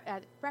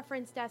a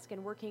reference desk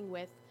and working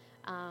with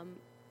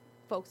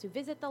folks who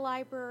visit the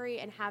library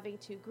and having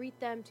to greet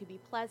them, to be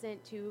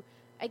pleasant, to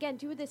again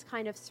do this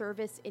kind of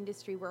service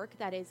industry work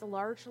that is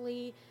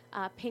largely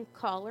pink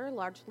collar,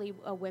 largely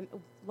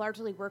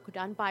work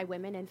done by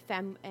women and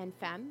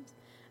femmes.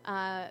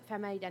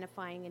 Femme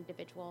identifying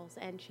individuals,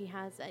 and she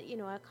has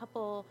a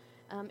couple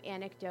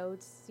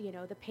anecdotes.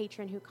 The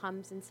patron who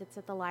comes and sits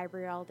at the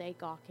library all day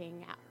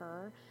gawking at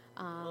her.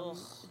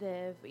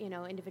 The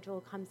individual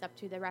who comes up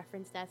to the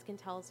reference desk and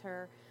tells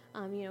her,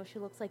 she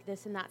looks like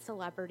this and that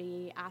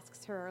celebrity.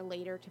 Asks her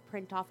later to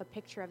print off a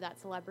picture of that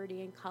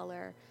celebrity in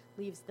color.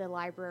 Leaves the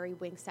library,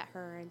 winks at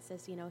her, and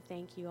says,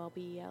 "Thank you. I'll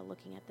be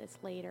looking at this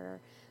later."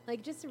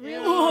 Like just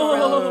really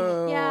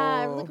gross.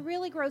 Yeah, like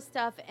really gross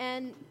stuff.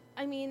 And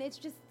I mean,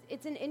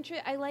 it's an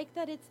interest. I like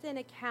that it's an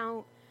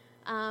account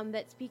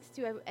that speaks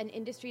to an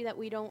industry that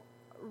we don't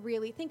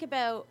really think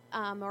about,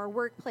 or a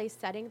workplace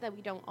setting that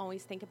we don't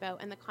always think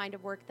about, and the kind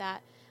of work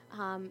that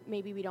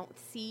maybe we don't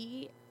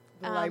see.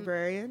 The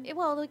librarian?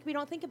 We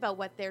don't think about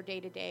what their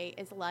day-to-day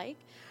is like,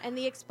 and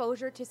the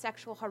exposure to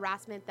sexual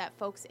harassment that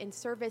folks in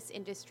service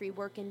industry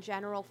work in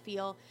general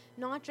feel,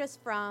 not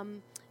just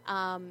from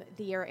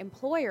their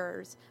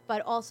employers,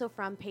 but also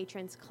from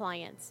patrons'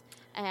 clients,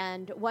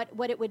 and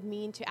what it would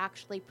mean to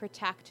actually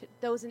protect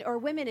those, or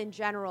women in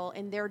general,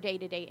 in their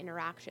day-to-day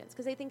interactions.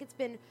 Because I think it's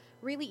been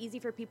really easy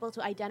for people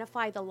to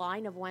identify the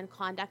line of when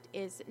conduct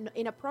is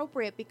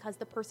inappropriate because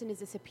the person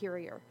is a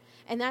superior.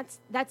 And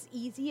that's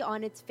easy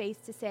on its face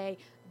to say,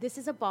 this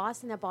is a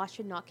boss and the boss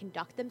should not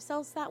conduct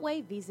themselves that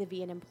way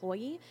vis-a-vis an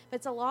employee. But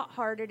it's a lot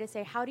harder to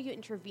say, how do you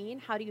intervene?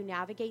 How do you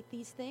navigate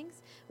these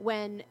things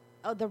when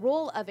the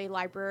role of a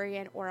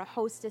librarian or a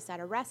hostess at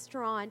a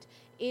restaurant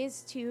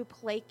is to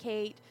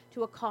placate,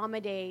 to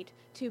accommodate,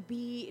 to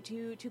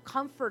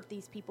comfort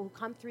these people who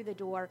come through the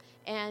door,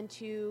 and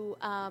to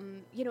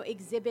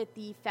exhibit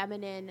the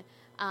feminine,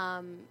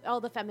 all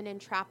the feminine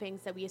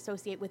trappings that we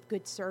associate with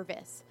good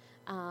service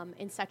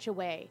in such a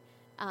way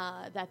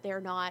that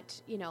they're not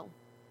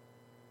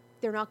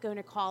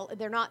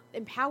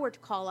empowered to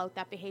call out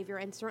that behavior.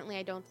 And certainly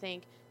I don't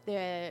think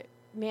the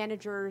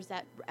managers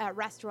at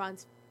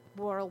restaurants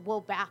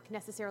will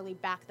necessarily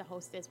back the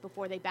hostess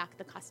before they back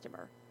the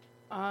customer.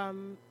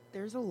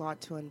 There's a lot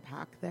to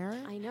unpack there.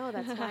 I know,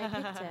 that's why I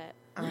picked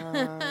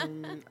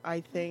it.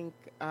 I think,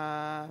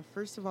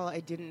 first of all, I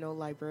didn't know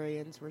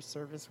librarians were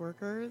service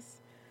workers.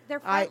 They're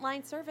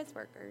frontline service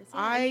workers.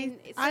 Yeah,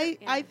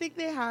 I think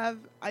they have,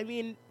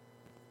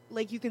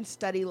 like you can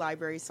study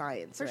library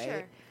science, for right?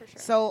 Sure, for sure.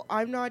 So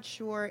I'm not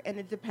sure, and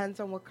it depends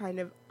on what kind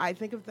of, I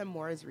think of them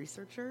more as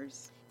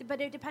researchers. But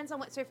it depends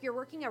on so if you're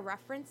working a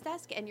reference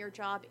desk and your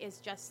job is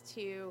just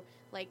to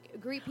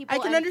greet people, I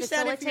can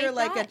understand if you're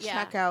like a that,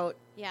 checkout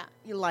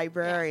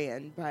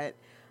librarian, but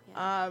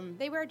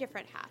they wear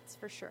different hats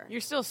for sure. You're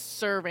still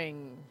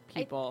serving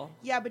people.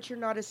 But you're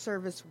not a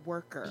service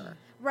worker.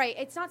 Right.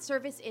 It's not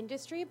service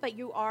industry, but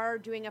you are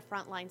doing a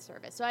frontline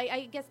service. So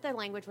I guess the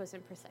language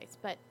wasn't precise,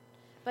 but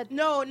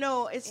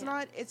no, it's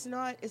not. It's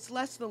not. It's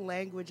less the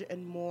language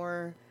and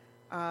more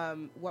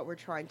what we're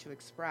trying to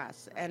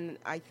express. And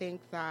I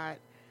think that,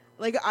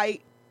 I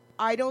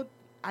don't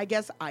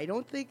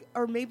think,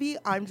 or maybe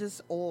I'm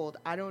just old.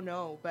 I don't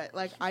know, but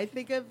I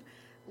think of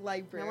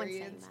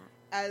librarians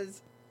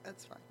as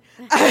that's fine.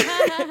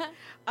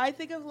 I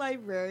think of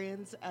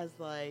librarians as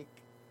I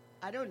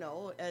don't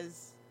know,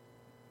 as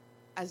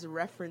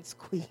reference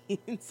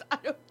queens. I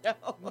don't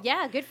know.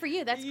 Yeah, good for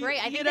you. That's great.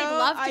 I think they'd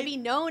love to be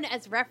known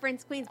as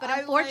reference queens, but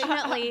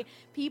unfortunately,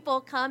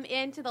 people come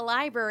into the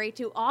library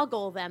to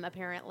ogle them,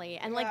 apparently,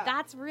 and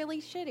that's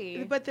really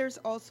shitty. But there's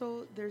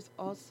also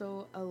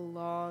a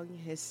long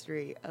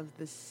history of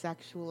the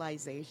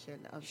sexualization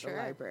of the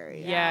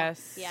library.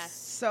 Yes.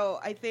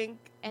 So I think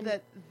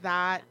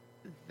that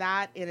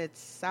in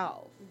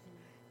itself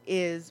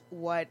is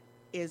what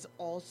is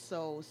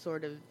also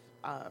sort of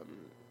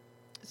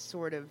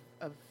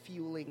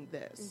fueling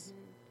this.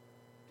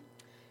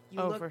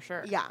 For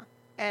sure. Yeah.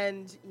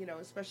 And,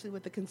 especially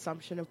with the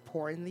consumption of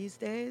porn these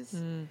days,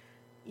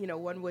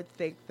 one would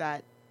think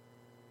that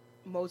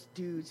most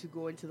dudes who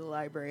go into the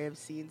library have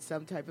seen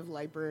some type of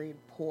librarian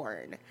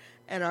porn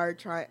and are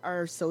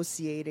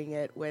associating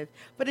it with,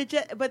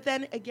 but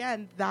then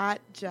again,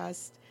 that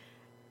just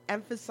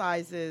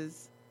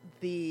emphasizes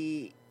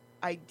the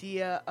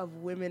idea of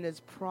women as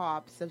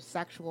props, of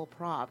sexual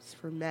props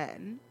for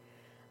men.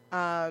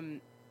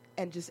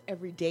 and just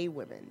everyday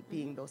women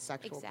being those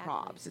sexual Exactly.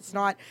 props. It's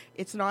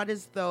not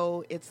as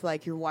though it's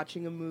like you're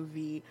watching a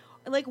movie.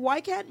 Like,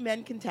 why can't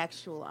men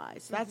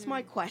contextualize? That's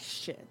my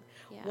question.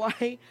 Yeah.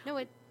 Why? No,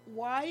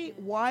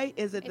 Why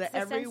is it it's that the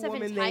every sense of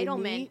woman they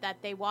entitlement meet? that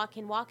they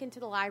can walk into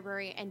the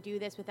library and do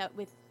this with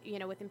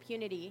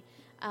impunity,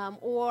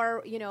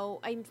 or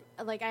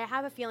I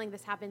have a feeling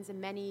this happens in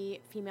many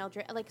female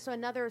so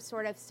another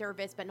sort of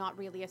service, but not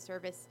really a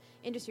service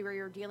industry where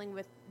you're dealing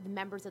with the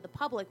members of the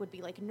public would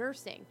be like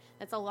nursing.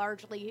 That's a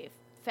largely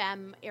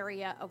femme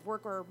area of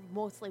work, or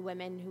mostly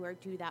women who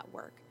do that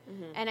work,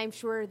 and I'm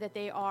sure that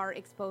they are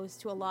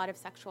exposed to a lot of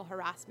sexual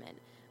harassment.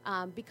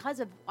 Because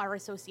of our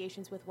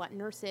associations with what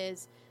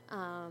nurses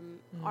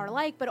are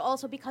like, but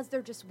also because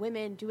they're just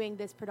women doing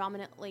this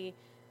predominantly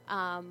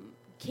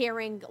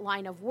caring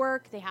line of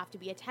work. They have to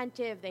be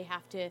attentive. They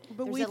have to.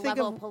 There's a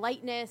level of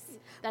politeness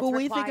that's required.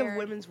 We think of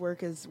women's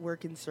work as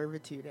work in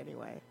servitude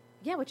anyway.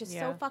 Yeah, which is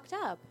so fucked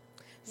up.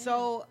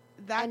 So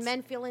that's, and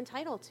men feel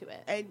entitled to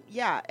it.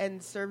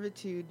 And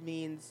servitude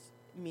means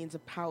a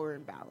power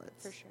imbalance.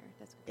 For sure,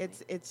 that's a good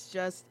point. It's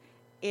just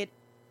it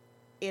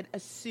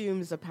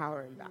assumes a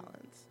power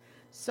imbalance.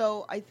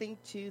 So I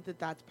think too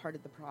that's part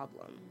of the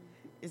problem,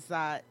 is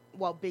that,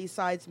 well,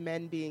 besides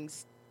men being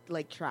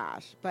like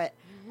trash, but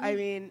I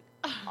mean,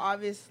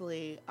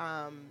 obviously,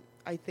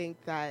 I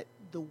think that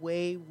the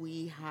way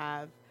we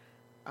have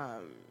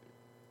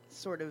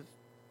sort of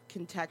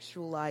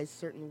contextualized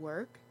certain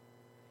work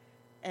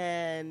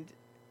and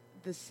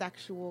the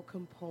sexual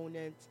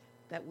component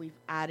that we've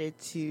added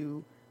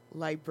to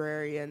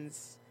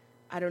librarians,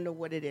 I don't know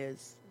what it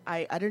is.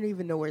 I don't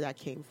even know where that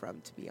came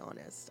from, to be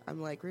honest.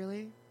 I'm like,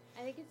 really?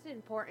 I think it's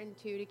important,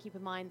 too, to keep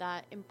in mind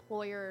that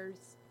employers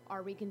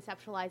are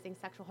reconceptualizing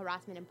sexual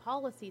harassment and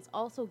policies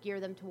also gear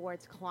them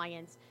towards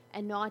clients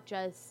and not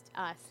just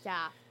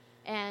staff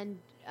and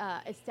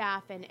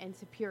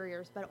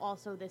superiors, but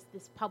also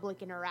this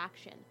public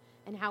interaction.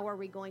 And how are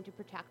we going to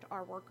protect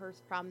our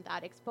workers from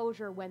that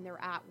exposure when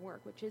they're at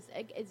work, which is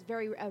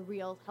a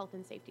real health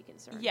and safety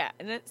concern. Yeah,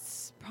 and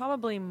it's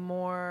probably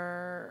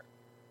more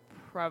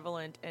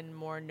prevalent and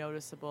more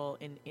noticeable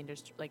in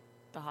industry, like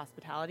the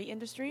hospitality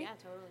industry. Yeah,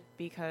 totally.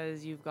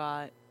 Because you've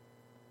got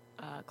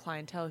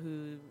clientele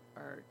who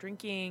are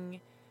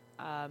drinking,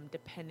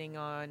 depending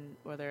on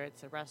whether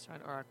it's a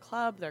restaurant or a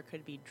club, there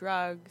could be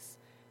drugs,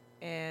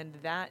 and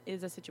that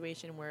is a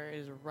situation where it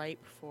is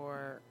ripe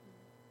for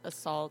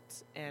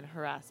assault and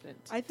harassment.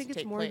 I think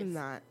it's more than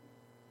that.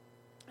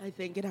 I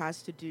think it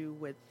has to do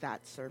with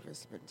that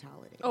service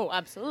mentality. Oh,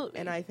 absolutely.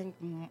 And I think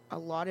a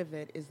lot of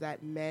it is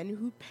that men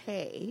who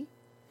pay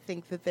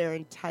think that they're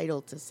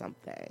entitled to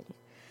something.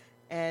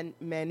 And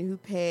men who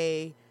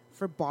pay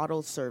for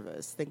bottle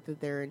service think that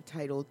they're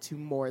entitled to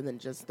more than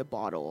just the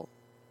bottle.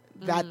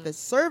 That the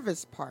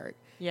service part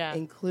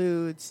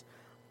includes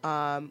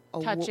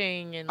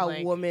touching and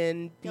a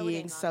woman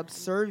being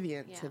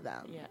subservient to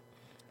them. Yeah.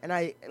 And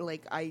I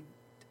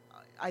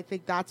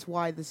think that's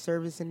why the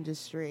service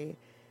industry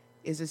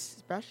is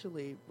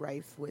especially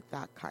rife with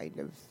that kind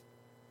of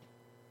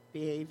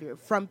behavior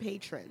from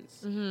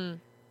patrons. Mm-hmm.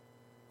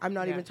 I'm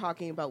not even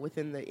talking about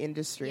within the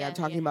industry. Yeah, I'm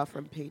talking about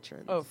from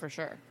patrons. Oh, for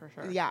sure.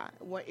 Yeah.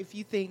 If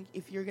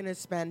you're going to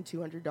spend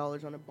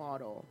 $200 on a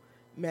bottle,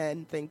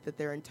 men think that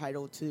they're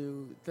entitled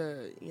to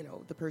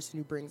the person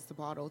who brings the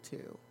bottle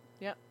to.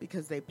 Yep.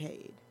 Because they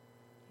paid.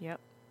 Yep.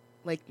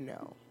 Like,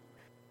 no.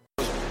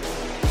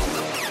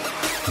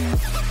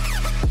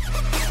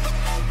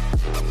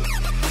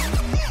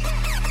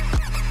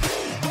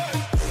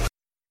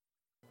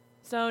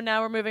 So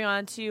now we're moving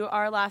on to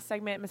our last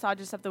segment,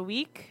 Misogynist of the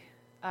Week.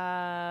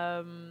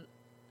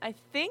 I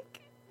think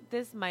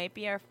this might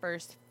be our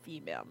first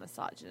female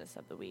misogynist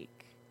of the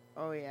week.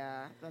 Oh,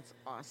 yeah. That's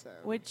awesome.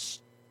 Which,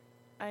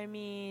 I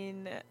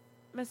mean,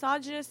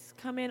 misogynists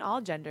come in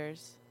all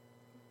genders.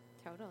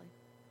 Totally.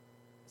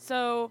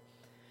 So,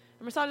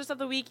 our misogynist of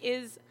the week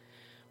is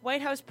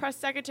White House Press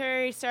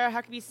Secretary Sarah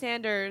Huckabee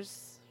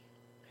Sanders,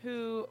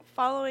 who,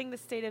 following the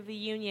State of the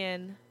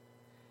Union,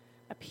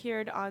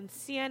 appeared on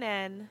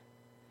CNN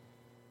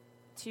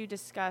to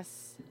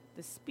discuss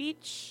the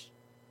speech,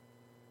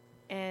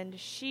 and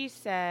she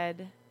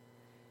said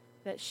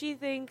that she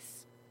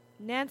thinks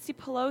Nancy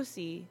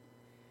Pelosi,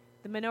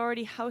 the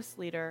minority House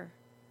leader,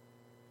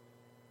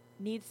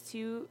 needs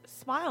to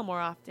smile more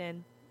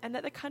often, and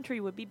that the country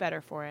would be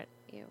better for it.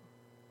 Ew.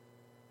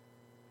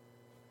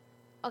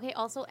 Okay,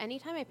 also,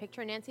 anytime I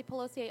picture Nancy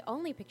Pelosi, I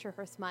only picture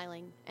her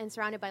smiling and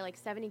surrounded by like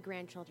 70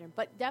 grandchildren,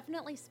 but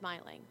definitely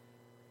smiling.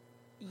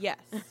 Yes.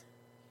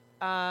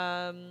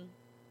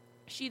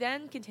 She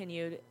then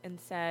continued and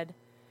said,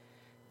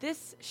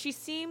 she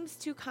seems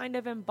to kind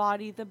of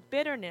embody the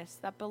bitterness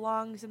that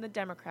belongs in the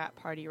Democrat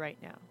Party right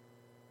now.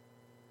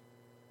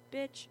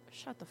 Bitch,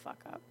 shut the fuck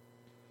up.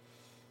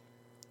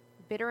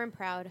 Bitter and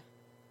proud,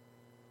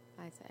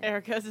 I say.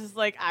 Erica's just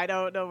like, I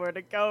don't know where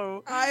to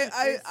go.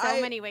 There's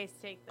so many ways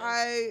to take this.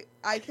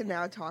 I can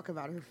now talk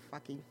about her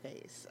fucking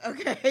face.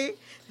 Okay,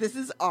 this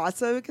is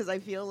awesome because I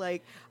feel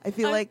like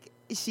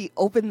she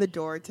opened the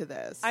door to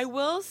this. I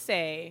will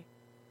say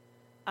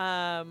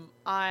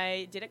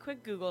I did a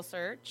quick Google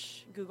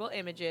search, Google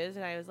Images,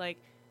 and I was like,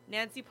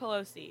 Nancy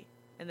Pelosi.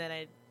 And then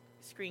I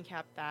screen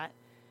capped that.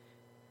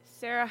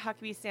 Sarah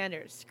Huckabee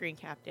Sanders, screen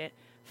capped it.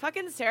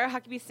 Fucking Sarah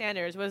Huckabee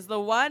Sanders was the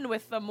one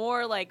with the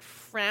more, like,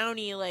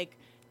 frowny, like,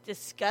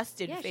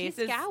 disgusted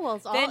faces she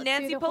scowls all than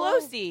Nancy through the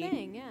whole Pelosi.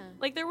 thing, yeah.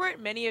 Like, there weren't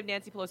many of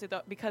Nancy Pelosi,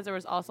 though, because there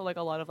was also, like,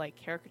 a lot of, like,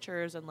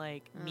 caricatures and,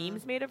 like,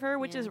 memes made of her,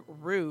 which is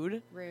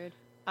rude. Rude.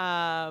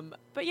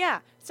 But yeah,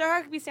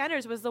 Sarah Huckabee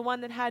Sanders was the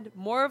one that had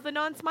more of the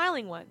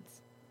non-smiling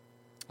ones.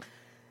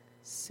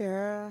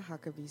 Sarah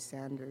Huckabee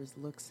Sanders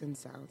looks and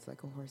sounds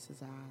like a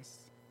horse's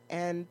ass.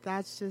 And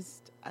that's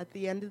just, at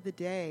the end of the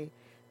day,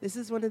 this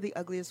is one of the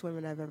ugliest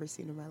women I've ever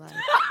seen in my life.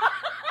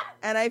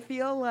 And I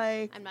feel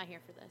like... I'm not here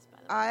for this, by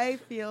the way. I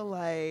feel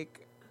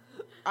like...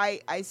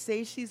 I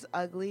say she's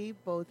ugly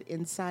both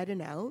inside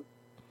and out.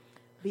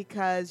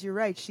 Because you're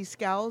right, she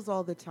scowls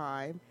all the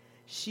time.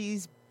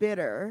 She's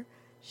bitter.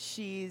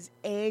 She's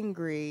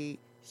angry.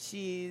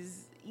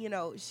 She's, you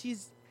know,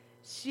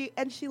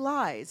 she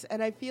lies.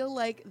 And I feel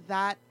like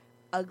that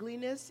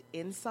ugliness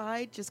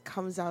inside just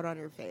comes out on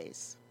her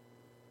face.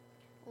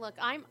 Look,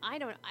 I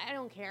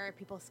don't care if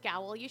people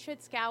scowl. You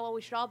should scowl.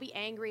 We should all be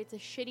angry. It's a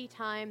shitty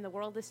time. The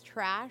world is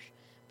trash.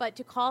 But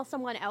to call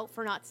someone out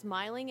for not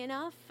smiling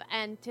enough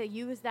and to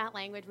use that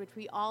language, which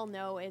we all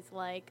know is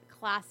like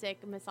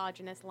classic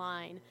misogynist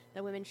line,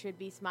 that women should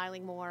be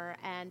smiling more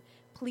and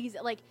please,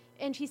 like,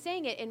 and she's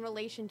saying it in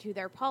relation to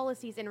their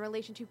policies, in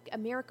relation to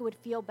America would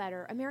feel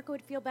better. America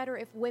would feel better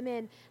if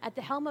women at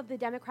the helm of the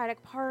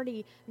Democratic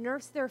Party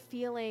nursed their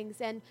feelings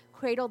and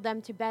cradled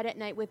them to bed at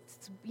night with,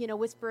 you know,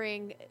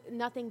 whispering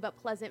nothing but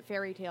pleasant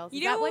fairy tales.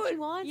 Is that what she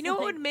wants? You know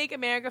what would make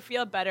America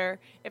feel better?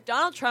 If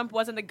Donald Trump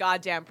wasn't the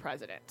goddamn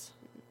president.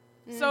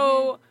 Mm-hmm.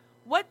 So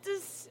what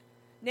does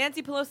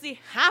Nancy Pelosi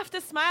have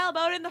to smile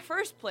about in the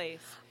first place?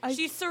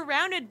 She's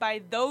surrounded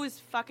by those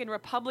fucking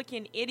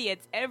Republican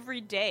idiots every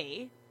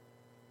day.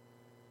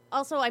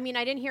 Also, I mean,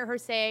 I didn't hear her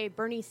say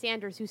Bernie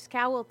Sanders, who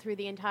scowled through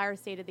the entire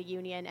State of the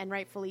Union, and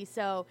rightfully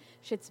so,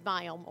 should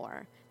smile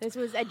more. This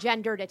was a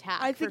gendered attack,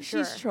 I think for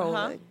she's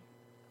trolling.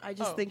 I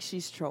just think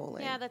she's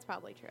trolling. Yeah, that's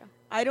probably true.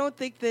 I don't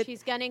think that...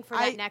 She's gunning for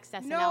that next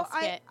SNL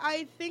skit.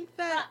 I think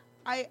that...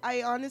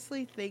 I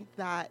honestly think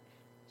that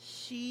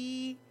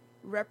she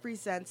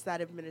represents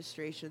that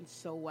administration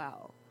so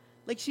well.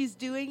 Like, she's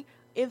doing...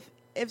 If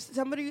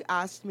somebody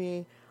asked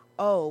me,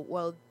 oh,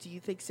 well, do you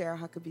think Sarah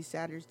Huckabee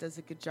Sanders does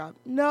a good job?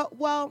 No,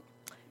 well,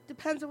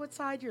 depends on what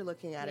side you're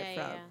looking at it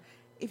from. Yeah.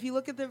 If you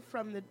look at it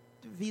from the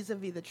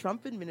vis-a-vis the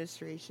Trump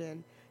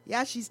administration,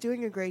 yeah, she's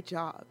doing a great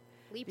job.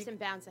 Leaps and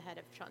bounds ahead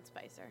of Sean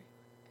Spicer.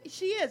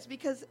 She is,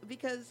 because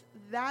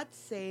that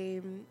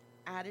same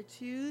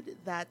attitude,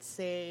 that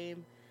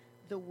same,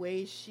 the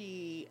way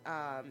she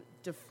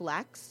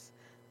deflects,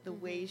 the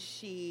way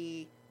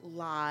she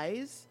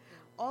lies,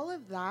 all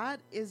of that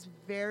is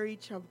very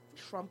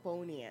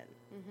Trumponian.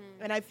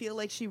 Mm-hmm. And I feel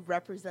like she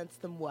represents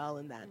them well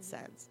in that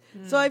sense.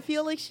 Mm. So I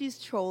feel like she's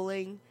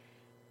trolling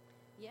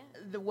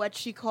what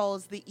she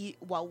calls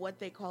what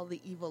they call the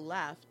evil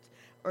left,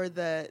 or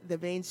the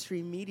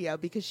mainstream media,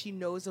 because she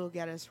knows it'll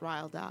get us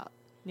riled up.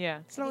 Yeah.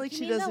 It's not like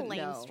she doesn't know. The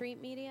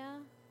mainstream media?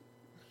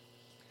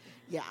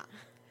 Yeah.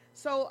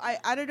 So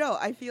I don't know.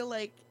 I feel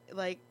like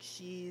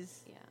she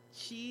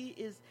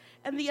is.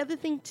 And the other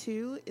thing,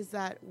 too, is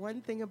that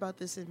one thing about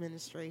this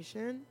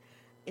administration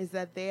is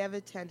that they have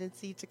a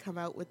tendency to come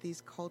out with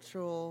these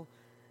cultural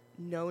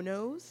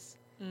no-nos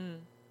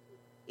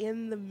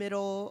in the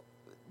middle.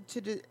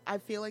 I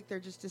feel like they're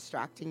just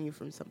distracting you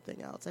from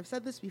something else. I've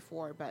said this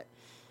before, but,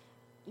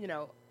 you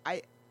know,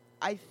 I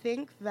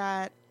think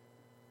that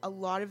a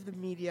lot of the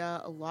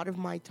media, a lot of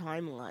my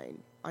timeline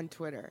on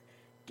Twitter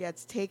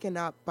gets taken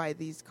up by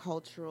these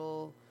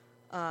cultural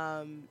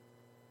verbal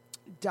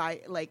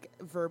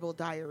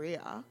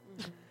diarrhea.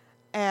 Mm-hmm.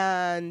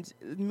 And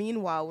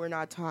meanwhile, we're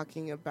not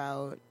talking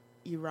about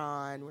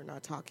Iran, we're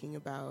not talking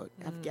about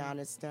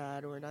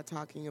Afghanistan, we're not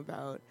talking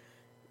about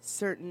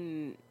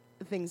certain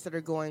things that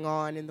are going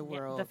on in the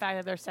world. The fact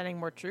that they're sending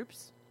more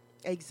troops?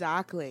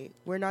 Exactly.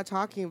 We're not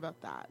talking about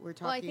that. We're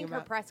talking about... Well, I think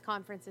her press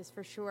conferences,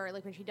 for sure,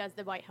 like when she does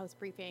the White House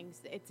briefings,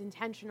 it's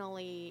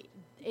intentionally...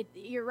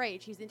 you're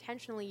right. She's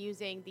intentionally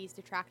using these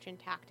detraction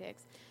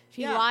tactics.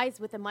 She lies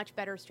with a much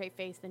better straight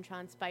face than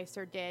Sean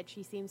Spicer did.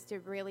 She seems to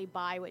really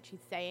buy what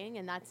she's saying,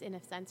 and that's, in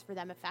a sense, for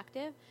them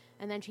effective.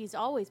 And then she's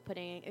always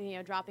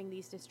dropping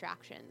these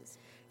distractions.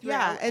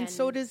 Yeah, and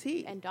so does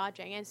he. And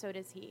dodging, and so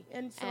does he.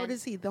 And so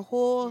does he. The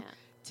whole...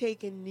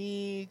 take a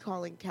knee,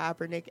 calling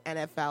Kaepernick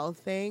NFL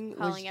thing.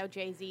 Calling out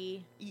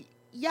Jay-Z.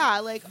 Yeah,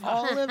 like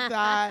all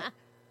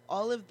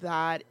of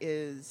that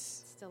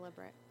is... It's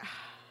deliberate.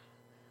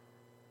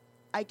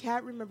 I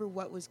can't remember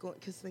what was going...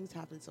 because things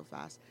happen so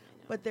fast.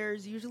 But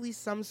there's usually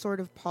some sort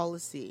of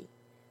policy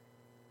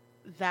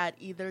that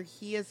either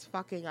he is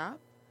fucking up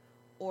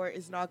or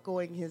is not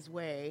going his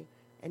way,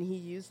 and he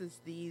uses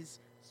these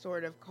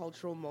sort of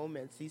cultural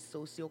moments, these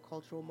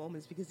socio-cultural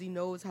moments, because he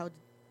knows how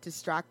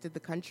distracted the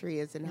country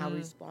is and how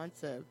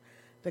responsive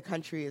the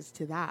country is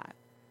to that.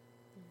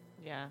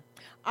 Yeah.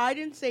 I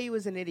didn't say he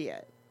was an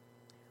idiot.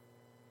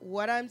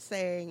 what I'm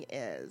saying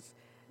is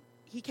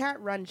he can't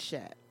run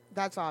shit.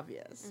 That's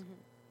obvious.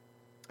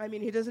 Mm-hmm. I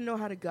mean, he doesn't know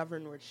how to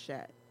govern with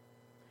shit.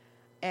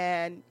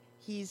 And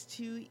he's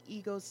too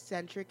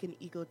egocentric and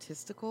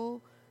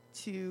egotistical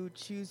to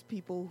choose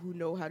people who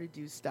know how to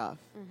do stuff.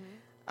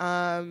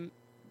 Mm-hmm.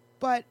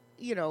 But,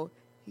 you know,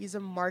 he's a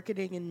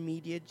marketing and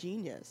media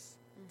genius,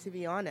 to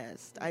be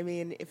honest. I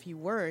mean, if he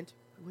weren't,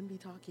 we wouldn't be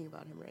talking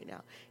about him right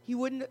now. He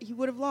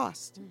would have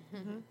lost.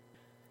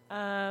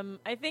 Mm-hmm.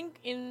 I think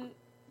in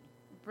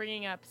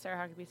bringing up Sarah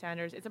Huckabee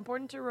Sanders, it's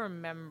important to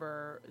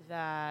remember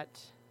that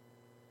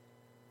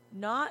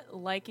not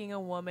liking a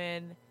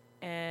woman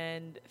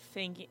and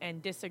thinking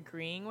and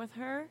disagreeing with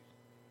her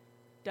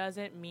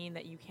doesn't mean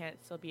that you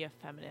can't still be a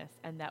feminist,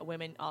 and that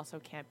women also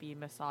can't be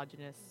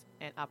misogynist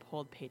and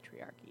uphold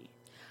patriarchy.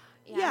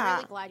 Yeah, I'm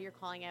really glad you're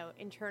calling out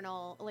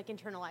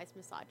internalized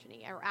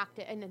misogyny, or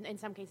active, and in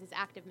some cases,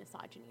 active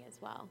misogyny as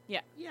well.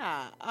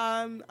 Yeah.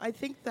 I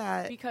think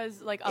that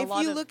Because like if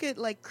you look at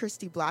like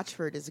Christy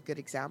Blatchford is a good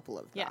example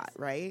of Yes. that,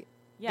 right?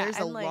 Yeah, There's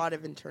a and, like, lot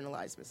of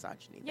internalized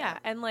misogyny. Yeah,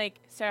 there. and like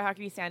Sarah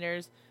Huckabee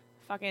Sanders,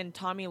 fucking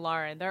Tommy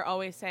Lauren, they're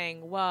always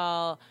saying,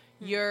 well,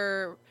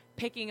 you're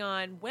picking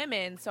on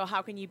women, so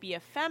how can you be a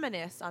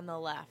feminist on the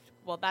left?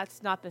 Well,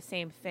 that's not the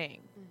same thing.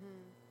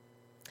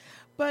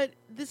 But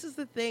this is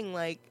the thing,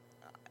 like,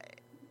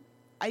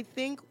 I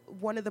think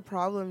one of the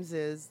problems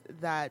is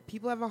that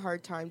people have a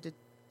hard time to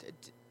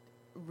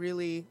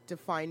really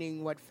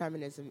defining what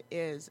feminism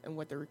is and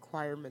what the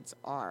requirements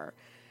are.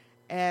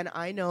 And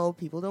I know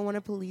people don't want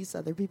to police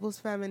other people's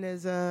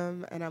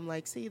feminism, and I'm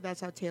like, see,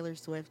 that's how Taylor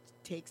Swift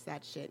takes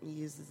that shit and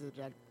uses it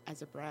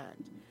as a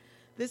brand.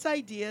 This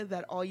idea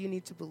that all you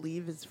need to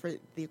believe is for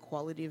the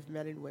equality of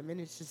men and women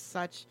is just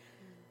such,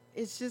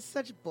 it's just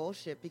such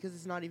bullshit because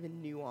it's not even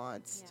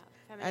nuanced.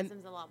 Yeah,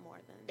 feminism's a lot more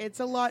than.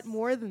 It's a lot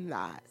more than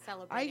that.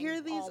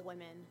 Celebrating all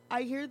women.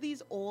 I hear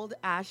these old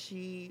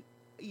ashy,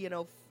 you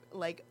know,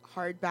 like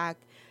hardback,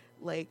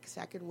 like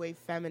second wave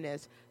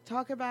feminists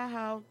talk about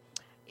how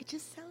it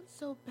just sounds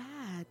so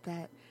bad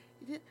that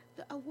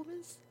a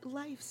woman's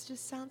life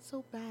just sounds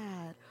so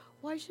bad.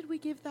 Why should we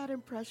give that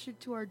impression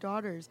to our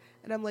daughters?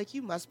 And I'm like,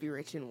 you must be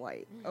rich and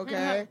white,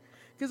 okay?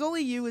 Because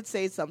only you would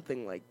say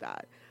something like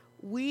that.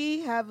 We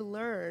have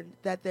learned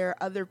that there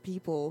are other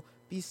people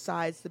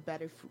besides the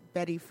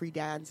Betty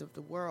Friedan's of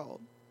the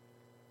world.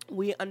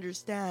 We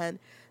understand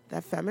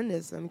that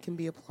feminism can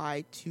be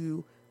applied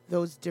to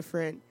those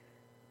different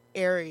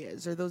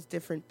areas or those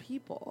different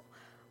people.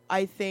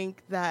 I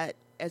think that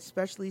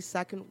especially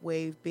second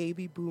wave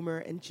baby boomer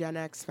and Gen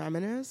X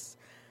feminists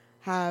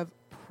have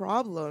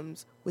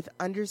problems with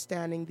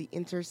understanding the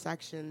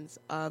intersections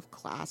of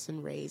class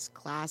and race,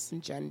 class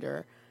and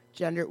gender,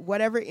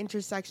 whatever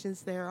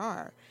intersections there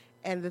are.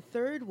 And the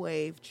third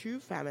wave, true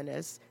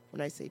feminists,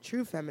 when I say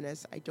true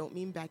feminists, I don't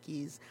mean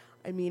Becky's,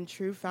 I mean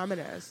true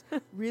feminists,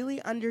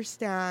 really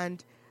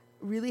understand,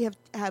 really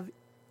have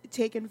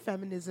taken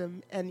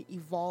feminism and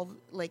evolved,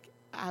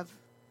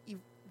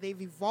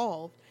 they've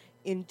evolved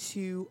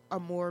into a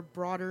more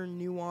broader,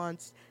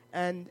 nuanced,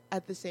 and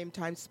at the same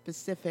time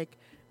specific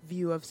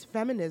view of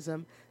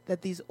feminism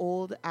that these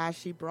old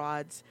ashy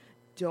broads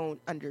don't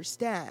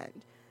understand.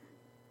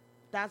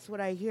 That's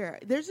what I hear.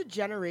 There's a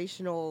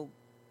generational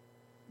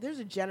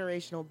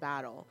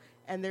battle,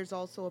 and there's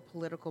also a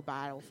political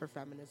battle for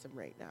feminism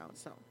right now.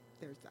 So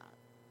there's that.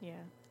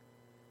 Yeah.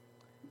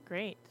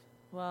 Great.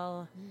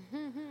 Well,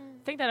 I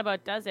think that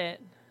about does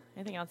it.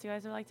 Anything else you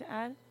guys would like to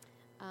add?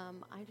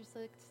 I just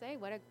like to say,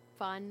 what a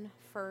fun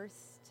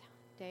first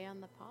day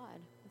on the pod.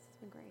 This has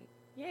been great.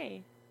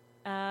 Yay.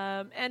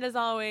 And as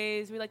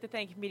always, we'd like to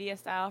thank Media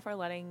Style for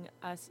letting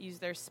us use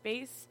their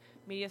space.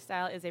 Media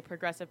Style is a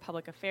progressive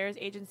public affairs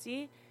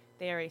agency.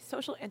 They are a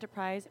social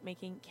enterprise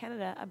making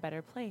Canada a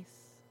better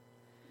place.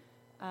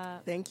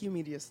 Thank you,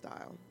 Media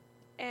Style.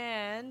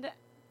 And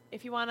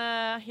if you want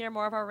to hear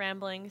more of our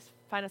ramblings,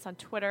 find us on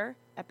Twitter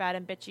at Bad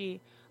and Bitchy,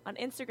 on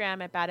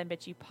Instagram at Bad and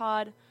Bitchy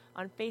Pod,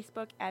 on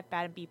Facebook at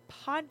Bad and B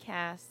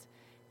Podcast,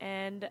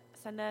 and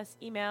send us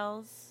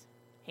emails,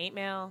 hate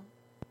mail,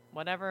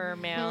 whatever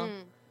mail,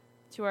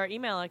 to our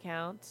email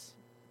account,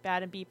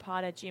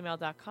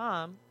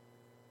 badandbpod@gmail.com.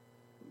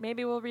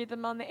 Maybe we'll read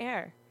them on the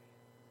air.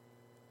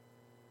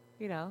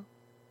 You know.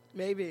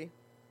 Maybe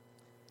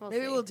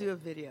Maybe we'll do a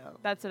video.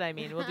 That's what I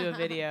mean. We'll do a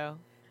video.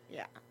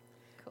 Yeah.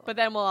 Cool. But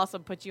then we'll also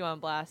put you on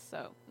blast,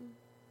 so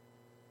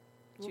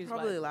We'll choose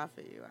probably one. laugh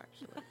at you,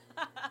 actually.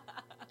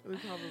 We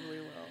probably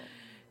will.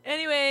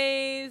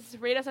 Anyways,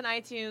 rate us on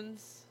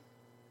iTunes.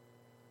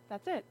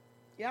 That's it.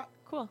 Yep.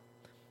 Cool.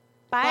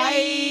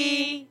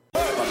 Bye. My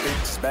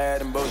bitch is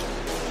bad and bullshit.